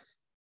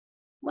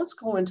 Let's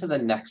go into the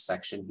next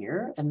section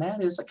here, and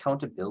that is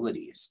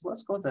accountability. So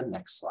let's go to the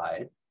next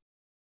slide.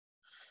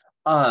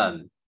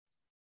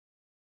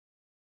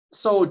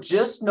 So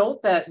just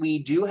note that we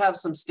do have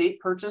some state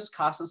purchase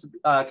CASAS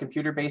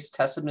computer-based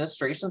test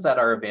administrations that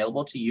are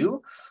available to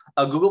you.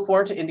 A Google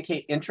form to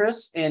indicate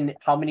interest in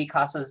how many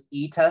CASAS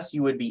e-tests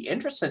you would be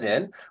interested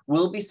in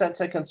will be sent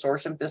to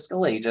consortium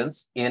fiscal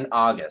agents in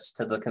August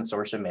to the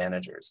consortium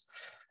managers.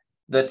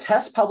 The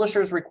test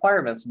publisher's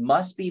requirements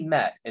must be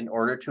met in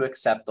order to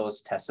accept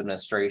those test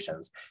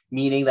administrations,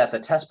 meaning that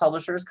the test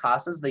publishers,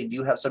 CASAS, they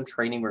do have some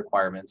training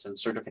requirements and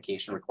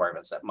certification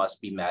requirements that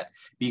must be met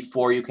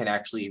before you can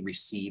actually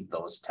receive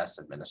those test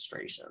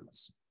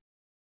administrations.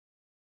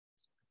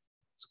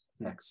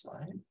 Next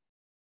slide.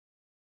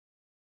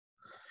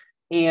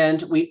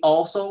 And we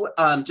also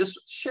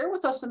just share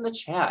with us in the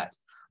chat.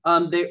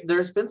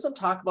 There's been some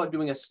talk about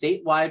doing a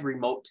statewide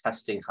remote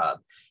testing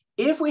hub.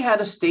 If we had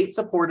a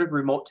state-supported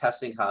remote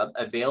testing hub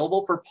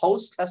available for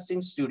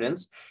post-testing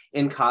students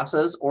in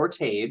CASAS or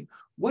TABE,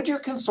 would your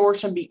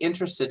consortium be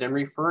interested in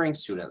referring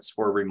students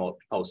for remote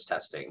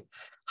post-testing?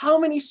 How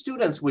many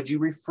students would you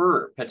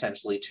refer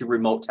potentially to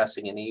remote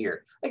testing in a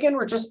year? Again,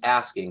 we're just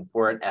asking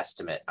for an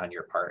estimate on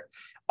your part.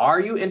 Are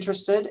you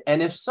interested?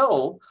 And if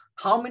so,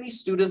 how many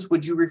students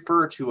would you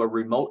refer to a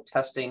remote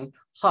testing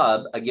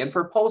hub, again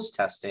for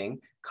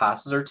post-testing,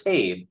 CASAS or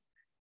TABE,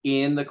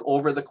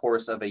 over the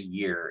course of a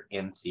year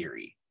in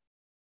theory?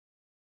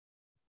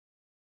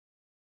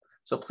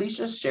 So please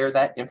just share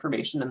that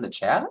information in the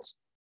chat.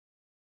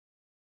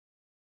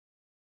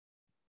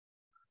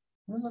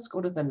 And let's go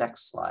to the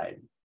next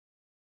slide.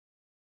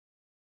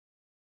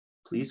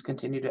 Please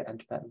continue to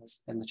enter that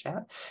in the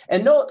chat.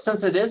 And note,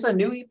 since it is a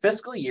new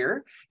fiscal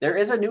year, there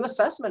is a new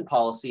assessment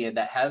policy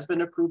that has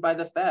been approved by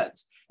the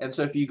feds. And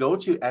so if you go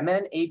to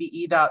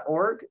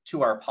mnabe.org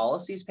to our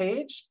policies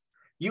page,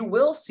 you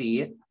will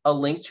see a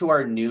link to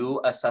our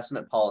new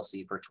assessment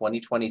policy for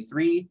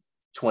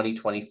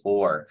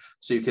 2023-2024.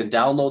 So you can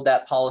download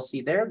that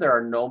policy there. There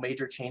are no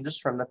major changes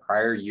from the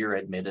prior year,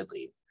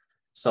 admittedly.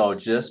 So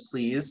just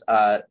please,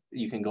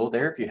 you can go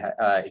there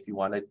if you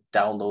want to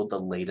download the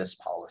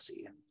latest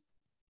policy.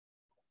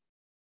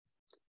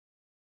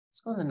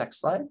 Let's go to the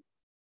next slide.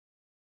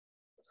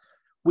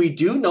 We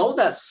do know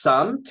that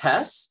some new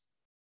tests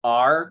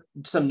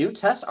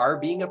are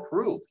being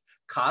approved.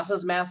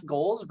 CASAS Math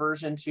Goals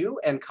version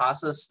 2 and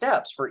CASAS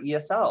Steps for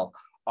ESL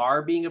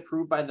are being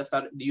approved by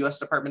the U.S.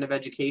 Department of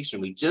Education.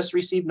 We just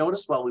received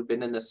notice while we've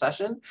been in this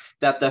session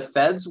that the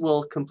feds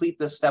will complete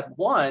the step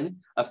 1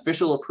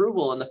 official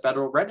approval in the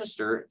Federal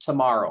Register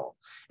tomorrow.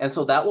 And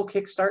so that will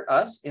kickstart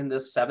us in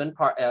this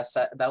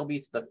that will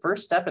be the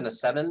first step in a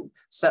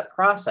 7-step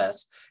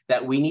process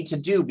that we need to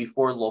do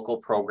before local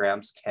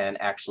programs can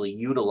actually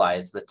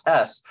utilize the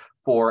test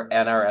for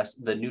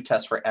NRS, the new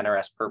test for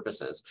NRS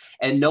purposes.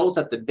 And note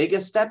that the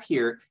biggest step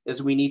here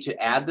is we need to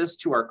add this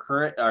to our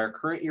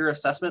current year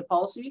assessment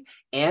policy,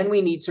 and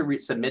we need to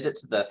submit it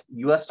to the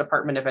U.S.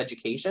 Department of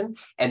Education,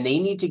 and they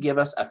need to give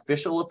us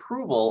official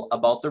approval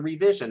about the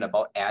revision,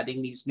 about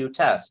adding these new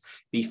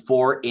tests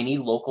before any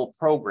local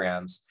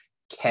programs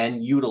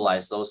can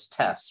utilize those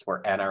tests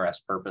for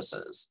NRS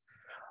purposes.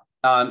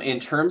 In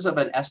terms of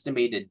an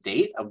estimated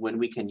date of when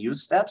we can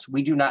use steps,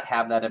 we do not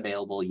have that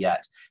available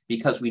yet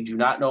because we do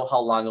not know how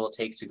long it will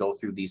take to go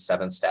through these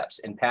 7 steps.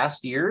 In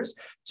past years,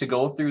 to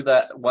go through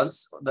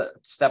once the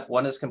step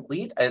 1 is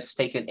complete, it's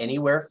taken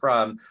anywhere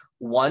from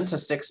 1 to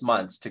 6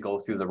 months to go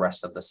through the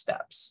rest of the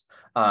steps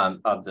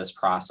of this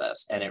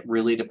process. And it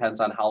really depends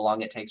on how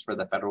long it takes for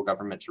the federal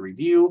government to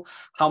review,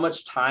 how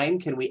much time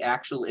can we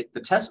actually, the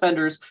test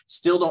vendors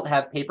still don't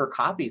have paper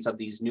copies of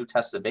these new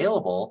tests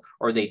available,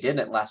 or they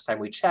didn't last time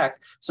we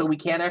checked. So we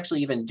can't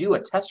actually even do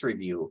a test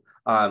review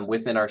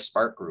within our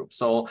Spark group.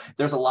 So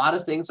there's a lot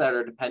of things that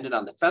are dependent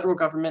on the federal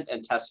government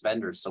and test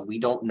vendors. So we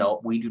don't know,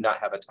 we do not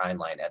have a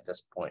timeline at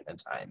this point in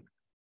time.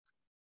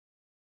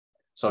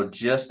 So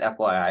just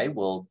FYI,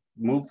 we'll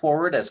move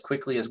forward as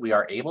quickly as we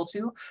are able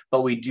to,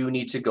 but we do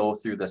need to go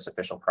through this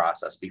official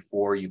process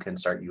before you can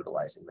start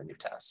utilizing the new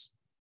tests.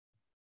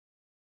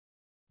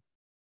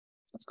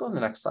 Let's go to the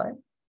next slide.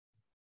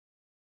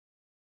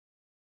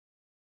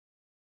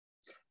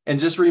 And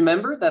just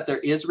remember that there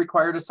is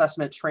required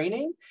assessment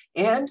training,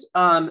 and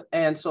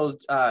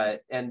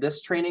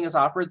this training is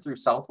offered through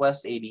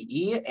Southwest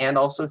ABE and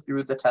also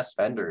through the test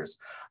vendors.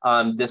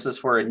 This is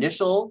for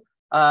initial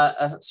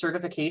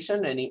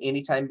certification,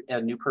 anytime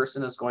a new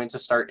person is going to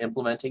start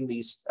implementing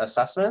these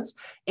assessments,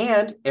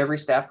 and every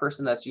staff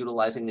person that's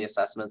utilizing the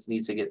assessments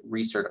needs to get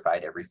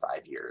recertified every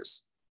 5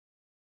 years.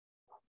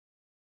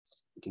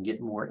 You can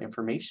get more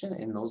information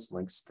in those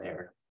links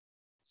there.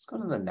 Let's go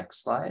to the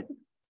next slide.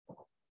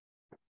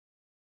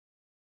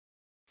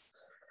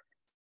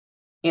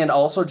 And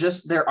also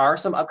there are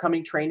some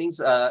upcoming trainings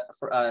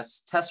for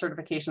test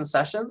certification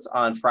sessions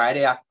on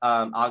Friday,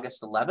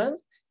 August 11th.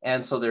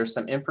 And so there's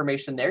some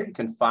information there. You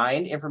can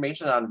find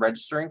information on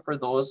registering for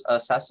those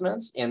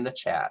assessments in the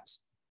chat.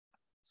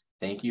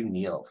 Thank you,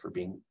 Neil, for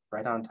being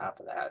right on top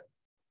of that.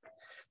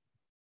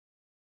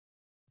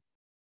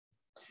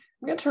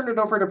 I'm going to turn it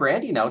over to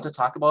Brandy now to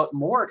talk about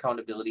more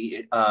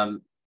accountability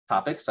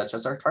topics such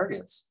as our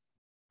targets.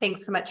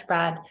 Thanks so much,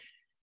 Brad.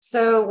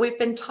 So we've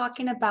been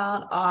talking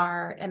about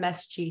our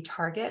MSG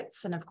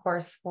targets. And of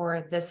course,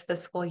 for this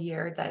fiscal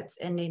year that's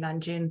ending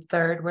on June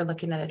 3rd, we're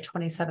looking at a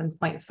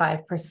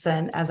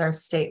 27.5% as our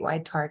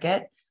statewide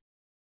target.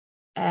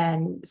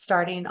 And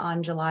starting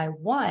on July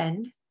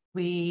 1,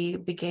 we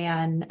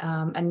began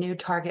a new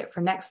target for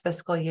next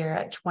fiscal year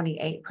at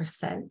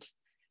 28%.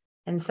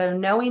 And so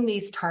knowing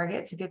these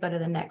targets, if you go to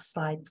the next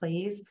slide,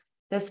 please,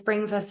 this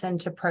brings us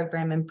into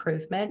program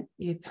improvement.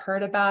 You've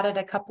heard about it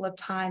a couple of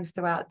times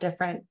throughout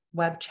different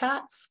web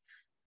chats,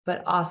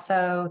 but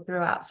also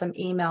throughout some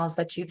emails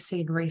that you've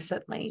seen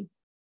recently.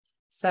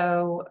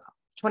 So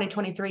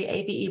 2023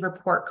 ABE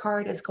report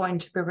card is going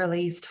to be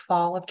released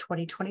fall of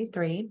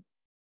 2023,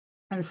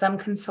 and some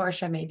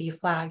consortia may be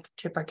flagged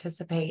to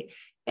participate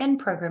in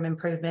program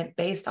improvement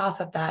based off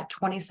of that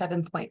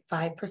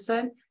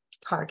 27.5%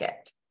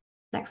 target.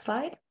 Next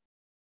slide.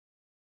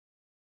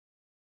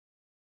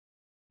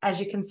 As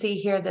you can see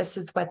here, this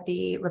is what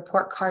the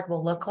report card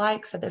will look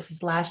like. So this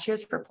is last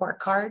year's report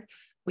card.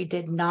 We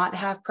did not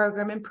have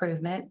program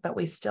improvement, but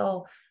we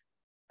still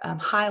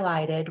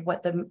highlighted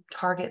what the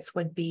targets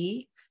would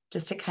be,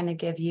 just to kind of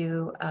give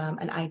you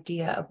an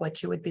idea of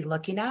what you would be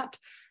looking at.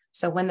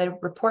 So when the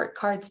report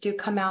cards do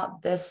come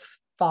out this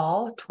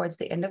fall, towards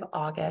the end of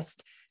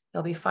August,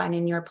 you'll be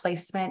finding your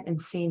placement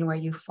and seeing where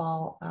you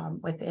fall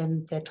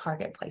within the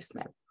target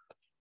placement.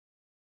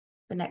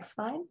 The next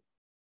slide.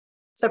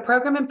 So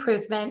program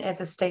improvement is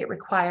a state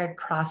required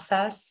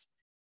process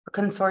for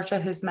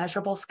consortia whose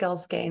measurable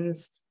skills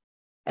gains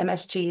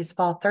MSGs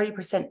fall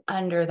 30%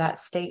 under that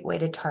state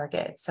weighted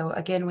target. So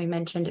again, we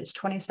mentioned it's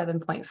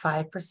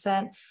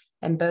 27.5%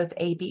 in both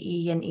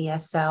ABE and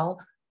ESL.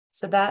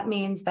 So that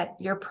means that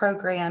your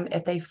program,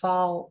 if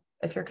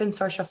your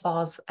consortia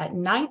falls at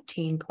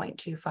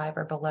 19.25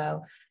 or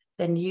below,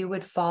 then you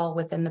would fall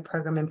within the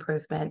program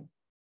improvement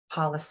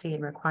policy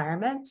and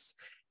requirements.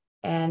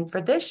 And for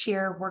this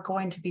year, we're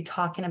going to be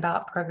talking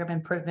about program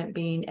improvement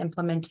being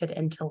implemented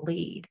into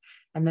LEAD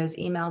and those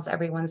emails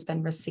everyone's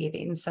been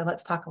receiving. So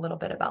let's talk a little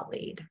bit about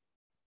LEAD.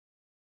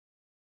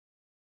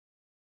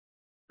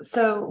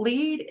 So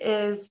LEAD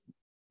is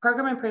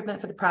program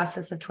improvement for the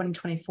process of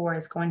 2024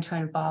 is going to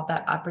involve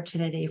that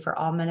opportunity for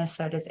all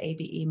Minnesota's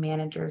ABE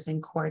managers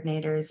and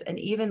coordinators and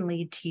even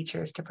lead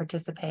teachers to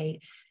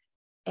participate.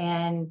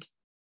 And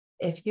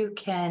if you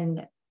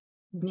can,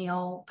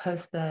 Neil,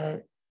 post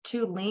the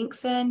 2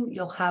 links in,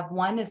 you'll have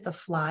one is the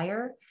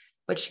flyer,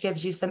 which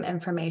gives you some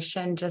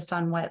information just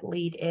on what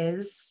LEAD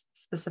is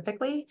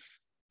specifically.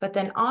 But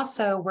then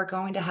also we're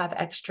going to have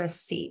extra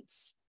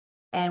seats.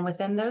 And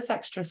within those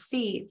extra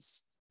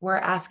seats, we're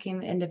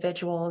asking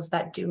individuals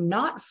that do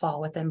not fall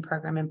within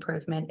program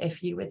improvement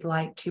if you would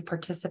like to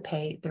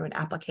participate through an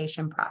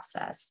application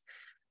process.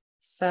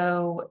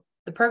 So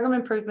the program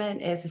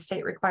improvement is a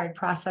state required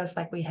process,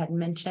 like we had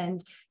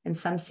mentioned, and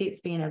some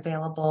seats being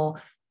available.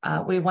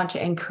 We want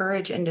to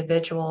encourage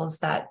individuals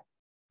that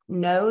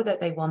know that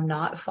they will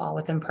not fall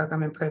within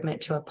program improvement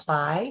to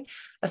apply,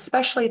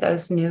 especially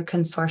those new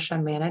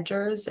consortium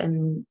managers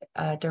and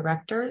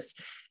directors.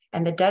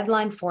 And the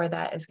deadline for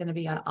that is going to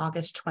be on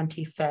August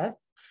 25th.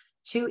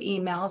 2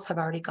 emails have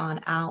already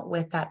gone out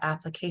with that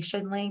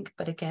application link,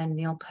 but again,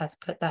 Neil has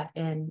put that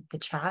in the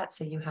chat,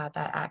 so you have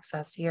that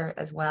access here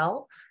as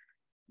well.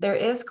 There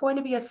is going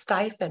to be a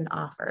stipend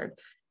offered.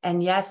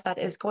 And yes, that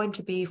is going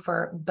to be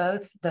for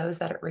both those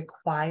that are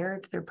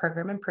required through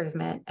program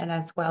improvement and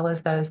as well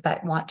as those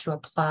that want to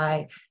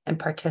apply and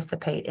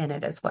participate in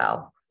it as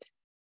well.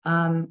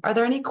 Are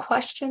there any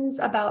questions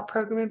about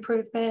program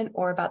improvement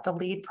or about the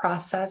LEAD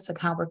process and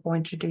how we're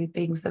going to do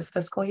things this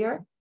fiscal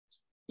year?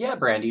 Yeah,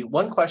 Brandy,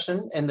 one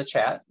question in the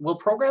chat. Will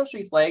programs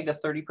be flagged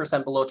at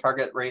 30% below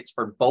target rates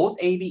for both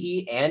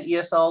ABE and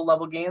ESL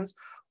level gains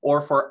or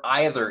for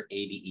either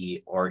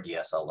ABE or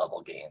ESL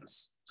level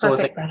gains? So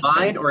perfect. Is it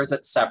combined or is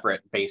it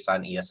separate based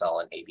on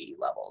ESL and ABE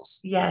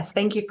levels? Yes,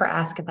 thank you for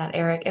asking that,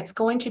 Eric. It's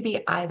going to be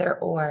either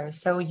or.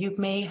 So you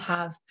may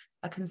have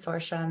a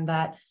consortium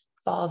that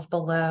falls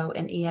below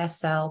an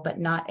ESL, but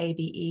not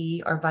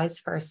ABE or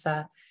vice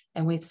versa.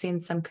 And we've seen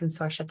some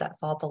consortia that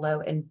fall below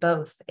in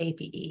both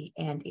ABE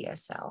and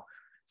ESL.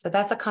 So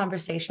that's a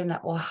conversation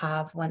that we'll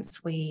have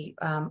once we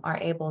are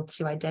able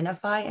to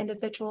identify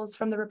individuals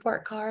from the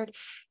report card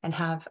and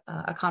have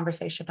a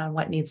conversation on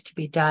what needs to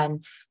be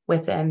done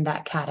within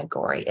that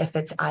category, if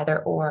it's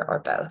either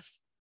or both.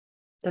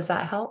 Does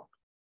that help?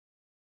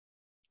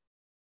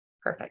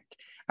 Perfect.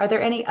 Are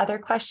there any other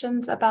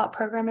questions about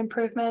program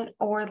improvement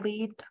or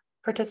LEAD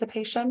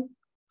participation?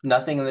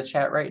 Nothing in the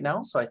chat right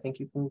now, so I think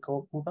you can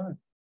go move on.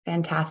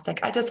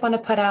 Fantastic. I just want to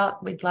put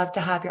out, we'd love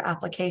to have your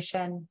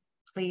application.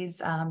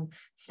 Please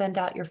send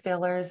out your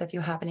fillers. If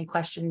you have any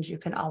questions, you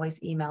can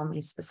always email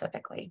me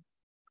specifically.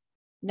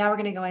 Now we're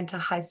going to go into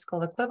high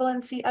school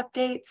equivalency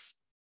updates.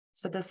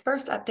 So this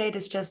first update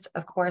is just,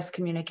 of course,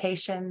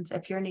 communications.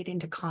 If you're needing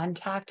to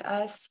contact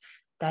us,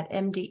 that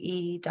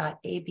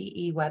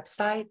MDE.abe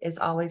website is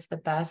always the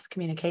best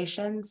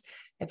communications.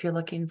 If you're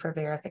looking for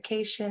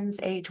verifications,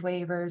 age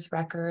waivers,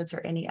 records, or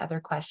any other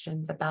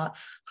questions about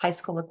high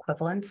school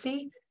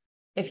equivalency.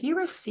 If you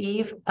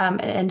receive an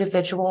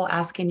individual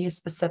asking you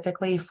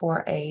specifically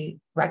for a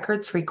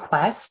records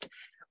request,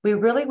 we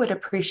really would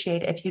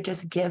appreciate if you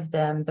just give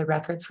them the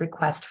records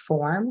request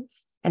form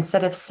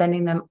instead of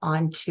sending them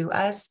on to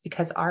us,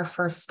 because our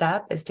first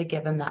step is to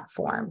give them that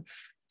form.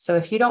 So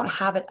if you don't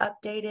have it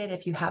updated,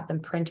 if you have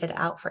them printed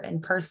out for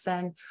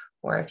in-person,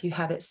 or if you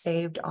have it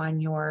saved on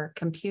your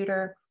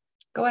computer,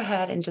 go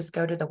ahead and just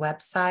go to the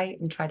website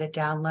and try to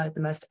download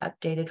the most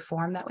updated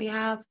form that we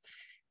have.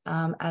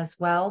 As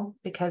well,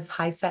 because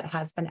HiSET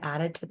has been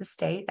added to the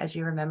state, as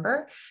you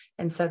remember.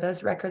 And so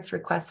those records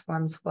request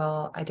forms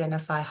will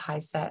identify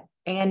HiSET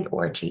and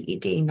or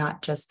GED,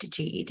 not just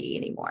GED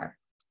anymore.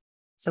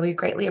 So we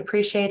greatly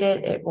appreciate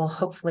it. It will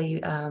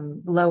hopefully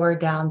lower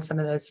down some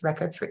of those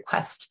records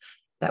requests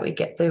that we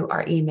get through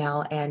our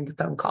email and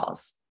phone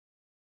calls.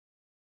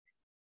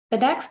 The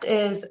next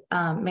is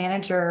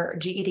manager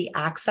GED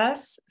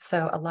access.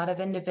 So a lot of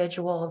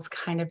individuals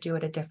kind of do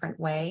it a different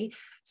way.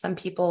 Some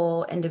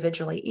people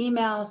individually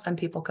email, some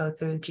people go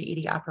through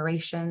GED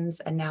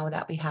operations, and now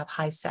that we have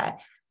HiSET.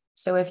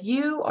 So if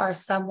you are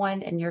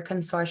someone in your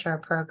consortia or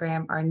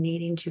program are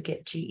needing to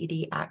get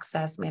GED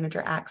access,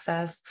 manager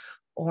access,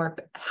 or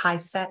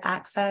HiSET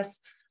access,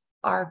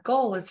 our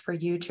goal is for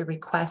you to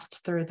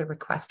request through the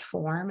request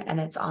form, and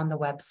it's on the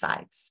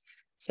websites.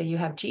 So you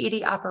have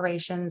GED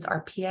operations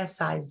or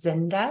PSI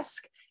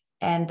Zendesk,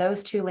 and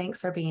those two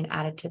links are being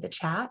added to the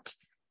chat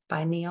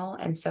by Neil.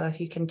 And so if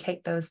you can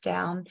take those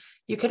down,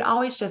 you can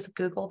always just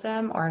Google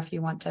them, or if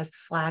you want to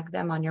flag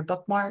them on your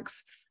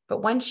bookmarks.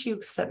 But once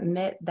you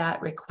submit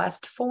that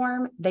request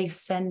form, they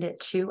send it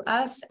to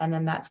us, and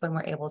then that's when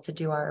we're able to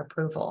do our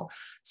approval.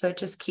 So it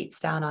just keeps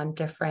down on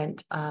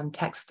different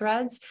text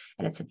threads,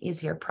 and it's an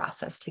easier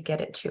process to get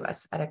it to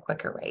us at a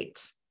quicker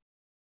rate.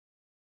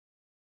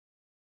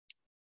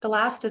 The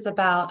last is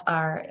about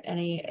our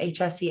any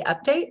HSE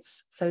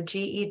updates. So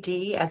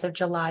GED, as of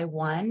July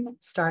 1,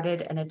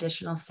 started an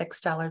additional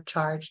 $6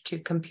 charge to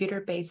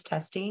computer-based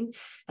testing,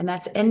 and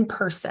that's in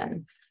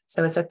person.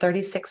 So it's a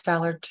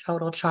 $36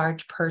 total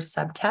charge per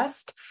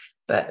subtest,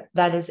 but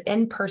that is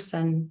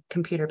in-person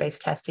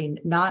computer-based testing,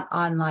 not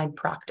online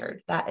proctored.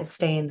 That is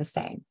staying the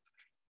same.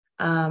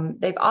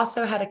 They've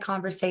also had a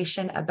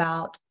conversation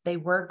about they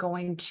were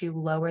going to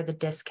lower the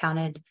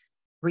discounted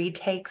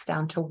retakes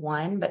down to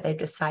 1, but they've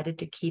decided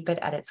to keep it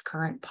at its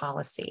current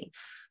policy.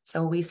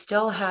 So we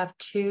still have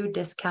 2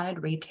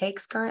 discounted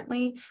retakes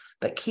currently,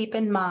 but keep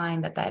in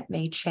mind that that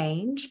may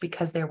change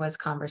because there was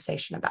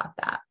conversation about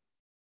that.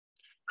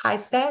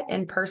 HiSET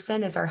in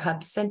person is our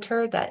hub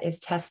center that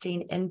is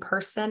testing in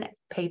person,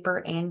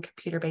 paper and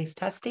computer-based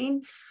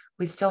testing.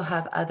 We still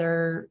have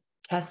other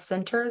test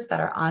centers that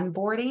are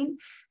onboarding.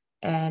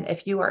 And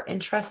if you are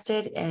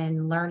interested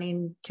in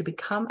learning to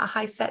become a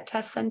HiSET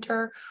test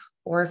center,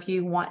 or if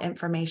you want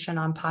information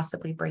on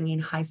possibly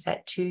bringing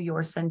HiSET to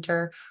your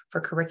center for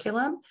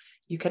curriculum,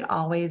 you can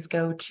always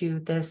go to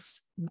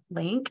this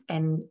link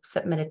and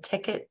submit a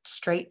ticket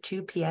straight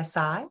to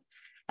PSI,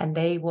 and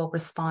they will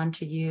respond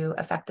to you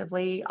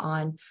effectively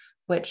on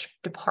which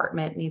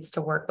department needs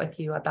to work with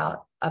you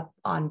about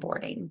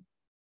onboarding.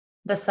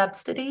 The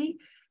subsidy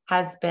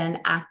has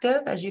been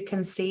active, as you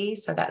can see,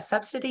 so that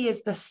subsidy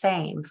is the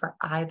same for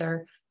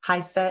either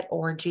HiSET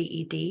or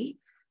GED.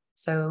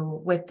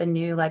 So with the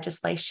new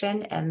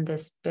legislation and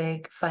this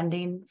big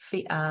funding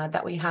fee,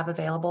 that we have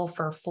available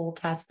for full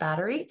test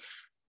battery,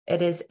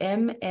 it is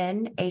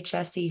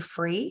MNHSE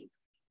free,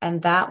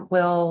 and that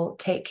will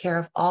take care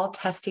of all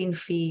testing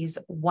fees,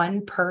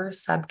 1 per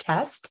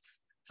subtest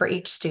for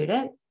each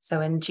student.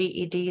 So in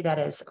GED, that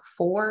is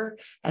 4,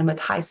 and with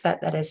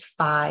HiSET, that is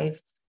 5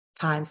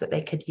 times that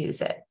they could use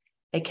it.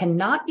 They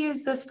cannot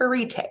use this for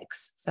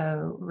retakes.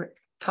 So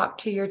talk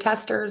to your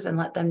testers and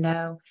let them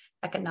know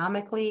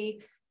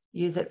economically,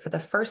 use it for the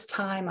first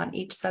time on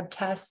each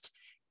subtest,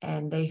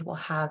 and they will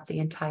have the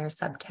entire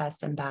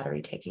subtest and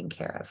battery taken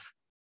care of.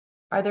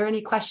 Are there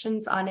any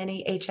questions on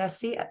any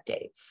HSC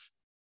updates?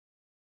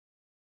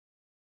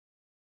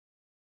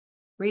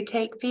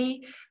 Retake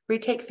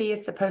fee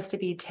is supposed to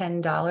be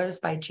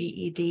 $10 by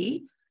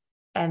GED.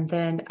 And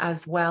then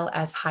as well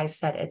as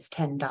HiSET, it's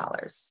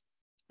 $10.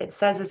 It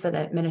says it's an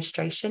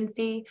administration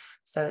fee,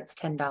 so it's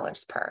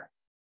 $10 per.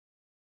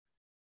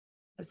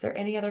 Is there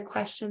any other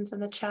questions in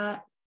the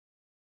chat?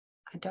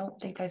 I don't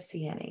think I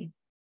see any.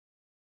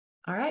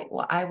 All right,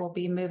 well, I will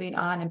be moving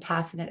on and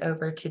passing it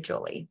over to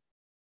Julie.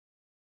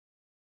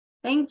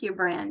 Thank you,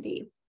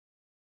 Brandy.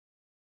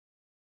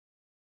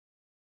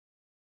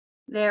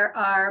 There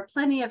are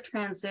plenty of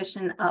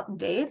transition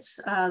updates.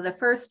 The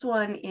first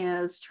one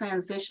is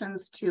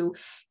transitions to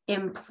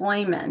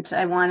employment.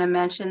 I want to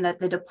mention that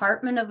the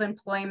Department of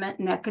Employment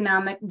and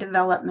Economic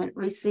Development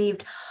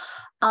received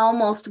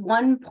almost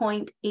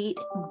 1.8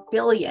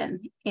 billion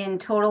in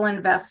total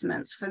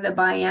investments for the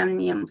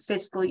biennium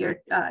fiscal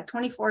year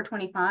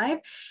 24-25.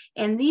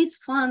 And these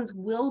funds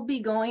will be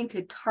going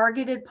to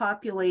targeted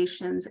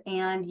populations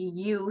and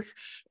youth.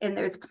 And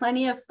there's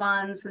plenty of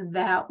funds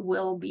that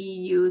will be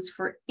used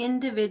for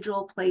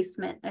individual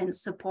placement and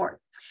support.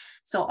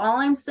 So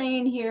all I'm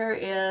saying here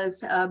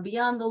is be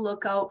on the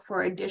lookout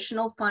for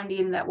additional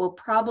funding that will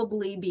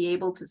probably be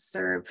able to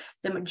serve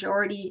the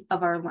majority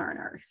of our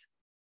learners.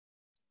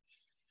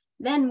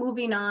 Then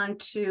moving on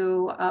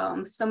to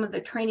some of the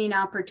training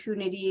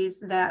opportunities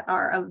that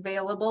are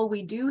available.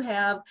 We do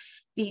have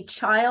the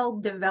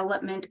Child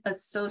Development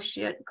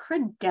Associate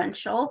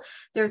Credential.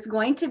 There's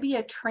going to be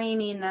a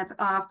training that's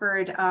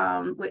offered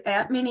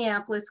at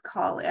Minneapolis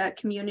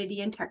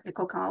Community and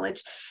Technical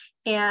College,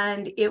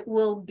 and it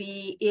will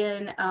be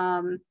in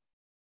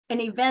an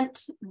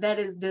event that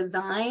is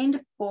designed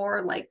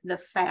for like the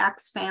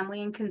FACS,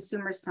 Family and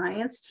Consumer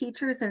Science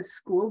teachers in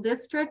school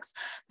districts,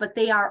 but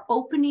they are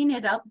opening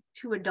it up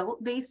to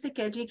adult basic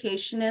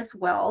education as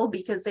well,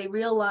 because they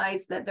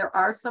realize that there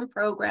are some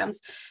programs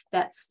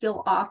that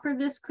still offer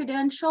this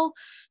credential.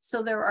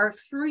 So there are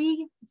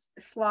 3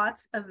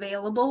 slots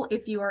available.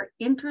 If you are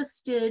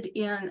interested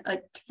in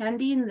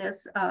attending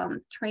this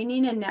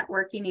training and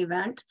networking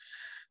event,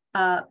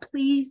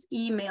 please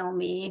email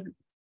me,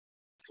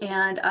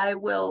 and I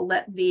will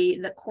let the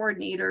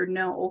coordinator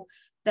know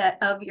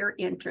that of your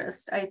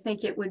interest. I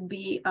think it would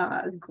be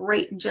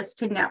great just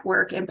to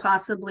network and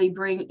possibly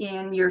bring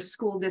in your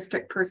school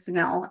district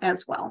personnel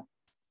as well.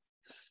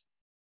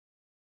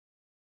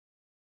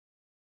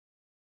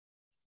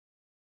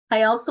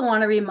 I also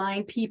want to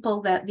remind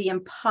people that the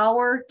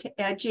Empower to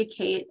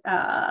Educate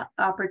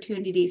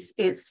opportunities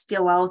is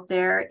still out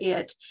there.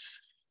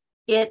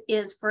 It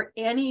is for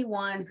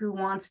anyone who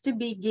wants to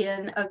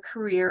begin a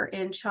career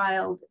in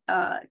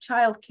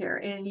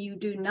childcare, and you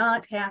do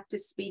not have to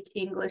speak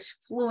English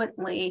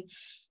fluently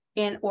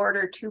in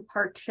order to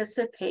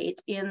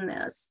participate in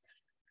this.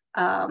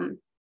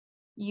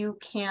 You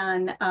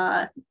can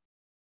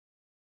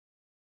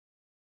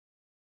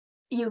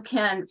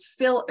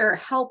fill or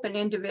help an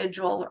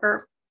individual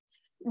or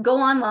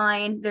go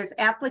online. There's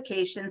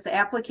applications. The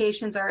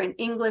applications are in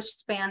English,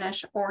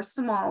 Spanish, or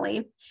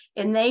Somali,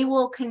 and they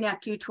will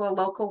connect you to a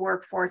local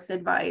workforce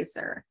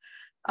advisor.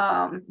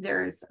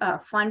 There's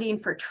funding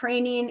for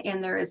training,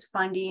 and there is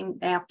funding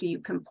after you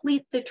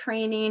complete the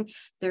training.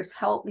 There's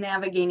help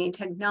navigating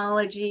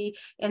technology,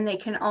 and they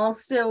can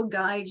also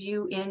guide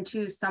you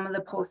into some of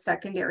the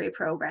post-secondary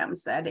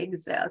programs that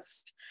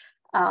exist.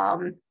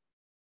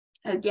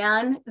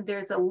 Again,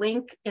 there's a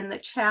link in the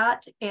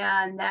chat,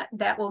 and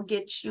that will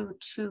get you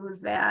to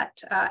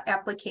that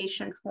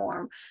application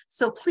form.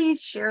 So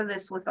please share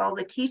this with all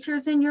the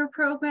teachers in your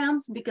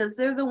programs, because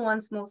they're the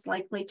ones most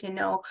likely to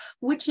know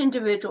which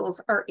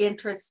individuals are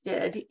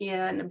interested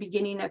in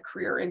beginning a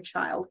career in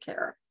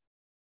childcare.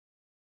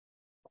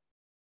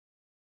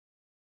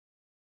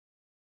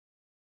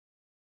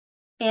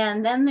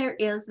 And then there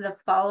is the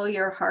Follow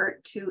Your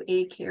Heart to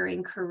a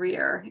Caring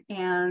Career.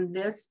 And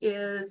this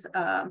is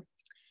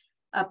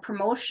a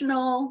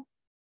promotional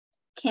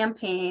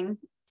campaign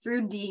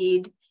through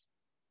DEED,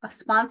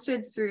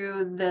 sponsored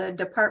through the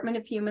Department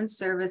of Human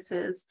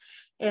Services.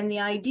 And the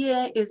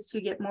idea is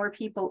to get more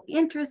people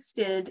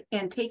interested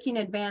in taking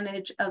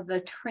advantage of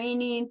the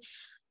training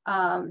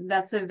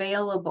that's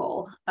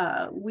available.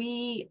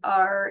 We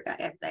are,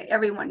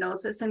 everyone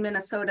knows this, in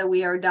Minnesota,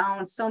 we are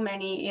down so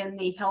many in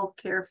the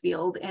healthcare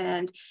field,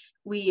 and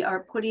we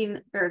are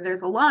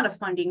there's a lot of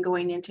funding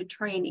going into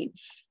training.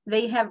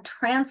 They have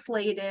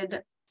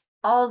translated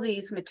all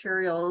these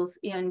materials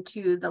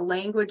into the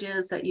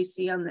languages that you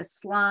see on this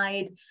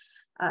slide.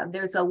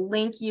 There's a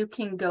link you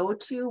can go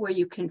to where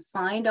you can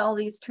find all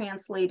these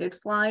translated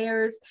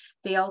flyers.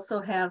 They also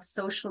have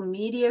social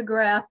media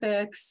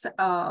graphics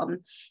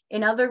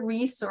and other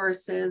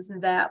resources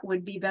that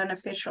would be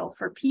beneficial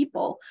for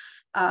people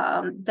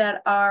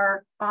that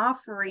are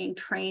offering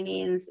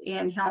trainings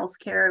in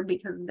healthcare,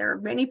 because there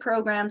are many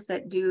programs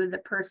that do the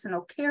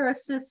personal care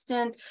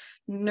assistant,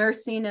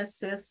 nursing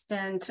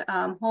assistant,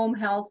 home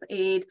health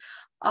aide.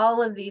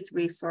 All of these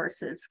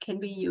resources can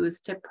be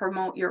used to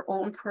promote your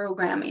own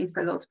programming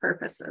for those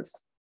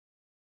purposes.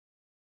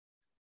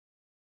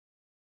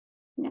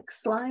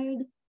 Next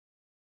slide.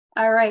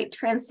 All right,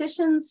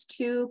 transitions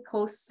to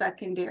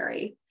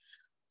post-secondary.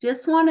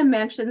 Just want to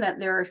mention that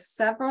there are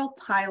several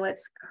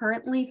pilots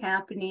currently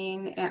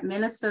happening at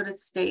Minnesota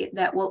State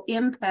that will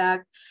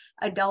impact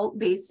adult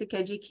basic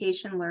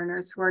education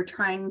learners who are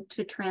trying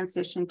to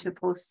transition to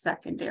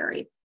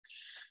post-secondary.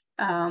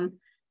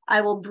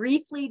 I will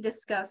briefly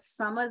discuss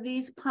some of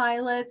these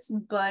pilots,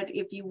 but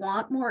if you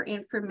want more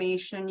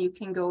information, you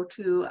can go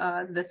to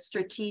the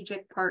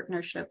Strategic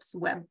Partnerships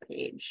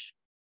webpage.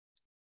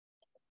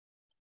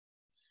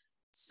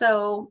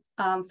 So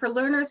for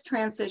learners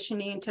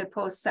transitioning to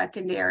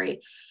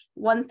post-secondary,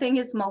 one thing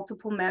is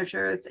multiple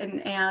measures.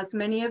 And as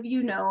many of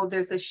you know,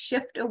 there's a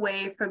shift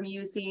away from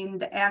using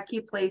the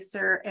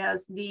AccuPlacer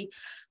as the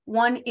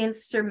one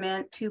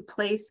instrument to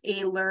place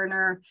a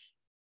learner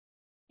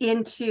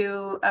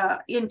into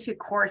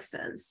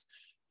courses.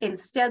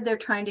 Instead, they're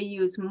trying to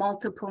use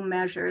multiple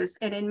measures.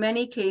 And in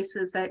many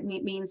cases, that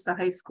means the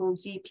high school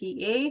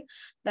GPA.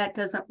 That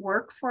doesn't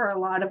work for a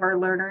lot of our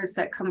learners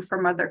that come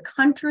from other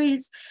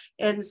countries.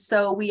 And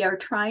so we are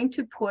trying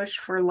to push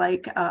for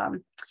like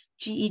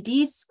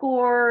GED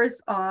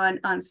scores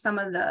on some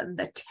of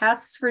the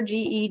tests for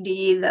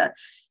GED, the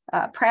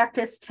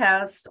practice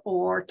tests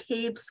or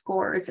TABE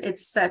scores,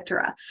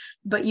 etc.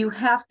 But you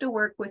have to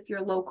work with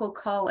your local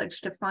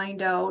college to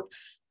find out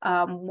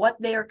what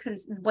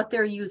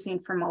they're using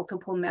for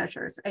multiple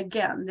measures.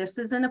 Again, this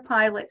is in a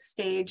pilot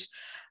stage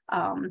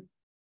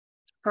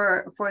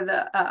for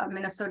the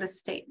Minnesota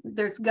State.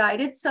 There's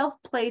guided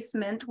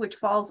self-placement, which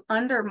falls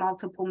under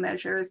multiple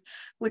measures,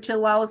 which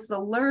allows the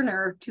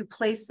learner to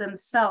place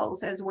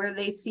themselves as where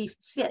they see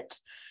fit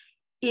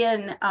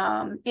in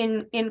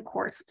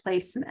course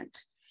placement.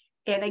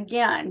 And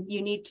again,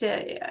 you need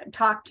to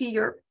talk to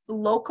your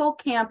local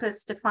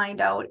campus to find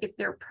out if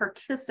they're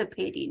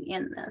participating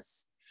in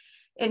this.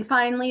 And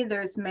finally,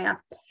 there's math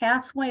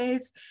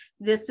pathways.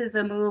 This is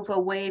a move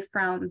away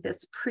from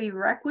this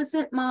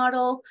prerequisite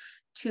model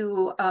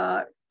to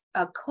a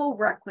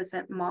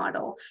co-requisite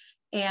model.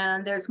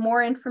 And there's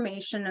more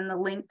information in the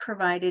link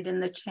provided in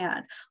the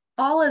chat.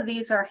 All of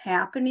these are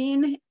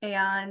happening,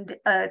 and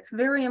it's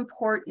very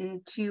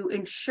important to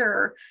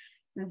ensure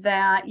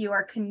that you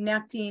are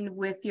connecting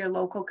with your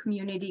local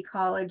community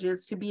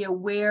colleges to be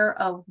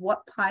aware of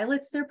what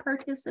pilots they're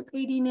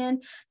participating in,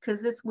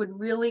 because this would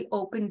really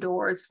open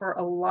doors for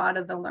a lot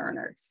of the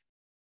learners.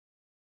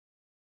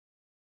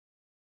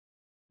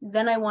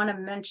 Then I want to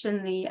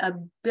mention the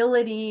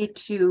ability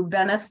to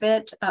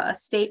benefit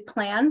state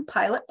plan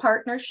pilot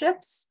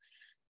partnerships.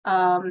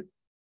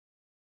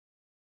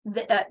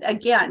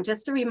 Again,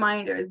 just a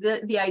reminder,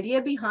 the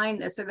idea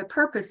behind this, or the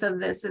purpose of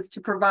this, is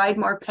to provide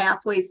more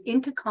pathways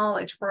into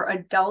college for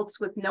adults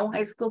with no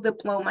high school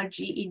diploma,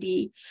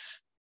 GED.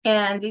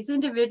 And these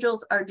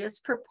individuals are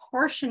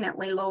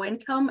disproportionately low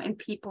income and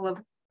people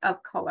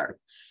of color.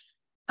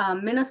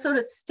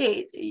 Minnesota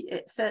State,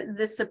 it said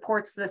this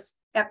supports this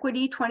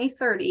Equity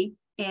 2030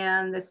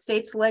 and the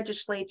state's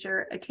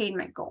legislature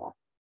attainment goal.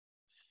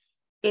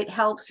 It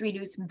helps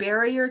reduce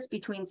barriers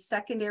between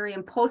secondary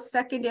and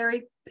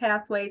post-secondary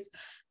pathways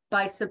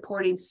by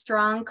supporting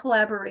strong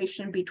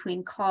collaboration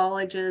between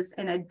colleges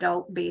and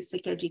adult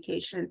basic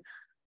education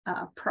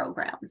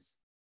programs.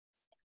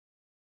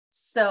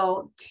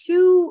 So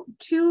two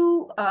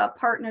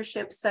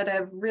partnerships that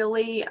have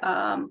really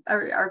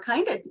are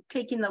kind of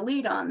taking the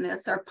lead on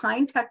this are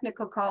Pine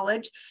Technical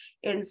College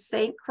in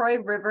St. Croix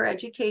River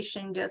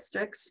Education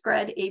District,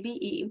 SCRED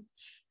ABE.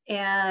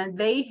 And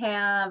they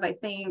have, I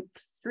think,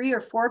 3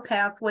 or 4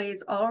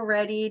 pathways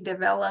already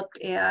developed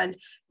and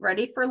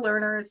ready for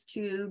learners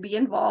to be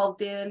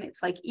involved in.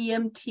 It's like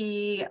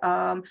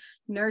EMT,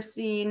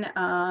 nursing,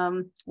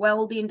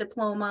 welding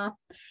diploma.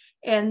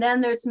 And then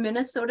there's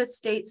Minnesota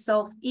State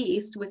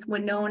Southeast with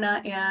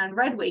Winona and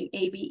Red Wing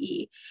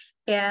ABE.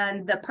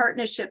 And the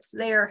partnerships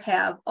there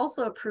have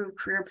also approved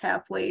career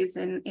pathways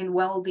in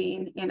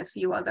welding and a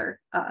few other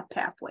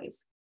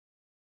pathways.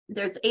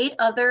 There's 8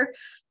 other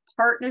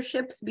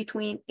partnerships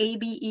between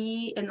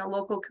ABE and the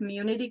local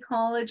community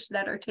college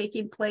that are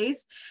taking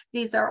place.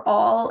 These are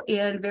all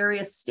in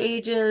various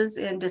stages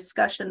and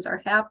discussions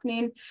are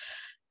happening.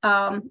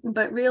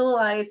 But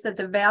realize that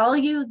the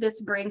value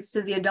this brings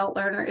to the adult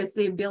learner is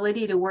the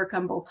ability to work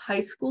on both high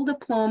school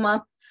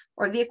diploma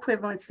or the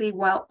equivalency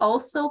while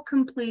also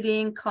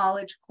completing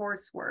college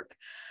coursework.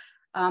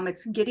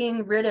 It's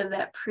getting rid of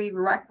that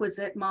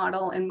prerequisite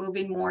model and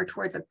moving more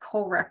towards a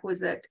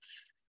co-requisite.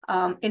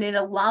 And it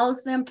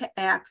allows them to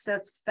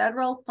access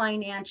federal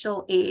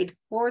financial aid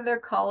for their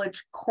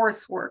college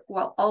coursework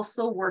while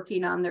also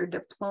working on their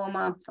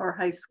diploma or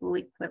high school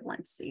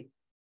equivalency.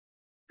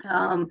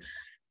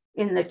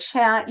 In the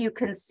chat, you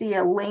can see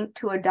a link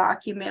to a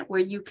document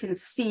where you can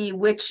see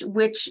which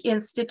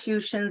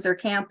institutions or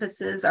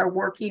campuses are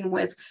working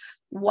with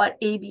what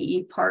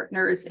ABE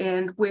partners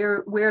and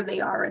where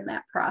they are in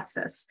that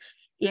process.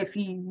 If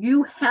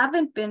you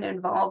haven't been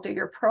involved or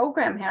your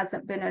program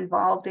hasn't been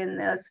involved in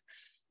this,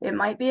 it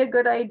might be a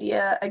good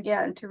idea,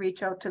 again, to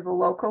reach out to the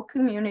local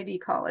community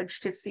college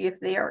to see if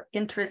they are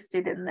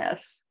interested in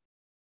this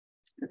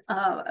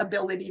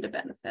ability to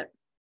benefit.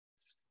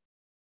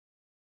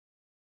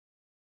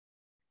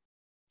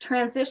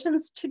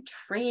 Transitions to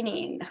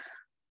training.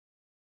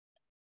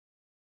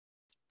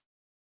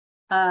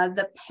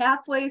 The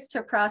Pathways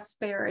to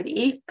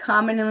Prosperity,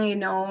 commonly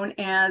known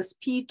as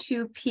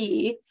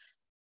P2P,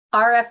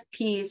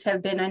 RFPs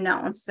have been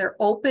announced. They're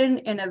open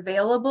and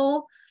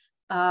available.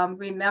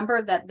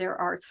 Remember that there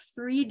are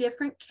 3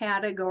 different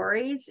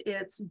categories.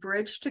 It's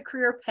Bridge to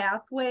Career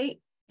Pathway,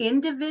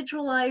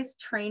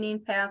 Individualized Training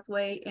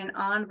Pathway, and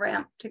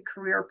On-Ramp to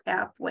Career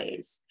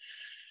Pathways.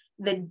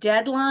 The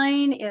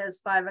deadline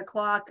is 5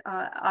 o'clock,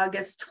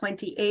 August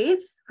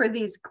 28th for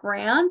these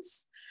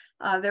grants.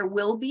 There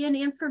will be an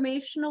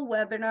informational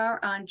webinar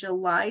on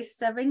July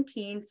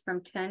 17th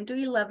from 10 to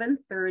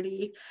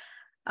 11:30.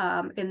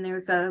 And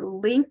there's a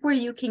link where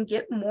you can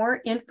get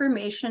more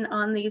information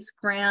on these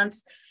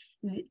grants.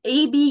 The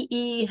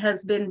ABE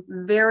has been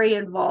very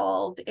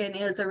involved and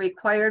is a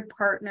required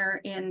partner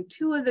in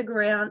 2 of the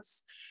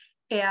grants.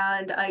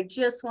 And I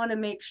just want to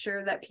make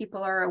sure that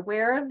people are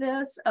aware of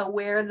this,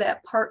 aware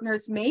that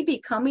partners may be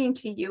coming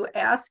to you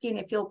asking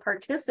if you'll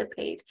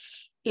participate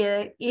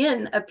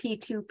in a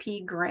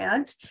P2P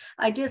grant.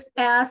 I just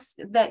ask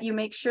that you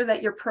make sure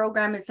that your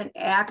program is an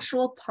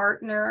actual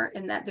partner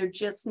and that they're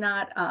just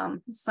not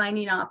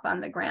signing off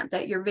on the grant,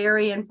 that you're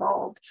very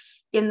involved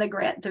in the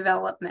grant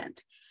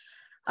development.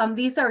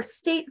 These are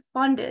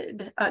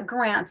state-funded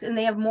grants, and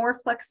they have more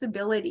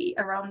flexibility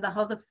around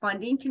how the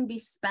funding can be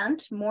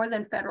spent, more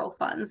than federal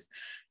funds.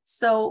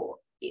 So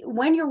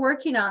when you're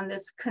working on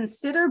this,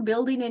 consider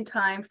building in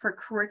time for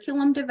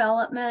curriculum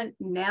development,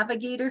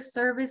 navigator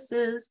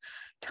services,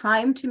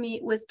 time to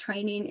meet with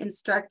training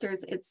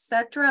instructors,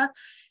 etc.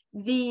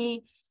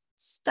 The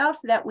stuff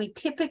that we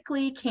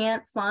typically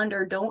can't fund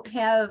or don't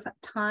have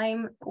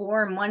time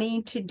or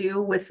money to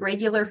do with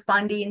regular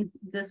funding,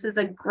 this is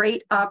a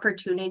great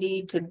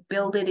opportunity to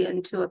build it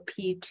into a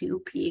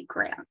P2P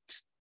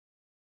grant.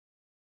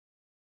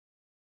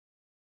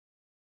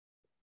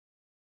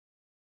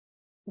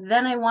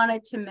 Then I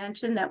wanted to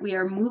mention that we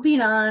are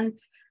moving on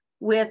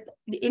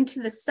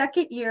into the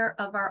 2nd year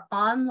of our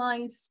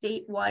online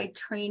statewide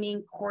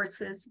training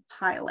courses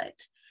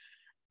pilot.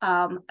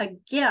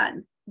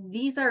 Again,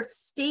 these are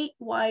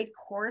statewide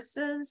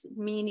courses,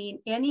 meaning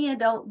any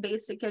adult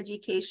basic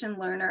education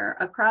learner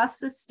across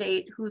the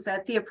state who's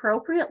at the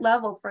appropriate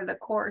level for the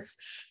course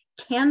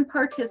can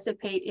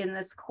participate in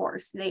this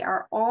course. They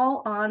are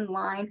all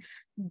online,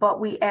 but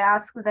we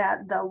ask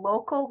that the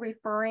local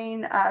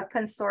referring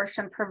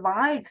consortium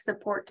provide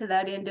support to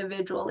that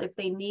individual if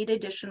they need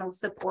additional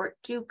support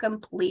to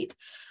complete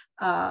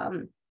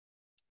the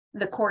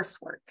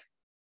coursework.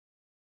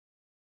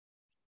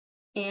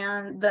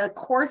 And the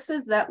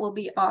courses that will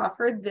be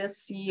offered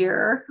this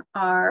year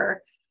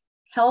are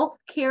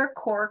Healthcare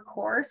Core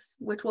Course,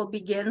 which will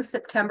begin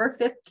September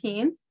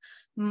 15th,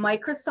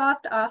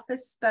 Microsoft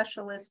Office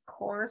Specialist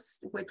Course,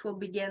 which will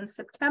begin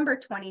September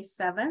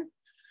 27th,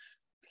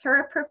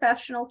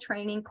 Paraprofessional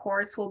Training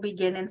Course will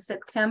begin in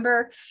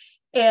September,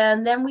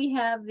 and then we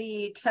have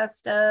the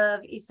Test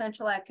of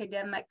Essential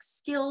Academic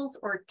Skills,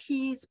 or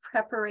TEAS,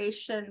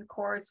 Preparation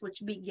Course,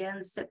 which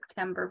begins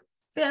September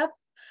 5th.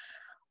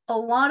 A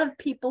lot of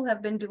people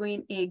have been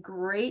doing a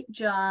great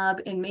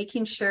job in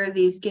making sure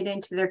these get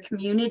into their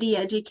community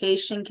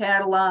education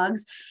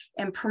catalogs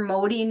and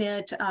promoting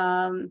it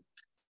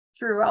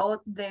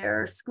throughout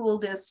their school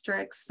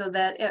districts so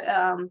that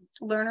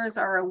learners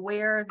are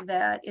aware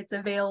that it's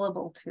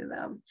available to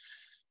them.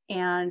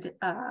 And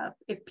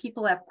if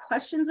people have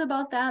questions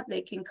about that,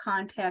 they can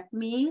contact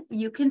me.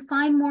 You can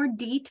find more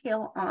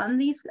detail on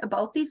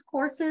about these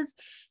courses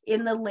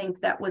in the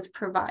link that was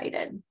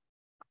provided.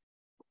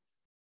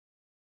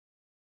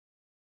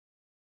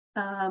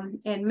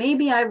 And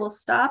maybe I will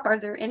stop. Are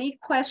there any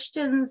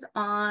questions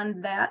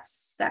on that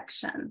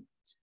section?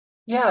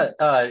 Yeah,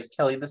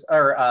 Kelly,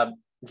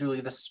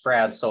 Julie, this is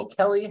Brad. So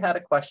Kelly had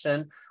a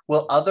question.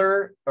 Will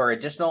other or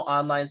additional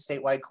online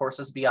statewide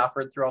courses be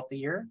offered throughout the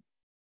year?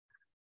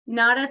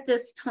 Not at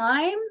this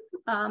time.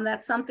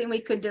 That's something we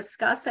could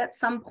discuss at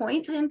some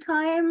point in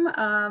time.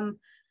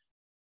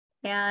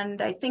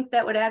 And I think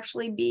that would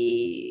actually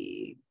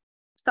be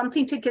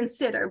something to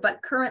consider,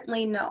 but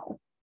currently no.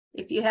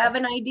 If you have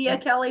an idea,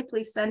 Kelly,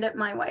 please send it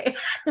my way.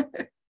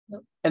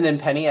 And then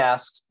Penny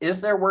asks,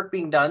 is there work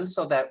being done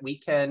so that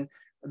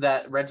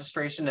that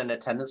registration and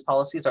attendance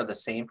policies are the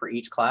same for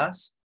each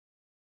class?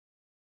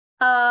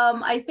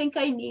 I think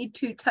I need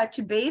to touch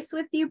base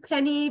with you,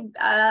 Penny.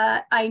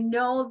 I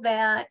know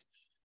that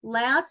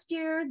last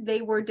year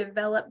they were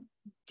developed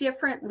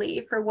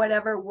differently for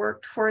whatever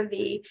worked for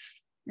the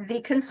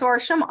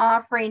consortium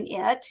offering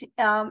it.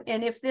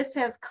 And if this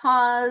has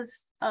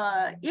caused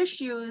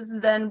issues,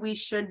 then we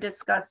should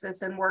discuss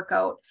this and work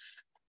out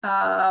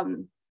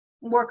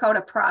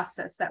a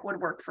process that would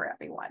work for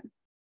everyone.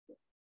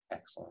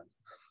 Excellent.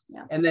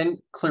 Yeah. And then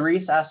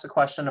Clarice asked a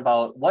question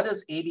about what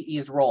is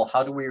ABE's role?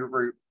 How do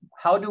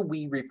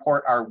we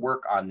report our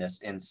work on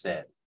this in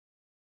SID?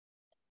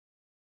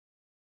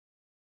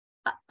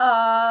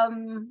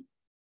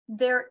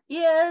 There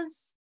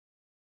is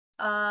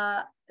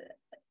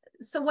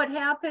so what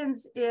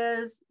happens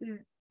is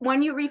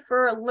when you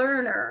refer a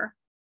learner,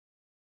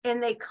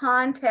 and they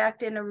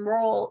contact and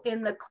enroll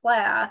in the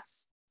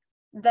class,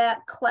 that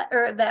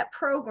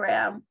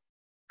program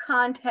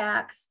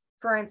contacts,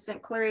 for instance,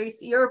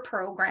 Clarice, your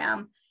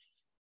program,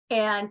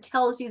 and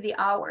tells you the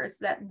hours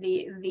that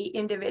the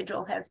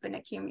individual has been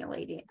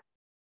accumulating.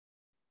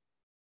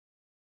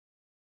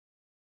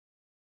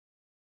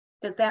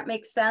 Does that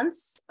make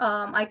sense?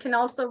 I can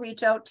also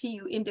reach out to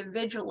you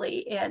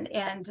individually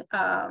and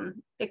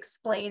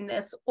explain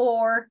this,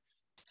 or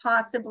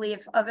possibly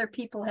if other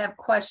people have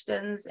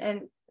questions,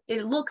 and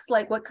it looks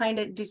like what kind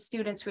of do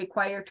students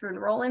require to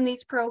enroll in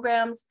these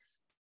programs?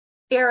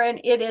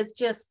 Erin, it is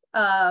just,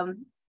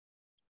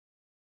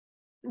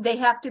 they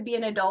have to be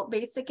an adult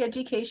basic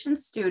education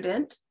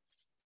student,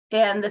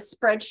 and the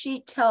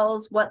spreadsheet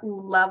tells what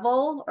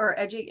level or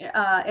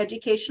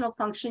educational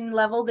function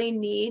level they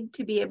need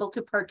to be able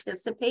to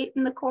participate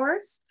in the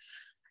course.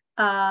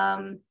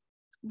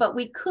 But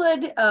we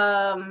could,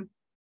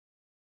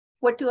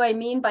 what do I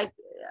mean by,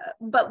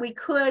 but we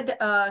could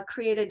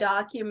create a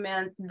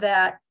document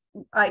that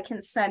I can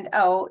send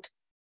out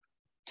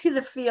to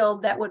the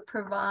field that would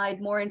provide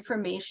more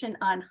information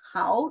on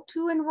how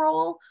to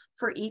enroll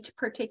for each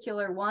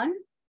particular one.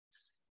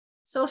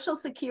 Social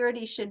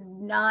Security should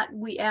not,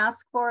 we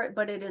ask for it,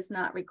 but it is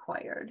not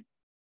required.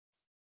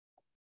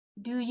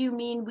 Do you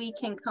mean we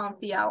can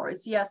count the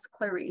hours? Yes,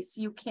 Clarice,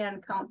 you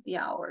can count the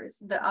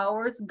hours. The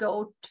hours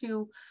go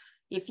to,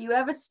 if you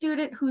have a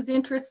student who's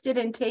interested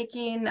in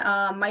taking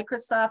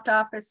Microsoft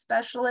Office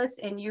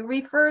Specialist and you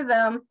refer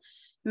them,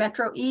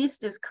 Metro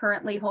East is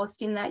currently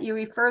hosting that, you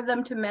refer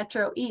them to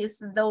Metro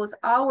East, those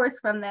hours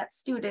from that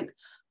student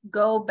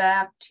go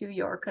back to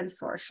your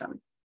consortium.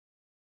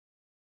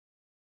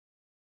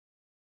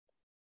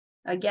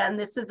 Again,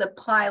 this is a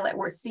pilot.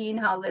 We're seeing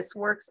how this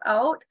works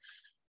out.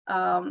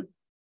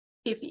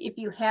 If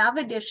you have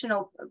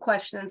additional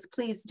questions,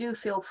 please do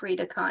feel free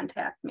to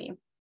contact me.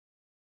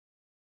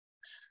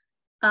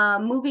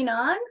 Moving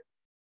on.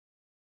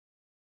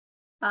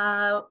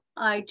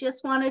 I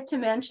just wanted to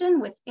mention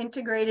with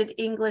Integrated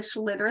English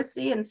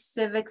Literacy and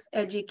Civics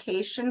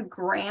Education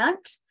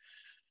Grant,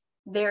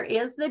 there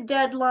is the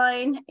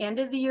deadline, end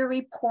of the year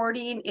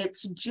reporting.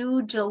 It's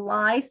due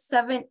July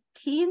 17th.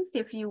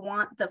 If you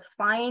want the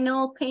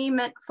final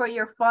payment for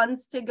your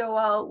funds to go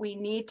out, we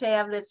need to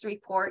have this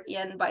report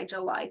in by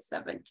July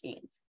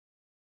 17th.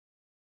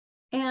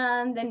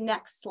 And the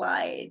next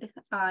slide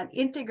on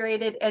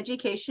Integrated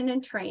Education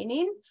and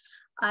Training.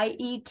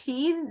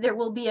 IET, there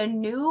will be a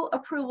new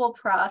approval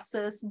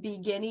process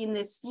beginning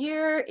this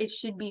year. It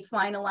should be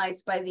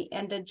finalized by the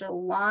end of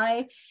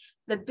July.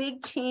 The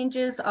big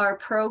changes are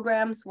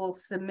programs will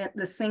submit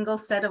the single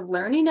set of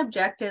learning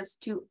objectives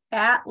to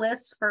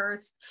Atlas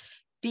first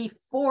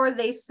before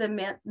they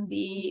submit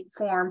the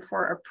form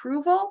for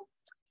approval.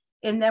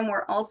 And then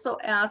we're also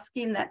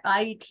asking that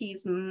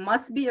IETs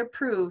must be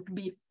approved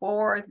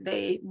before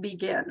they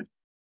begin.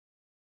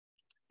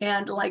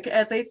 And like,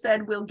 as I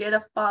said, we'll get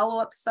a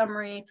follow-up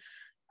summary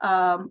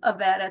of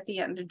that at the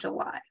end of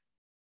July.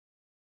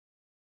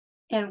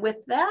 And with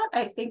that,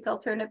 I think I'll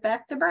turn it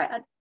back to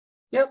Brad.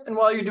 Yep, and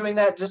while you're doing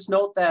that, just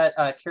note that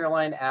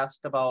Caroline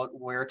asked about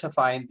where to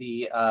find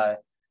the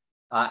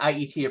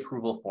IET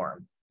approval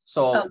form.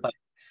 So but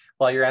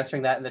while you're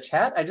answering that in the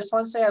chat, I just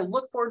want to say I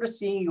look forward to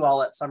seeing you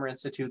all at Summer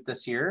Institute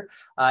this year.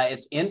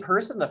 It's in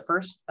person, the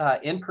first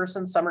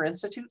in-person Summer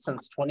Institute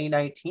since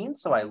 2019.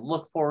 So I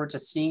look forward to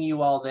seeing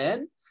you all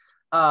then.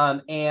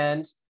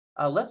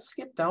 Let's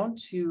skip down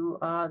to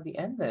the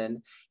end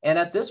then. And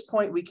at this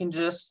point, we can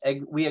just,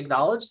 we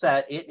acknowledge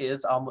that it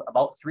is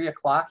about 3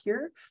 o'clock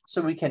here,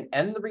 so we can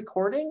end the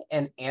recording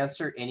and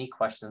answer any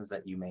questions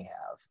that you may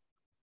have.